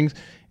the mornings,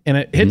 and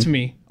it hits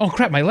me. Oh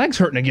crap, my leg's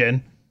hurting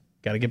again.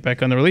 Got to get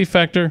back on the Relief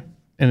Factor,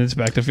 and it's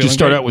back to feeling. Did you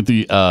start great. out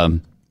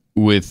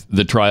with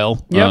the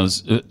trial? Yep.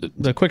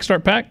 The quick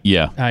start pack?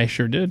 Yeah. I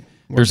sure did.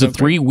 There's a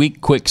 3-week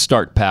quick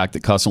start pack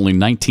that costs only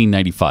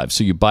 $19.95.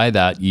 So you buy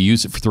that, you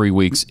use it for 3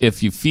 weeks.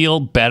 If you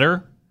feel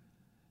better,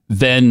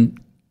 then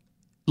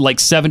like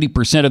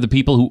 70% of the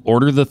people who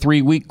order the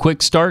 3-week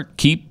quick start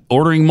keep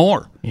ordering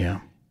more.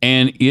 Yeah.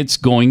 And it's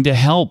going to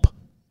help.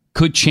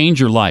 Could change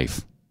your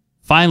life.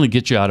 Finally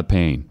get you out of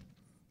pain.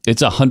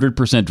 It's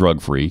 100%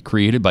 drug-free,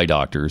 created by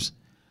doctors.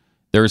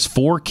 There's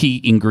 4 key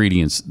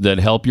ingredients that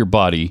help your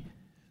body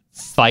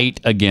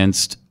fight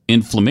against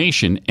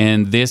inflammation,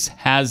 and this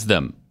has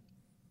them.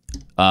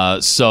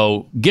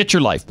 So get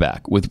your life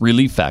back with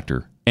Relief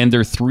Factor and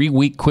their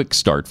 3-week quick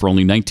start for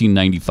only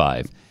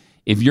 $19.95.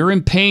 If you're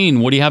in pain,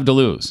 what do you have to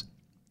lose?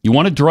 You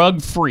want a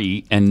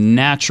drug-free and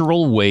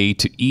natural way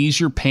to ease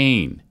your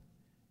pain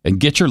and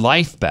get your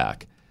life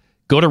back.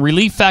 Go to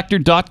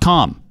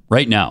ReliefFactor.com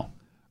right now.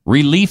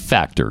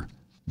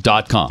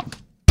 ReliefFactor.com.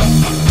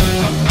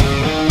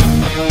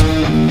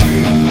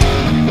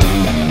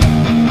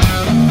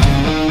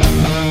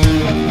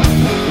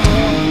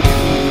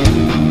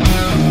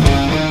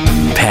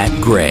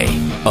 Pat Gray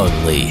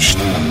Unleashed.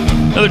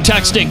 Another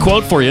tax day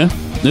quote for you.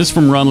 This is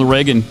from Ronald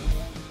Reagan.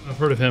 I've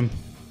heard of him.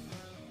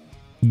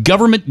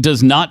 Government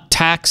does not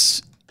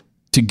tax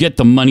to get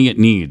the money it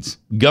needs.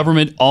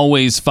 Government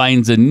always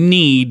finds a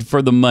need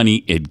for the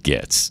money it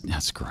gets.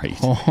 That's great.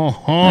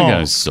 That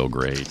guy's so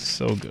great.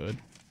 So good.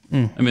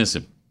 I miss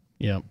him.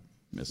 Yeah.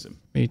 Miss him.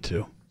 Me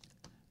too.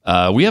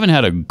 We haven't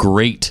had a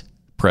great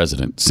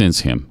president since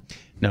him.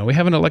 No, we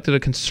haven't elected a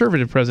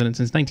conservative president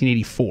since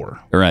 1984.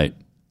 Right.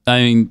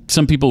 I mean,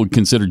 some people would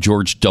consider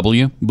George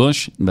W.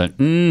 Bush, but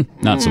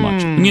not so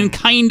much. I mean,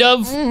 kind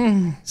of,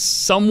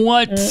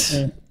 somewhat,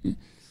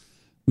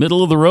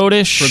 middle of the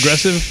road-ish.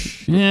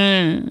 Progressive?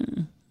 Yeah.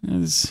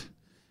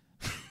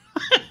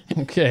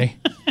 Okay.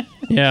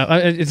 Yeah,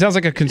 it sounds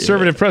like a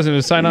conservative president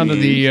who signed on to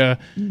the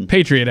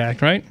Patriot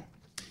Act, right?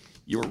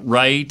 You're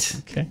right.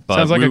 Okay. But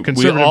Sounds like a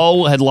conservative. we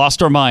all had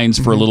lost our minds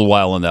for a little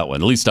while on that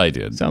one. At least I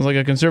did. Sounds like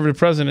a conservative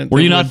president. Were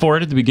that you not would for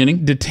it at the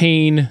beginning?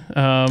 Detain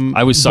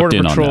I was sucked Border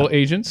in on Patrol that.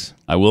 agents.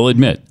 I will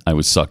admit I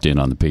was sucked in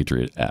on the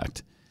Patriot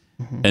Act,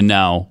 and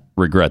now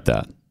regret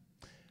that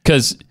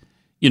because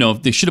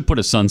they should have put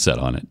a sunset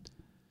on it,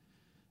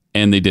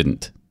 and they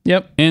didn't.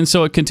 Yep. And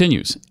so it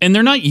continues, and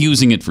they're not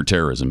using it for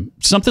terrorism.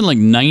 Something like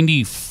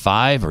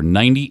 95 or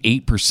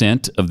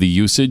 98% of the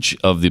usage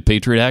of the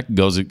Patriot Act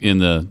goes in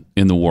the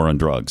war on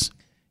drugs.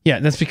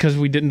 Yeah, that's because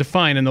we didn't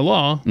define in the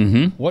law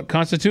what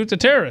constitutes a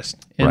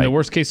terrorist. And Right. the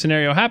worst case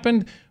scenario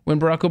happened when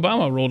Barack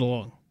Obama rolled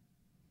along.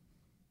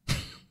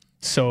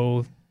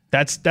 So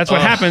that's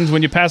what happens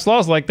when you pass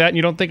laws like that and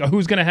you don't think,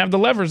 who's going to have the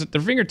levers at their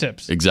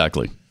fingertips?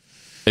 Exactly.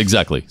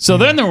 So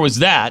then there was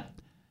that.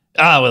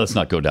 Well, let's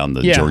not go down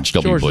the George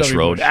W. Bush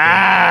road.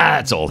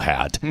 It's old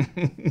hat.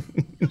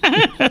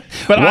 But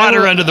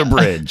Water under the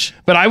bridge.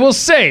 But I will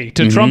say,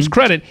 to Trump's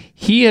credit,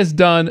 he has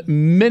done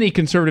many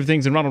conservative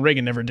things that Ronald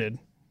Reagan never did.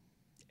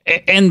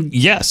 And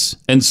yes,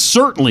 and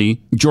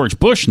certainly George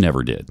Bush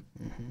never did.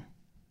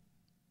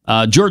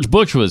 George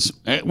Bush was,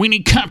 we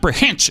need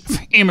comprehensive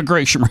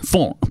immigration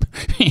reform.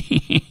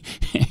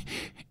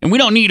 And we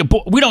don't need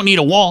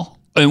a wall,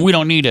 and we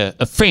don't need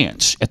a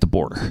fence at the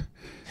border.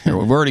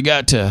 We've already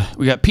got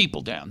we got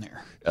people down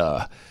there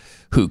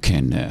who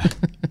can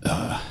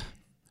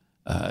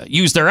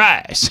use their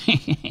eyes.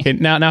 Okay,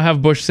 now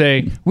have Bush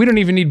say, we don't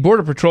even need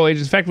Border Patrol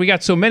agents. In fact, we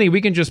got so many,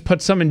 we can just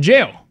put some in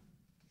jail.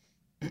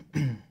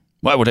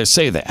 Why would I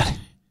say that?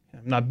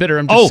 I'm not bitter,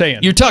 I'm just saying.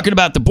 You're talking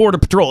about the Border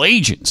Patrol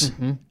agents.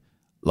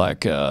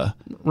 Like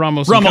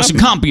Ramos and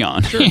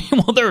Campion. Sure.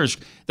 Well, they're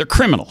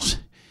criminals.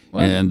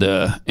 What? And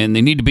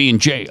they need to be in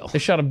jail. They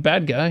shot a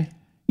bad guy.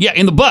 Yeah,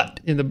 in the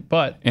butt.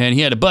 And he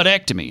had a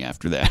buttectomy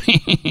after that.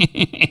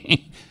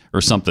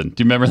 Or something.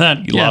 Do you remember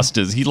that?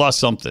 He lost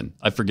something.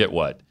 I forget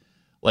what.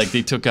 Like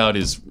they took out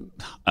his,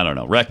 I don't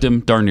know, wrecked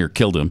him, darn near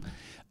killed him.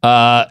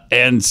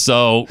 And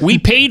so we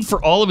paid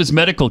for all of his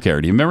medical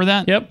care. Do you remember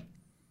that? Yep.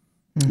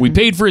 We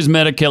paid for his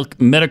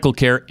medical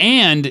care,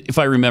 and if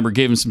I remember,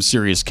 gave him some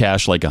serious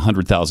cash, like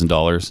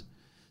 $100,000,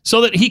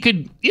 so that he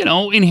could,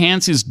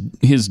 enhance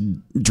his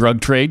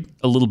drug trade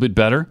a little bit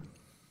better.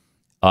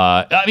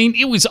 I mean,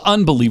 it was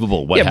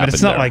unbelievable what happened. But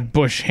it's not there. like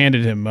Bush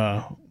handed him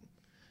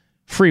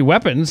free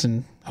weapons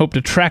and hoped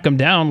to track him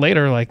down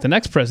later, like the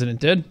next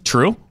president did.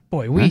 True.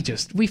 Boy, we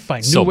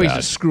find new ways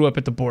to screw up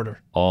at the border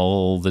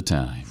all the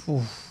time.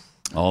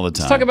 All the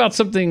time. Let's talk about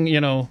something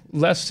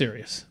less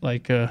serious,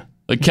 like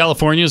Like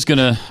California is going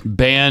to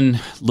ban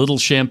little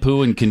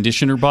shampoo and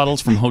conditioner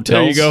bottles from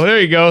hotels. There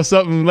you go.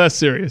 Something less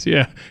serious.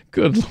 Yeah.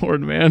 Good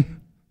Lord,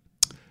 man.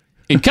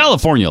 In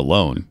California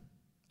alone,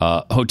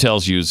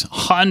 hotels use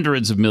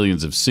hundreds of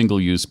millions of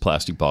single-use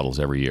plastic bottles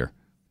every year.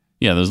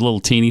 Yeah, those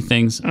little teeny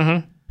things.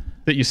 That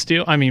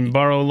you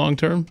borrow long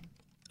term?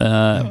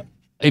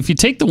 If you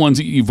take the ones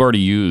that you've already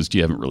used,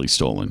 you haven't really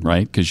stolen,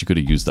 right? Because you could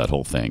have used that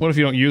whole thing. What if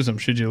you don't use them?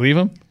 Should you leave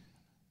them?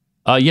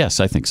 Yes,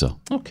 I think so.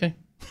 Okay.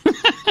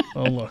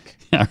 Oh, look.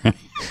 All right.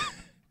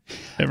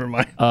 Never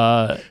mind.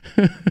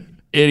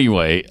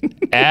 Anyway,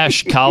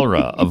 Ash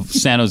Kalra of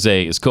San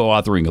Jose is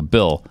co-authoring a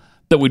bill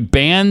that would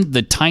ban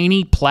the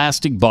tiny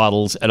plastic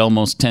bottles at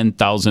almost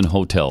 10,000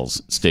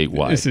 hotels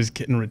statewide. This is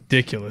getting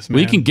ridiculous, man.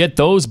 We can get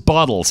those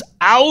bottles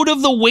out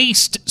of the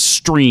waste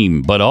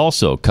stream, but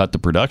also cut the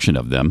production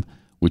of them,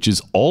 which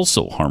is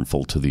also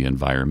harmful to the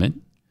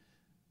environment.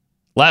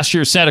 Last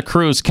year, Santa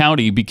Cruz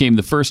County became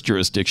the first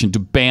jurisdiction to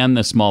ban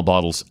the small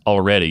bottles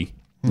already.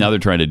 Now they're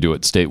trying to do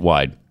it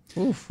statewide.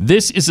 Oof.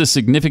 This is a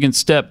significant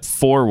step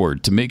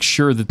forward to make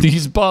sure that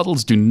these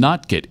bottles do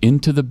not get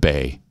into the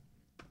bay.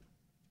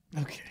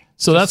 Okay.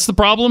 So that's the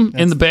problem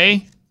in the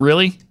bay?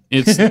 Really?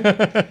 It's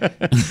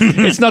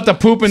It's not the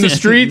poop in the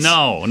streets?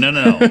 No.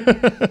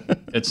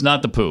 It's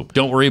not the poop.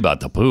 Don't worry about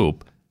the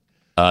poop.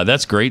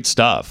 That's great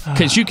stuff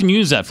because you can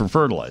use that for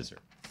fertilizer.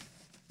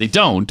 They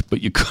don't,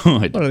 but you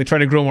could. What, are they trying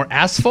to grow more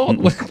asphalt?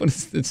 What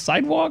is it,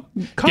 sidewalk?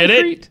 Concrete?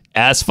 Get it?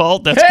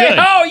 Asphalt? That's Hey, good.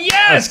 oh,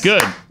 yes! That's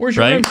good. Where's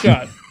your rim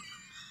shot?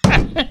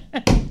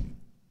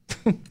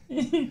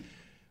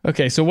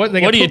 Okay, so what?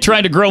 What are you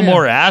trying to grow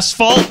more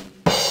asphalt?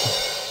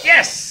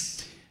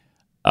 Yes!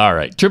 All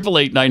right.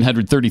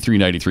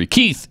 888-900-3393.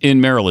 Keith in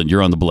Maryland,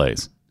 you're on the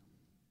Blaze.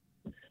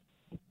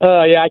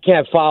 Yeah, I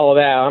can't follow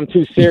that. I'm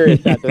too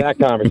serious after that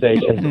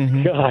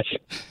conversation. Gosh,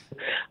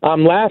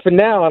 I'm laughing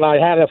now, and I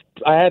had a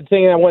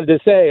thing I wanted to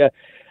say.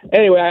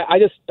 Anyway, I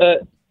just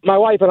my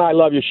wife and I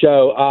love your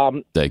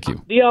show. Thank you.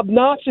 The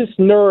obnoxious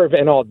nerve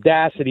and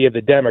audacity of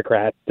the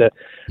Democrats to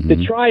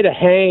try to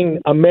hang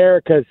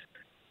America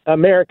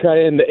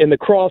in the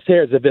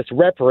crosshairs of this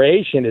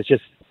reparation is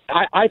just.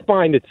 I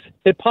find it's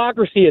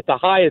hypocrisy at the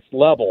highest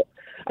level.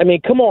 I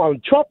mean, come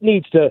on, Trump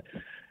needs to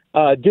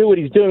do what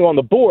he's doing on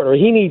the border.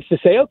 He needs to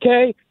say,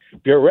 okay,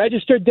 if you're a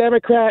registered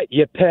Democrat,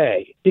 you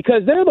pay.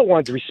 Because they're the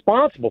ones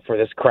responsible for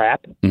this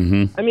crap.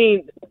 Mm-hmm. I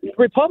mean,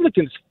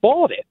 Republicans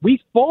fought it.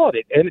 We fought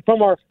it. And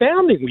from our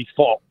founding, we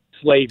fought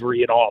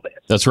slavery and all this.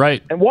 That's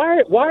right. And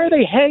why are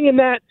they hanging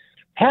that,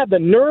 have the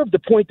nerve to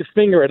point the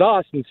finger at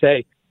us and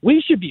say,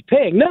 we should be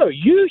paying? No,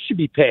 you should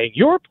be paying.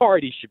 Your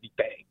party should be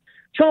paying.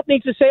 Trump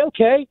needs to say,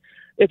 okay,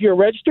 if you're a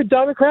registered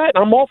Democrat,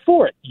 I'm all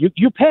for it.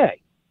 You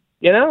pay.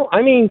 You know,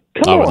 I mean,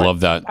 come on. I would love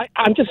that. I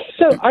am just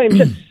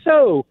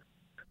so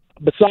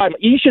beside.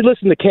 You should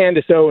listen to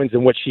Candace Owens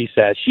and what she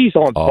says. She's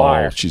on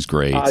fire. She's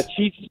great.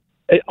 She's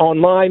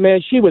online, man.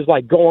 She was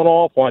like going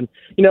off on.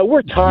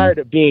 We're tired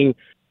of being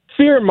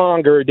fear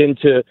mongered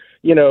into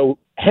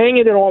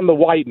hanging it on the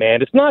white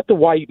man. It's not the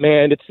white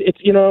man. It's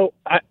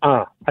I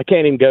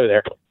can't even go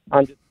there.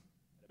 I'm just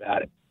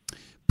about it.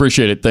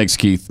 Appreciate it. Thanks,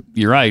 Keith.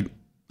 You're right.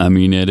 I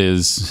mean, it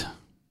is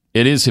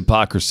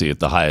hypocrisy at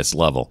the highest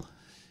level.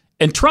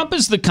 And Trump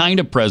is the kind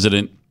of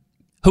president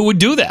who would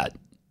do that.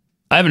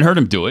 I haven't heard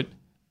him do it.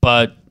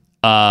 But,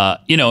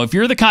 if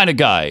you're the kind of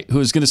guy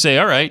who's going to say,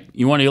 all right,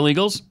 you want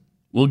illegals?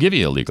 We'll give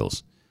you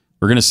illegals.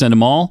 We're going to send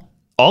them all.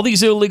 All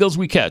these illegals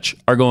we catch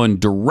are going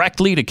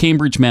directly to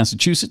Cambridge,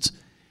 Massachusetts,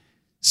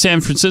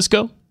 San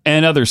Francisco,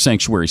 and other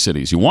sanctuary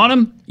cities. You want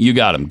them? You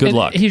got them. Good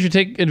luck. He should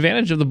take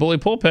advantage of the bully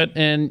pulpit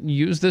and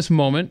use this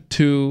moment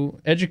to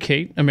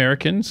educate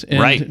Americans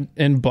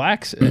and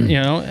blacks.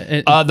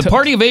 The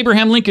party of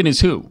Abraham Lincoln is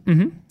who?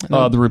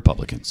 Mm-hmm. The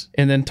Republicans.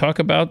 And then talk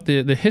about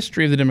the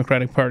history of the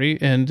Democratic Party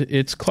and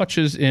its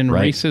clutches in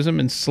racism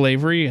and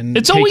slavery and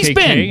it's KKK. Always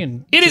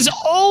been. It has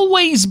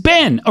always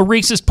been a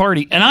racist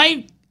party, and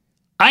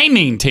I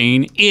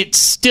maintain it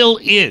still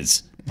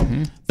is.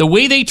 Mm-hmm. The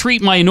way they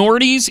treat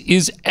minorities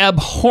is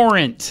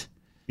abhorrent.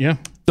 Yeah.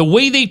 The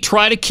way they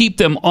try to keep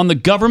them on the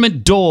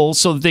government dole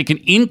so that they can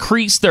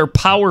increase their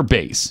power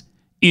base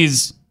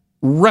is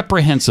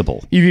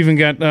reprehensible. You've even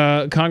got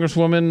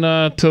Congresswoman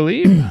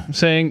Tlaib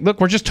saying, look,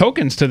 we're just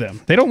tokens to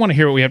them. They don't want to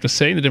hear what we have to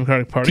say in the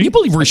Democratic Party. Can you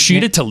believe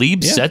Rashida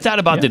Tlaib said that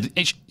about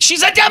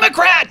she's a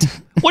Democrat?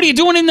 What are you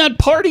doing in that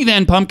party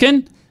then,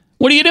 pumpkin?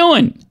 What are you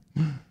doing?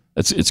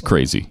 It's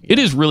crazy. It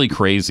is really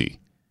crazy.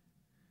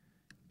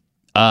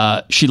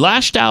 She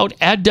lashed out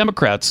at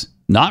Democrats,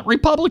 not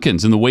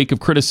Republicans, in the wake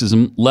of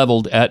criticism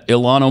leveled at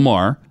Ilhan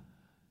Omar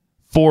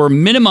for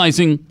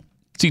minimizing.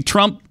 See,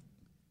 Trump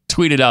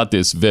tweeted out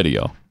this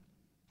video,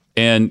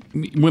 and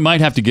we might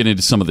have to get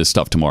into some of this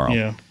stuff tomorrow.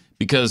 Yeah.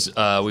 Because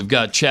we've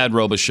got Chad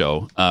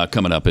Robichaux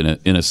coming up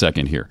in a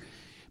second here.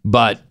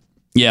 But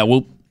yeah,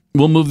 we'll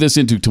move this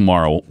into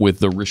tomorrow with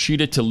the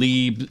Rashida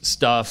Tlaib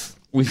stuff.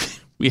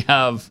 We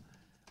have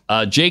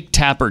Jake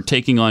Tapper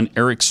taking on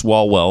Eric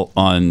Swalwell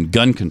on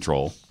gun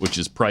control, which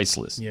is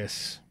priceless.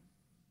 Yes.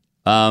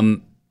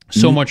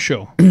 So much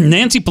show.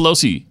 Nancy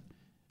Pelosi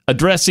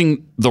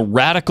addressing the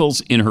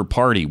radicals in her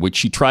party, which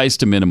she tries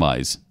to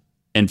minimize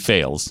and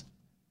fails.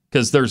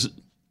 Because there's,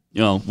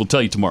 we'll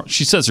tell you tomorrow.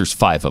 She says there's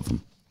 5 of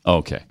them.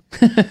 Okay.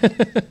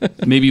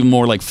 Maybe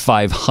more like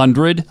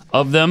 500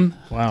 of them.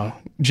 Wow.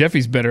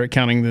 Jeffy's better at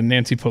counting than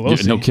Nancy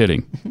Pelosi. No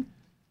kidding.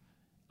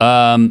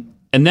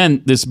 And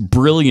then this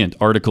brilliant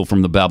article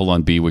from the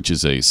Babylon Bee, which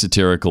is a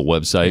satirical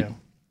website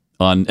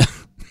on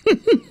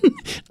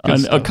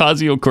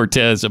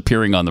Ocasio-Cortez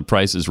appearing on The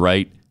Price is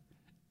Right.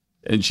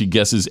 And she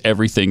guesses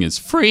everything is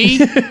free.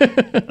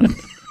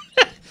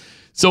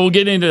 So we'll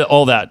get into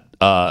all that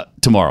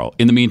tomorrow.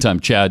 In the meantime,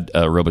 Chad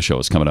Robichaux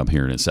is coming up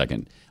here in a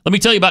second. Let me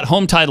tell you about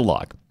Home Title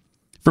Lock.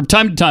 From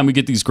time to time, we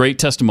get these great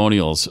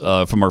testimonials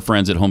from our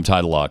friends at Home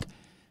Title Lock.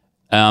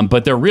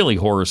 But they're really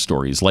horror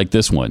stories like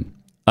this one.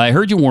 I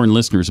heard you warn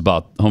listeners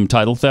about home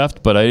title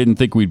theft, but I didn't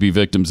think we'd be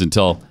victims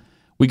until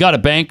we got a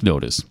bank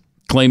notice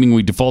claiming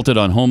we defaulted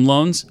on home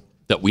loans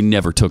that we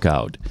never took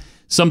out.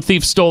 Some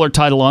thief stole our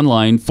title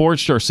online,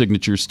 forged our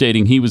signatures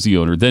stating he was the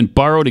owner, then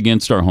borrowed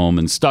against our home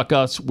and stuck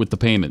us with the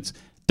payments.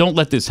 Don't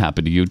let this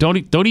happen to you.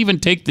 Don't even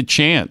take the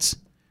chance.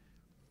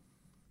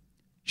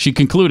 She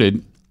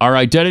concluded, our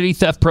identity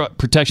theft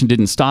protection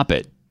didn't stop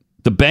it.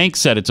 The bank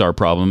said it's our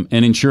problem,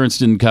 and insurance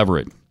didn't cover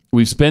it.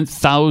 We've spent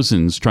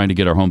thousands trying to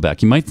get our home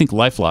back. You might think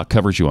LifeLock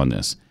covers you on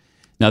this.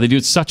 Now, they do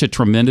such a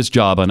tremendous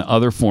job on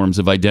other forms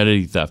of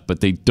identity theft, but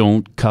they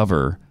don't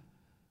cover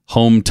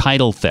home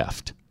title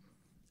theft.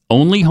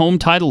 Only Home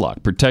Title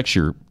Lock protects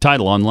your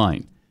title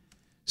online.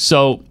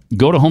 So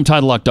go to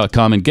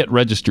HomeTitleLock.com and get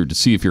registered to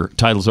see if your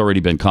title's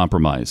already been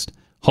compromised.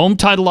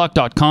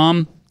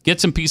 HomeTitleLock.com.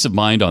 Get some peace of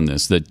mind on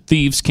this, that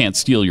thieves can't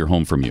steal your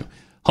home from you.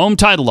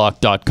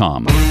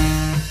 HomeTitleLock.com.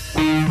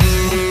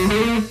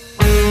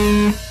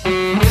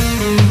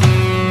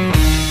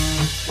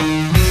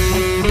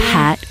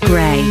 Pat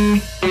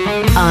Gray,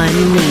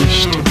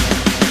 Unleashed.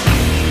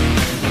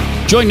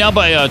 Joined now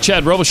by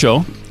Chad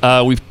Robichaux.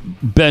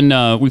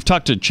 We've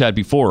talked to Chad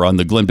before on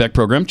the Glenn Beck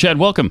program. Chad,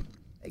 welcome.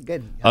 Hey,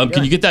 good.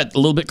 Can you get that a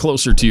little bit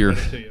closer to your?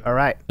 All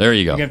right. There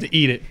you go. You have to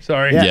eat it.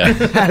 Sorry. Yeah,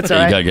 That's all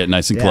right. You gotta get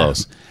nice and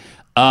close.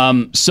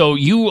 So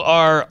you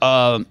are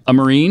a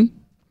Marine,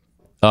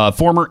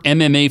 former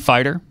MMA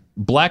fighter,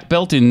 black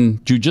belt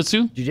in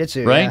jiu-jitsu.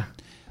 Jiu-jitsu, right? yeah.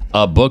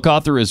 A book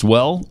author as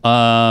well.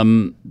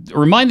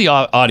 Remind the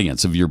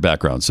audience of your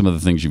background, some of the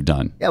things you've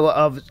done. Yeah,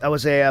 well, I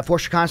was a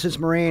Force Reconnaissance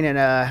Marine and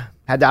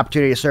had the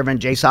opportunity to serve in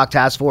JSOC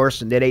Task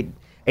Force and did eight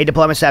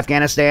deployments to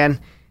Afghanistan.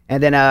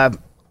 And then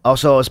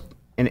also was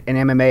in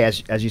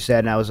MMA, as you said,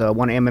 and I was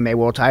won an MMA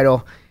world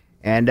title.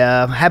 And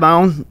had my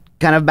own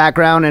kind of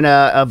background and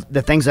of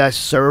the things I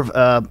serve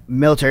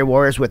military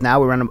warriors with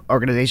now. We run an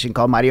organization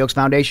called Mighty Oaks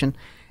Foundation,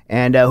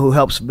 and who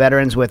helps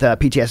veterans with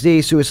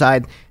PTSD,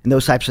 suicide, and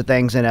those types of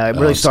things. And it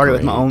really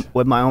started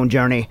with my own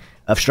journey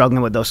of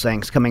struggling with those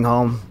things, coming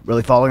home,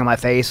 really falling on my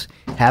face,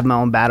 having my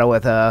own battle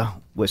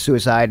with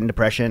suicide and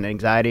depression and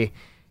anxiety,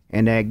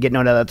 and getting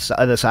on the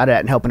other side of that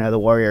and helping other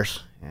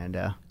warriors. And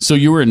so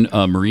you were in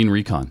Marine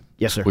Recon,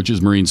 yes, sir, which is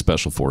Marine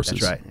Special Forces.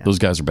 That's right. Yeah. Those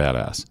guys are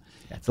badass.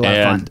 Yeah, it's a lot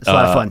of fun. It's a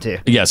lot of fun too.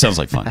 Yeah, it sounds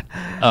like fun.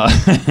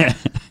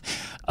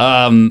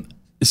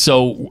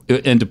 So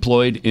and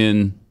deployed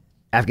in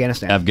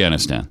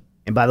Afghanistan.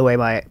 And by the way,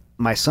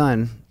 my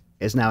son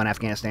is now in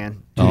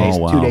Afghanistan.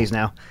 2 days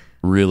now.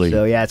 Really?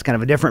 So yeah, it's kind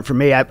of a different for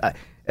me.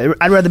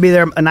 I'd rather be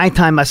there a ninth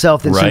time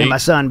myself than seeing my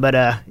son, but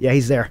yeah,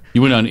 he's there.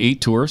 You went on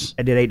 8 tours?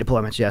 I did 8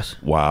 deployments, yes.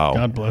 Wow.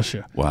 God bless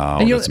you. Wow,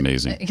 And that's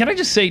amazing. Can I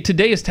just say,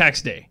 today is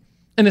tax day.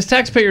 And as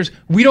taxpayers,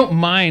 we don't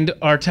mind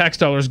our tax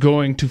dollars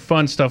going to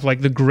fund stuff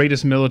like the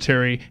greatest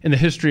military in the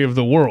history of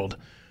the world.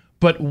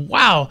 But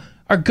wow,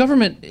 our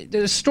government,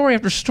 there's story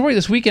after story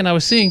this weekend I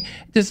was seeing,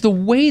 there's the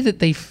way that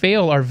they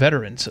fail our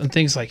veterans on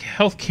things like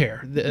health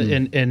care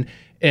and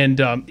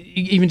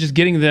even just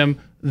getting them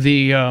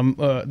the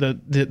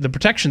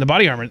protection, the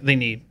body armor they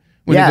need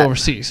when they go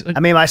overseas.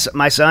 I mean,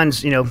 my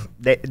sons,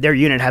 their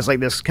unit has like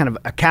this kind of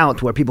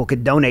account where people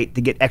could donate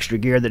to get extra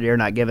gear that they're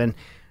not given,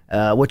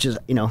 which is,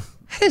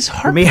 that is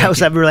hard. For me, I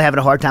was really having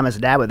a hard time as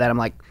a dad with that. I'm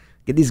like,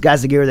 get these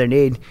guys the gear they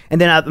need.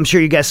 And then I'm sure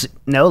you guys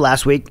know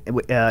last week,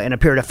 in a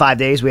period of 5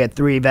 days, we had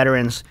 3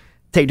 veterans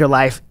take their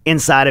life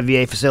inside of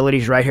VA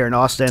facilities right here in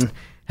Austin.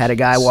 Had a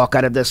guy walk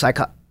out of the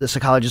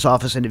psychologist's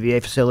office into VA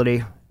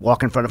facility,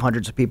 walk in front of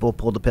hundreds of people,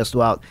 pulled the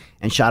pistol out,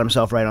 and shot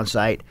himself right on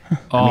sight.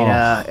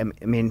 I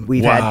mean,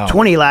 we've had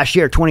 20 last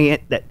year, 20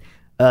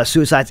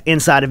 suicides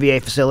inside of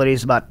VA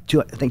facilities, about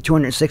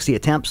 260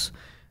 attempts.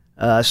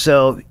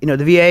 So, the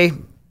VA,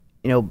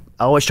 I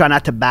always try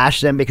not to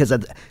bash them because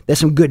there's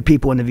some good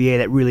people in the VA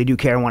that really do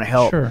care and want to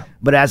help. Sure.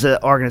 But as an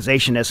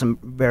organization, there's some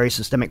very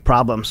systemic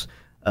problems.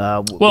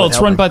 Well, it's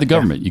run by the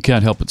government. Yeah. You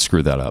can't help but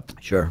screw that up.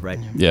 Sure, right.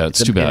 Yeah,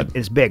 it's too bad.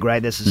 It's big,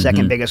 right? This is the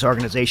second biggest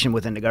organization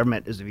within the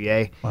government is the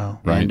VA. Wow.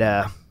 And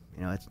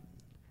it's,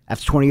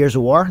 after 20 years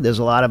of war, there's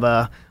a lot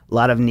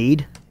of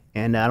need,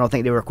 and I don't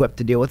think they were equipped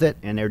to deal with it,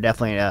 and they're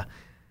definitely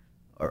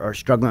are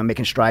struggling on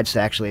making strides to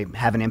actually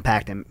have an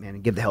impact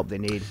and give the help they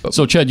need.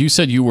 So, Chad, you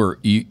said you were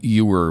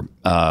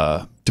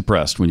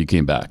depressed when you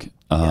came back.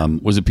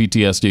 Was it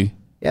PTSD?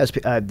 Yeah,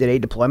 did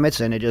 8 deployments,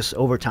 and it just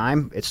over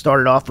time, it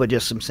started off with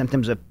just some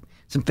symptoms of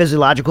some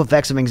physiological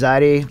effects of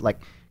anxiety,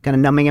 like kind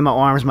of numbing in my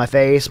arms, my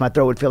face, my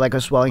throat would feel like it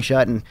was swelling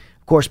shut. And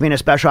of course, being a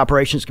special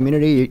operations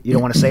community, you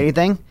don't want to say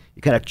anything.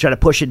 You kind of try to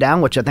push it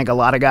down, which I think a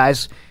lot of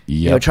guys,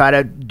 try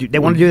to do. They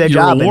want to do their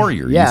job. You're a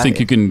warrior. You think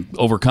you can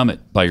overcome it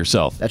by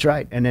yourself. That's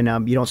right. And then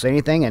you don't say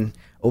anything, and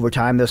over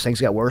time, those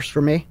things got worse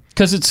for me.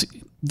 Because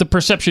the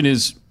perception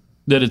is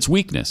that it's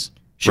weakness.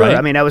 Sure. Right?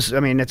 I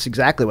mean, that's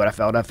exactly what I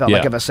felt. I felt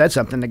like if I said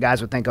something, the guys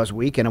would think I was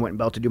weak and I wouldn't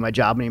be able to do my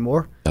job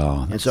anymore.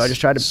 Oh, and so I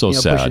just tried to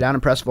push it down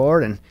and press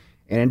forward, and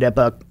it ended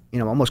up,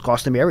 almost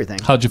costing me everything.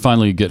 How'd you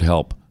finally get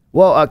help?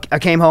 Well, I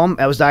came home.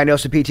 I was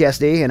diagnosed with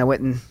PTSD, and I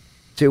went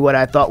into what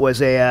I thought was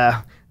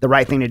the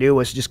right thing to do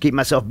was just keep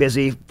myself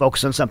busy,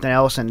 focus on something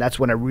else, and that's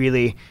when I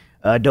really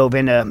dove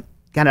into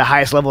kind of the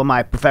highest level of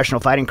my professional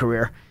fighting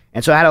career.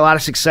 And so I had a lot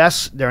of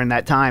success during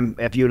that time.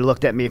 If you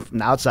looked at me from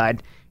the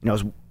outside, I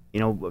was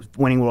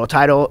winning a world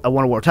title. I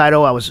won a world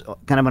title. I was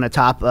kind of on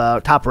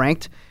the top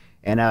ranked,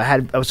 and I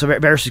was very,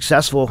 very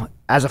successful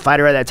as a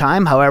fighter at that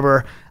time.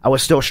 However, I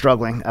was still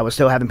struggling. I was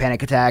still having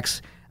panic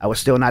attacks. I was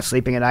still not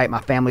sleeping at night. My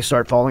family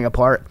started falling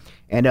apart,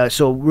 and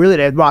so really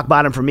the rock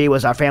bottom for me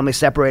was our family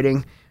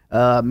separating.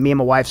 Me and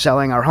my wife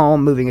selling our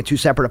home, moving in 2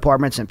 separate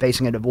apartments, and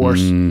facing a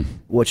divorce,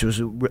 which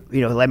was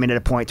led me to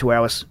the point to where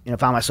I was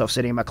found myself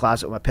sitting in my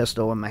closet with my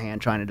pistol in my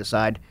hand, trying to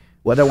decide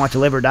whether I want to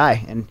live or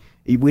die. And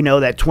we know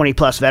that 20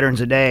 plus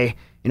veterans a day,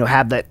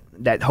 have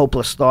that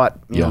hopeless thought,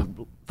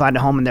 find a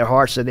home in their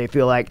hearts, so they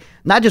feel like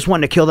not just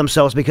wanting to kill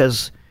themselves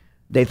because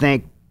they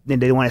think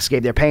they want to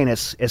escape their pain.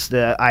 It's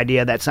the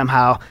idea that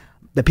somehow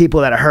the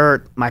people that are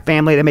hurt, my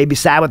family, they may be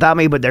sad without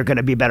me, but they're going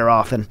to be better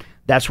off. And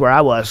that's where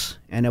I was.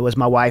 And it was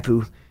my wife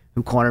who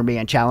cornered me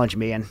and challenged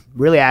me and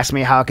really asked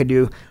me how I could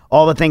do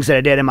all the things that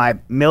I did in my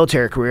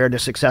military career, the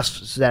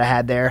success that I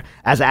had there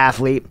as an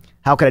athlete.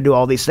 How could I do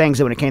all these things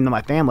that when it came to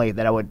my family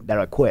that I would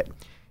quit?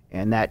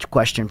 And that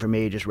question for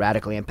me just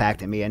radically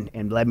impacted me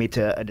and led me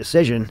to a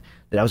decision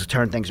that I was to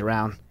turn things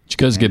around. Did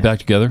you guys get back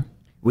together?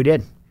 We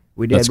did.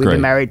 That's We've great.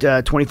 been married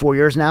 24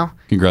 years now.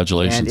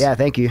 Congratulations. And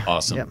thank you.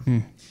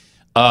 Awesome.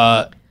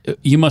 Yep.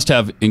 You must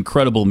have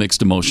incredible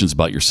mixed emotions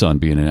about your son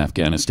being in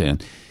Afghanistan.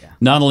 Yeah.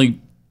 Not only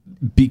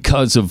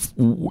because of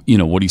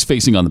what he's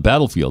facing on the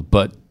battlefield,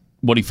 but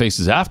what he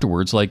faces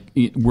afterwards, like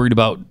worried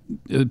about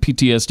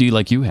PTSD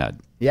like you had.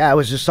 Yeah, I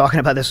was just talking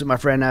about this with my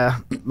friend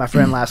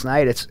last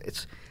night.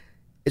 It's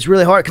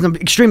really hard because I'm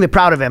extremely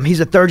proud of him. He's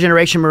a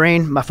 3rd-generation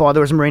Marine. My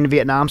father was a Marine in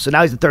Vietnam, so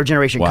now he's a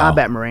 3rd-generation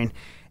combat Marine.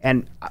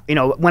 And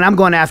when I'm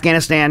going to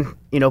Afghanistan,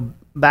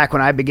 back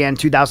when I began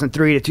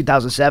 2003 to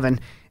 2007,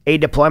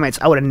 8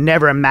 deployments, I would have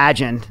never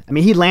imagined. I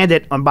mean, he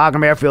landed on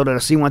Bagram Airfield on a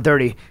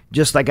C-130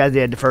 just like I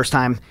did the first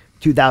time,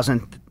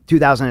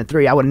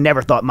 2003. I would have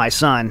never thought my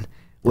son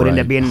would end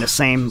up being in the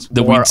same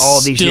war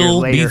all these years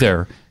later. Be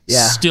there,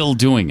 still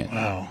doing it.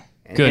 Wow.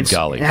 Good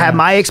golly. And have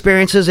my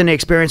experiences and the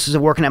experiences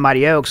of working at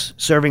Mighty Oaks,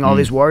 serving all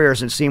these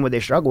warriors and seeing what they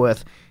struggle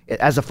with.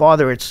 As a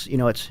father, it's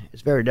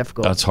very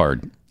difficult. That's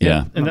hard.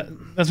 Yeah. And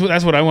that's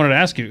what I wanted to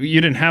ask you.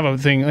 You didn't have a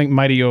thing like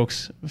Mighty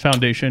Oaks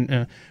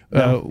Foundation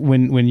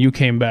when you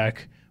came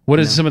back. What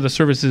is some of the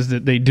services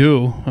that they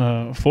do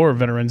for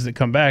veterans that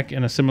come back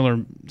in a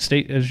similar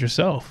state as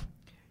yourself?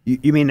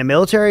 You mean the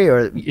military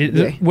or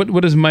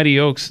what is Mighty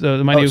Oaks,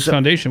 the Mighty Oaks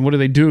Foundation? What do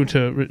they do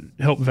to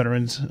help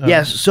veterans?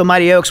 Yes, so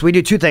Mighty Oaks, we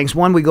do 2 things.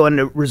 One, we go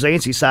into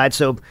resiliency side,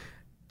 so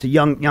to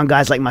young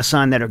guys like my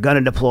son that are going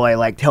to deploy,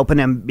 like helping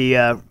them be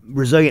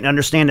resilient and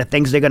understand the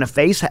things they're going to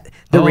face,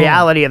 the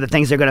reality of the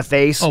things they're going to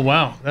face. Oh,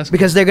 wow. That's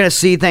because they're going to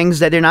see things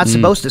that they're not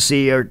supposed to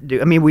see or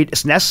do. I mean,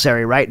 it's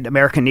necessary, right?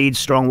 America needs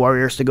strong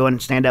warriors to go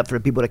and stand up for the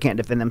people that can't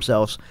defend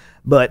themselves.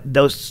 But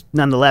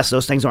nonetheless,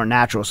 those things aren't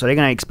natural. So they're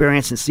going to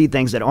experience and see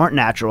things that aren't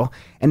natural,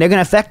 and they're going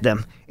to affect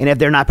them. And if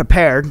they're not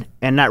prepared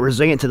and not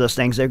resilient to those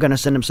things, they're going to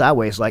send them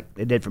sideways like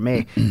they did for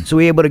me. So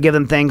we're able to give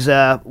them things.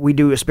 We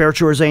do a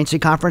spiritual resiliency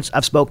conference.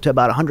 I've spoke to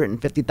about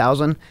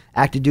 150,000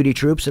 active duty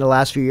troops in the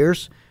last few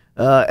years.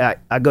 I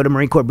go to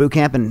Marine Corps boot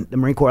camp, and the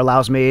Marine Corps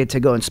allows me to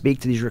go and speak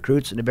to these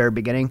recruits in the very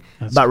beginning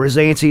about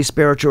resiliency,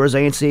 spiritual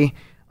resiliency,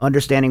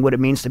 understanding what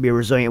it means to be a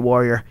resilient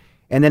warrior.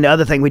 And then the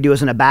other thing we do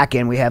is in the back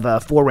end, we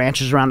have 4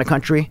 ranches around the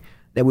country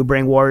that we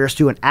bring warriors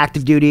to in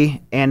active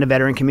duty and the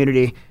veteran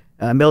community.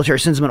 Military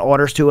sends them in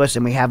orders to us,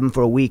 and we have them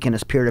for a week in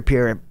this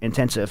peer-to-peer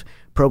intensive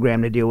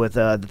program to deal with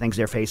the things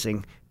they're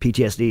facing: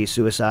 PTSD,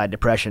 suicide,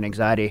 depression,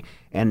 anxiety,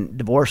 and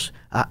divorce,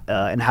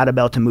 and how to be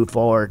able to move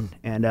forward.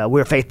 And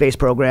we're a faith-based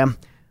program.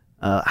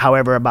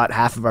 However, about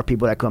half of our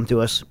people that come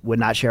to us would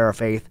not share our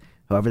faith.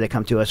 However, they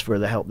come to us for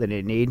the help that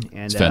they need.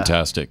 And it's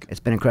fantastic. It's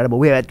been incredible.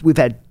 We've had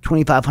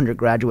 2,500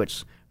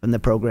 graduates from the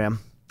program,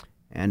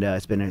 and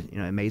it's been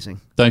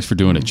amazing. Thanks for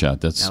doing it, Chad.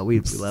 That's we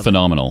love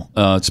phenomenal.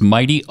 It's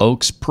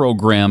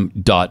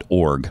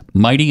MightyOaksProgram.org.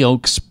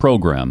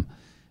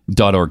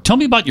 MightyOaksProgram.org. Tell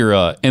me about your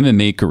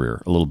MMA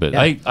career a little bit.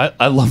 Yeah.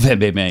 I love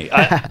MMA.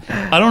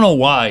 I don't know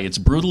why. It's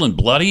brutal and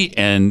bloody,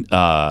 and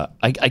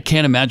I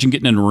can't imagine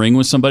getting in a ring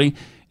with somebody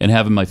and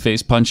having my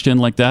face punched in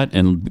like that,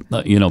 and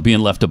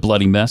being left a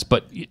bloody mess.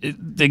 But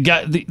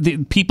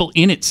the people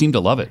in it seem to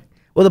love it.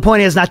 Well, the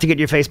point is not to get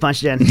your face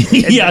punched in.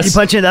 Yes. You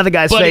punch in the other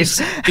guy's But face.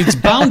 it's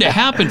bound to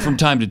happen from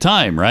time to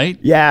time, right?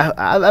 Yeah,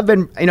 I've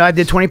been, I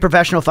did 20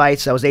 professional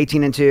fights. I was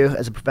 18-2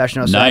 as a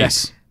professional. So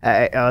Nice.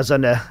 I was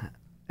on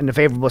the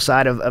favorable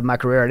side of my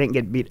career. I didn't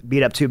get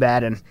beat up too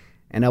bad,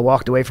 and I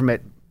walked away from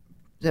it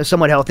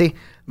somewhat healthy.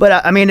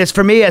 But I mean, it's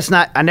for me. It's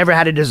not. I never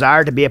had a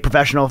desire to be a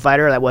professional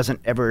fighter. That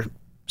wasn't ever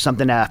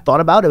something that I thought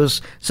about. It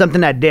was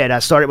something I did. I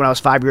started when I was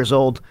 5 years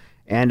old.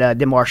 And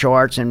did martial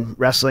arts and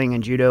wrestling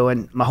and judo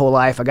and my whole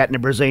life. I got into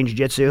Brazilian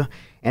Jiu-Jitsu.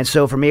 And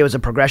so for me, it was a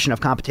progression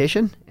of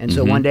competition. And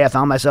so one day I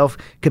found myself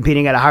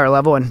competing at a higher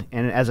level and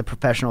as a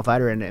professional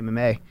fighter in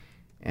MMA.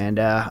 And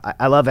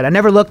I love it. I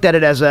never looked at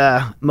it as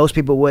most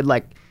people would,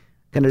 like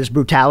kind of this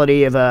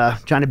brutality of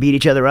trying to beat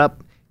each other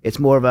up. It's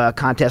more of a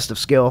contest of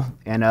skill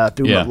and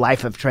through a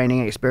life of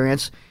training and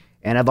experience.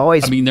 And I've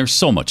always... I mean, there's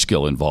so much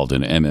skill involved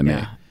in MMA.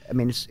 Yeah. I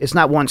mean, it's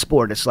not one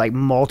sport. It's like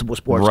multiple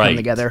sports come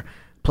together.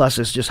 Plus,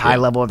 it's just high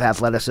level of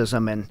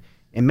athleticism and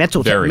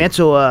mental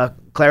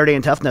clarity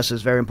and toughness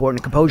is very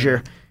important.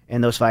 Composure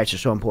in those fights are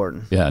so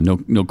important. Yeah,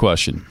 no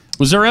question.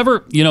 Was there ever,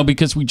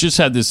 because we just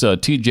had this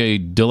T.J.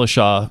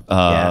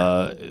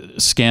 Dillashaw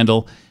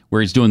scandal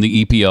where he's doing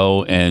the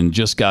EPO and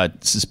just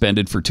got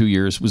suspended for 2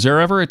 years. Was there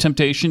ever a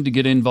temptation to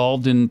get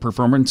involved in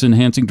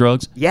performance-enhancing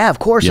drugs? Yeah, of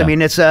course. Yeah. I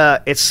mean,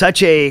 it's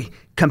such a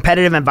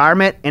competitive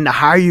environment, and the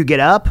higher you get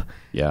up,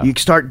 you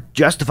start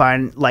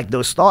justifying like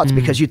those thoughts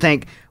because you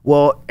think,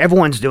 well,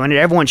 everyone's doing it,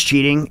 everyone's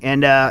cheating,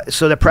 and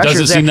so the pressure's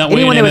Does it there. seem that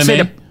way in that would say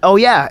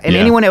MMA?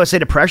 anyone that would say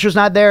the pressure's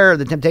not there, or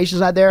the temptation's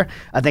not there,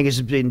 I think it's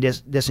just being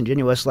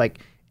disingenuous. Like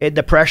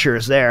the pressure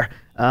is there.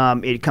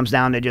 It comes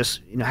down to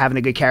just having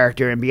a good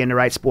character and being the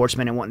right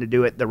sportsman and wanting to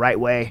do it the right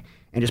way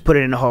and just put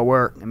it in the hard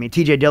work. I mean,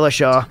 T.J.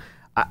 Dillashaw,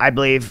 I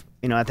believe,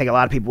 I think a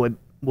lot of people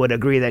would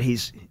agree that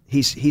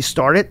he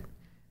started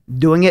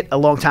doing it a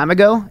long time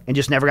ago and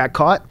just never got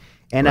caught.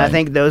 And I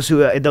think those who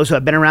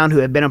have been around, who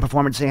have been on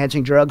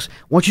performance-enhancing drugs,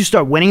 once you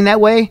start winning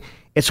that way,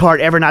 it's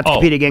hard ever not to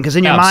compete again because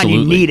in your mind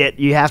you need it,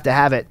 you have to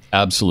have it.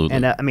 Absolutely.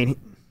 And I mean,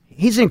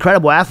 he's an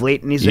incredible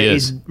athlete, and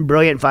he's a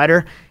brilliant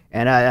fighter.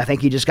 And I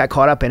think he just got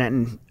caught up in it.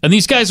 And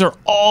these guys are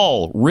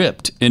all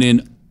ripped and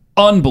in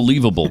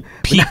unbelievable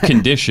peak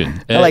condition.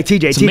 I like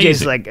TJ.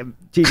 TJ's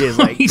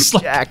like He's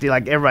like acting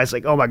like everybody's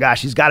like, oh my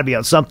gosh, he's got to be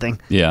on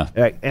something. Yeah.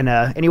 Right. And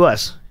he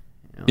was.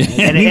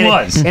 And he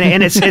was.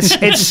 And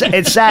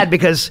it's sad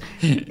because,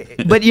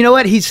 but you know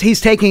what?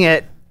 He's taking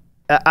it.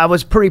 I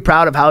was pretty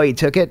proud of how he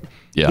took it.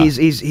 Yeah.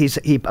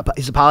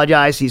 He's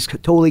apologized. He's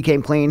totally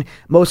came clean.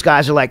 Most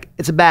guys are like,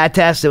 it's a bad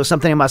test. It was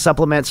something in my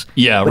supplements.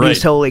 Yeah, but right.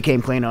 He's totally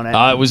came clean on it.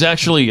 It was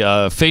actually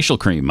facial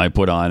cream I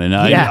put on, and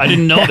I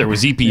didn't know there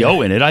was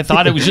EPO in it. I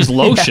thought it was just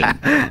lotion.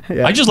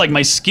 I just like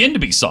my skin to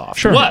be soft.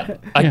 Sure.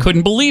 What? I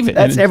couldn't believe it.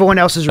 That's everyone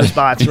else's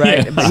response,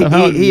 right? Yeah.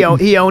 But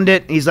he owned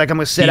it. He's like, I'm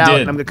going to sit He out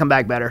did. and I'm going to come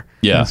back better.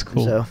 Yeah. That's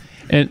cool. So.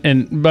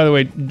 And by the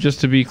way,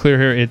 just to be clear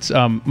here, it's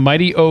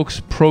Mighty Oaks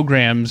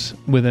Programs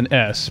with an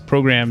S,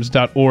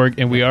 programs.org,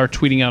 and we are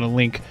tweeting out a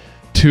link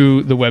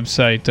to the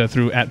website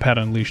through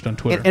 @PatUnleashed on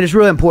Twitter. And it's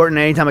really important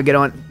anytime I get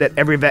on that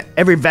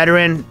every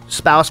veteran,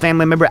 spouse,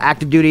 family member,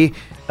 active duty,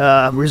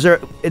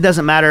 reserve, it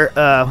doesn't matter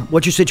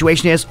what your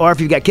situation is or if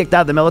you got kicked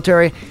out of the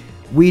military,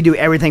 we do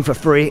everything for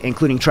free,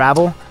 including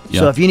travel.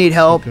 So if you need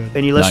help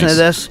and you listen to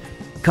this,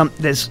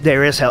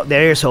 there is help.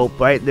 There is hope,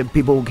 right? The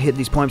people hit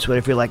these points where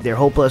they feel like they're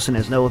hopeless and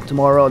there's no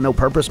tomorrow, no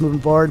purpose moving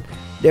forward.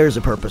 There is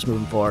a purpose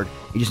moving forward.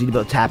 You just need to be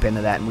able to tap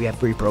into that, and we have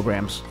free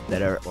programs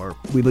that are, or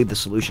we believe, the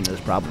solution to this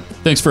problem.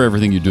 Thanks for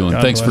everything you're doing.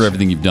 God Thanks bless for you.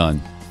 everything you've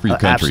done for your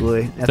country.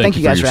 Absolutely. Thank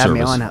you guys for your having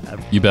me service.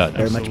 on. You bet.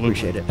 Very much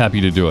appreciate it.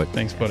 Happy to do it.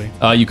 Thanks, buddy.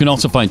 You can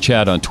also find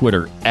Chad on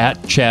Twitter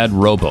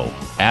 @ChadRobo.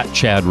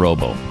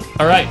 @ChadRobo.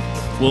 All right.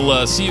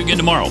 We'll see you again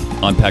tomorrow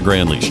on Pat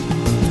Gray Unleashed.